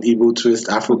like an Igbo twist,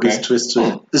 Afrobeat twist to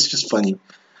it. It's just funny.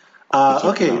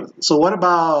 Okay, so what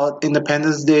about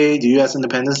Independence Day, the U.S.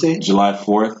 Independence Day? July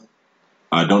 4th.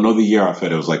 I don't know the year off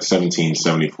it. It was like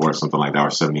 1774 or something like that,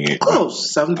 or 78.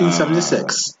 Close,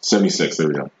 1776. 76, there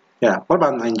we go. Yeah. What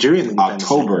about Nigerian Independence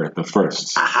Day? October the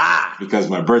 1st. Aha! Because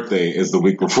my birthday is the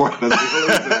week before. That's the only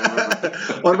reason I remember.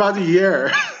 What about the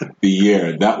year? The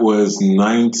year, that was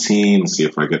 19, let's see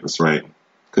if I get this right.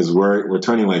 Because we're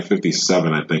turning like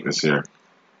 57, I think, this year.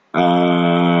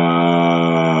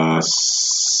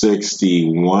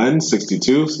 61,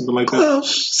 62, something like that? Well,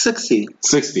 60.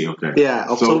 60, okay. Yeah,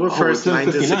 October 1st,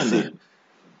 1960.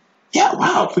 Yeah,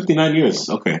 wow, 59 years,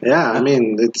 okay. Yeah, I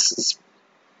mean, it's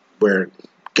we're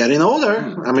getting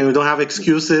older. I mean, we don't have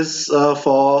excuses for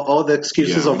all the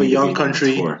excuses of a young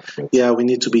country. Yeah, we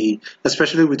need to be,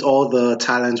 especially with all the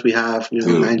talent we have,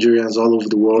 Nigerians all over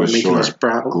the world, making us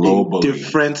proud globally. In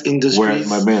different industries.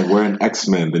 We're an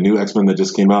X-Men, the new X-Men that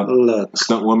just came out. Look.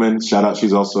 Stunt woman, shout out.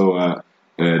 She's also a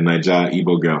Naija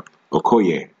Igbo girl.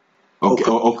 Okoye.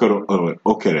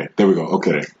 Okere. There we go.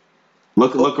 Okere.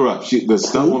 Look her up. The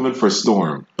stunt woman for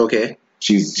Storm. Okay.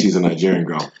 She's a Nigerian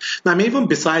girl. Now, I mean, even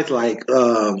besides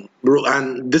and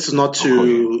this is not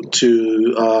to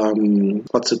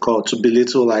what's it called, to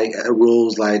belittle like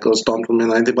roles like a stunt woman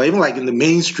or anything, but even like in the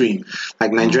mainstream, like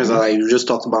Nigerians are like, you just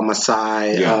talked about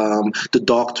Masai, the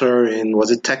doctor in, was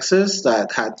it Texas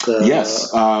that had the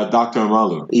Dr.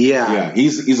 Amalu. Yeah,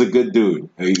 he's a good dude.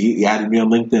 He added me on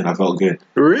LinkedIn. I felt good.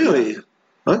 Really?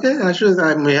 Okay,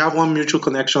 we have one mutual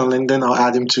connection on LinkedIn. I'll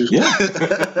add him too. Yeah.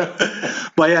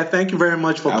 But yeah, thank you very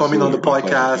much for coming on the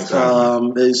podcast.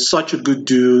 He's such a good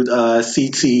dude.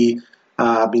 CT,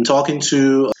 I've been talking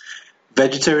to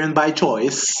vegetarian by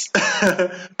choice,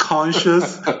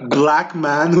 conscious black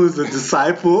man who's a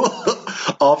disciple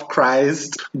of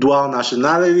Christ, dual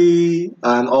nationality,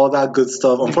 and all that good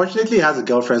stuff. Unfortunately, he has a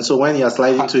girlfriend, so when he has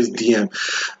slid into his DM,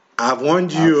 I've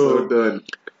warned you.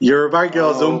 Yoruba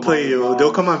girls don't play you.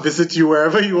 They'll come and visit you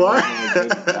wherever you are.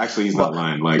 Actually, he's not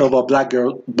lying. No, but black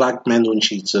men don't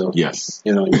cheat. So yes,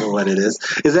 you know what it is.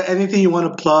 Is there anything you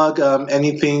want to plug?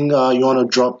 Anything you want to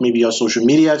drop? Maybe your social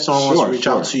media. If someone wants to reach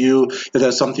out to you, if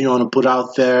there's something you want to put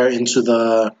out there into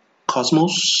the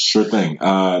cosmos. Sure thing.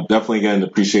 Definitely, again,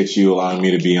 appreciate you allowing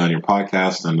me to be on your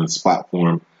podcast and this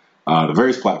platform, the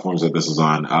various platforms that this is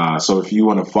on. So if you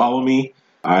want to follow me,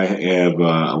 I have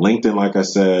LinkedIn, like I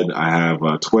said. I have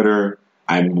Twitter.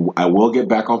 I will get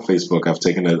back on Facebook. I've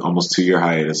taken an almost 2-year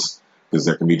hiatus because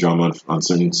there can be drama on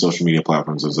certain social media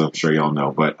platforms, as I'm sure y'all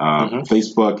know. But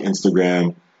Facebook,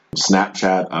 Instagram,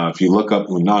 Snapchat. If you look up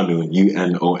Unonu,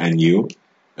 UNONU,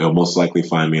 you'll most likely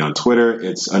find me on Twitter.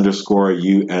 It's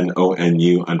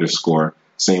 _UNONU_.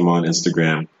 Same on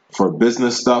Instagram. For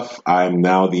business stuff, I'm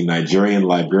now the Nigerian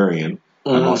librarian.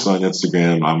 I'm also on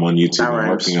Instagram. I'm on YouTube.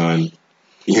 I'm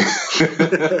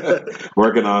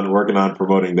working on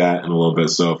promoting that in a little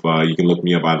bit. So if you can look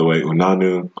me up either way,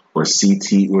 Unonu or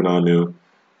CT Unonu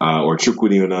or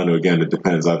Chukwudi Unonu. Again, it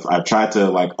depends. I've tried to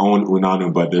like own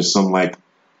Unonu, but there's some like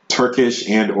Turkish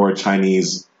and or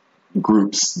Chinese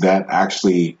groups that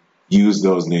actually use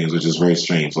those names, which is very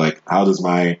strange. Like, how does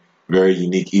my very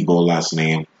unique Igbo last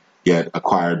name get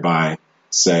acquired by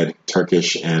said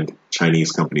Turkish and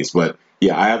Chinese companies? But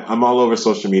yeah, I'm all over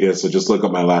social media, so just look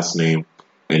up my last name,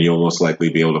 and you'll most likely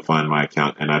be able to find my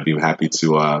account, and I'd be happy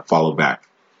to follow back.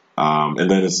 And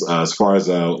then as far as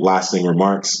lasting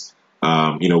remarks,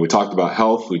 we talked about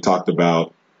health, we talked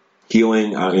about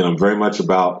healing. I'm very much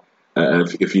about,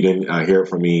 if you didn't hear it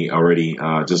from me already,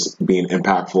 just being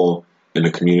impactful in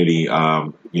the community.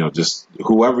 Just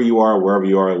whoever you are, wherever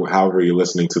you are, however you're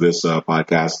listening to this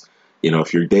podcast,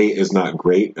 if your day is not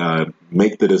great,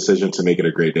 make the decision to make it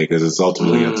a great day, because it's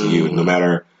ultimately up to you. No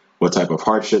matter what type of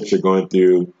hardships you're going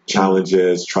through,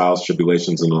 challenges, trials,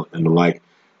 tribulations, and the like,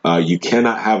 you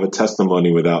cannot have a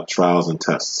testimony without trials and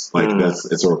tests.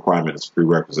 It's a requirement. It's a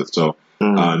prerequisite. So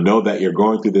know that you're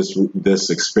going through this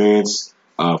experience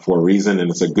for a reason, and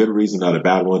it's a good reason, not a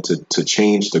bad one, to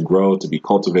change, to grow, to be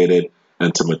cultivated,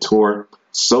 and to mature,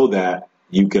 so that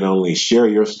you can only share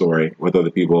your story with other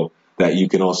people, that you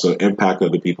can also impact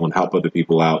other people and help other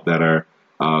people out that are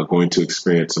going to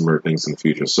experience similar things in the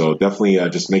future. So definitely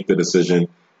just make the decision.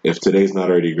 If today's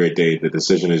not already a great day, the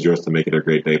decision is yours to make it a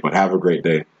great day, but have a great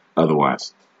day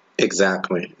otherwise.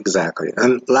 Exactly.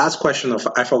 And last question,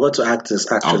 I forgot to ask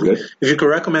this actually. If you could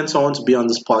recommend someone to be on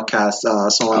this podcast,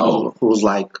 someone who's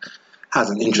like has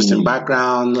an interesting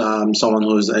background, someone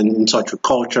who's in touch with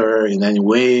culture in any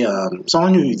way,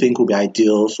 someone who you think would be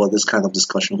ideal for this kind of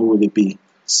discussion, who would it be?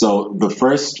 So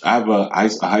I have a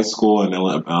high school and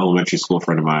elementary school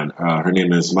friend of mine. Her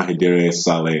name is Mahidire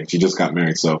Saleh. She just got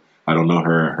married, so I don't know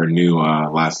her new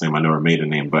last name. I know her maiden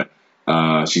name, but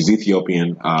she's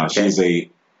Ethiopian. She's an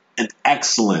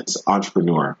excellent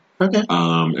entrepreneur. Okay.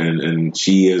 And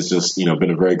she has just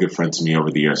been a very good friend to me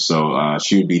over the years. So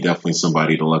she would be definitely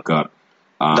somebody to look up.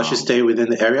 Does she stay within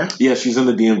the area? Yeah, she's in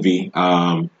the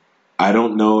DMV. I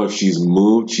don't know if she's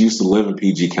moved. She used to live in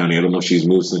PG County. I don't know if she's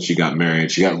moved since she got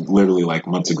married. She got literally like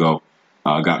months ago,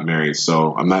 got married.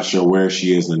 So I'm not sure where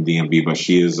she is in DMV, but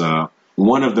she is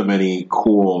one of the many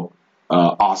cool,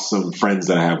 awesome friends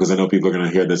that I have, because I know people are going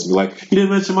to hear this and be like, you didn't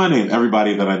mention my name.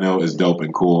 Everybody that I know is dope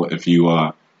and cool if you,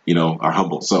 are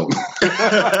humble. So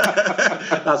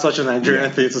that's such a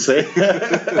Nigerian thing to say.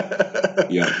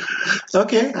 Yeah.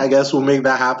 Okay, I guess we'll make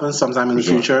that happen sometime in the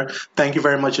future. Thank you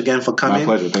very much again for coming.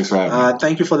 My pleasure. Thanks for having me.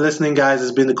 Thank you for listening, guys.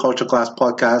 It's been the Culture Class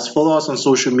Podcast. Follow us on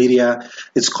social media.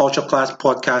 It's Culture Class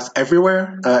Podcast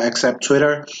everywhere except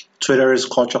Twitter. Twitter is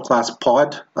Culture Class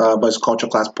Pod, but it's Culture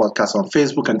Class Podcast on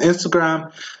Facebook and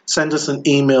Instagram. Send us an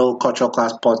email,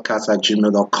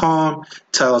 cultureclasspodcast@gmail.com.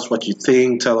 Tell us what you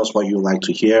think. Tell us what you like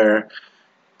to hear.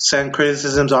 Send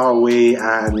criticisms our way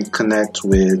and connect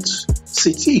with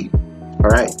CT. All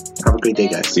right. Have a great day,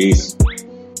 guys. Peace.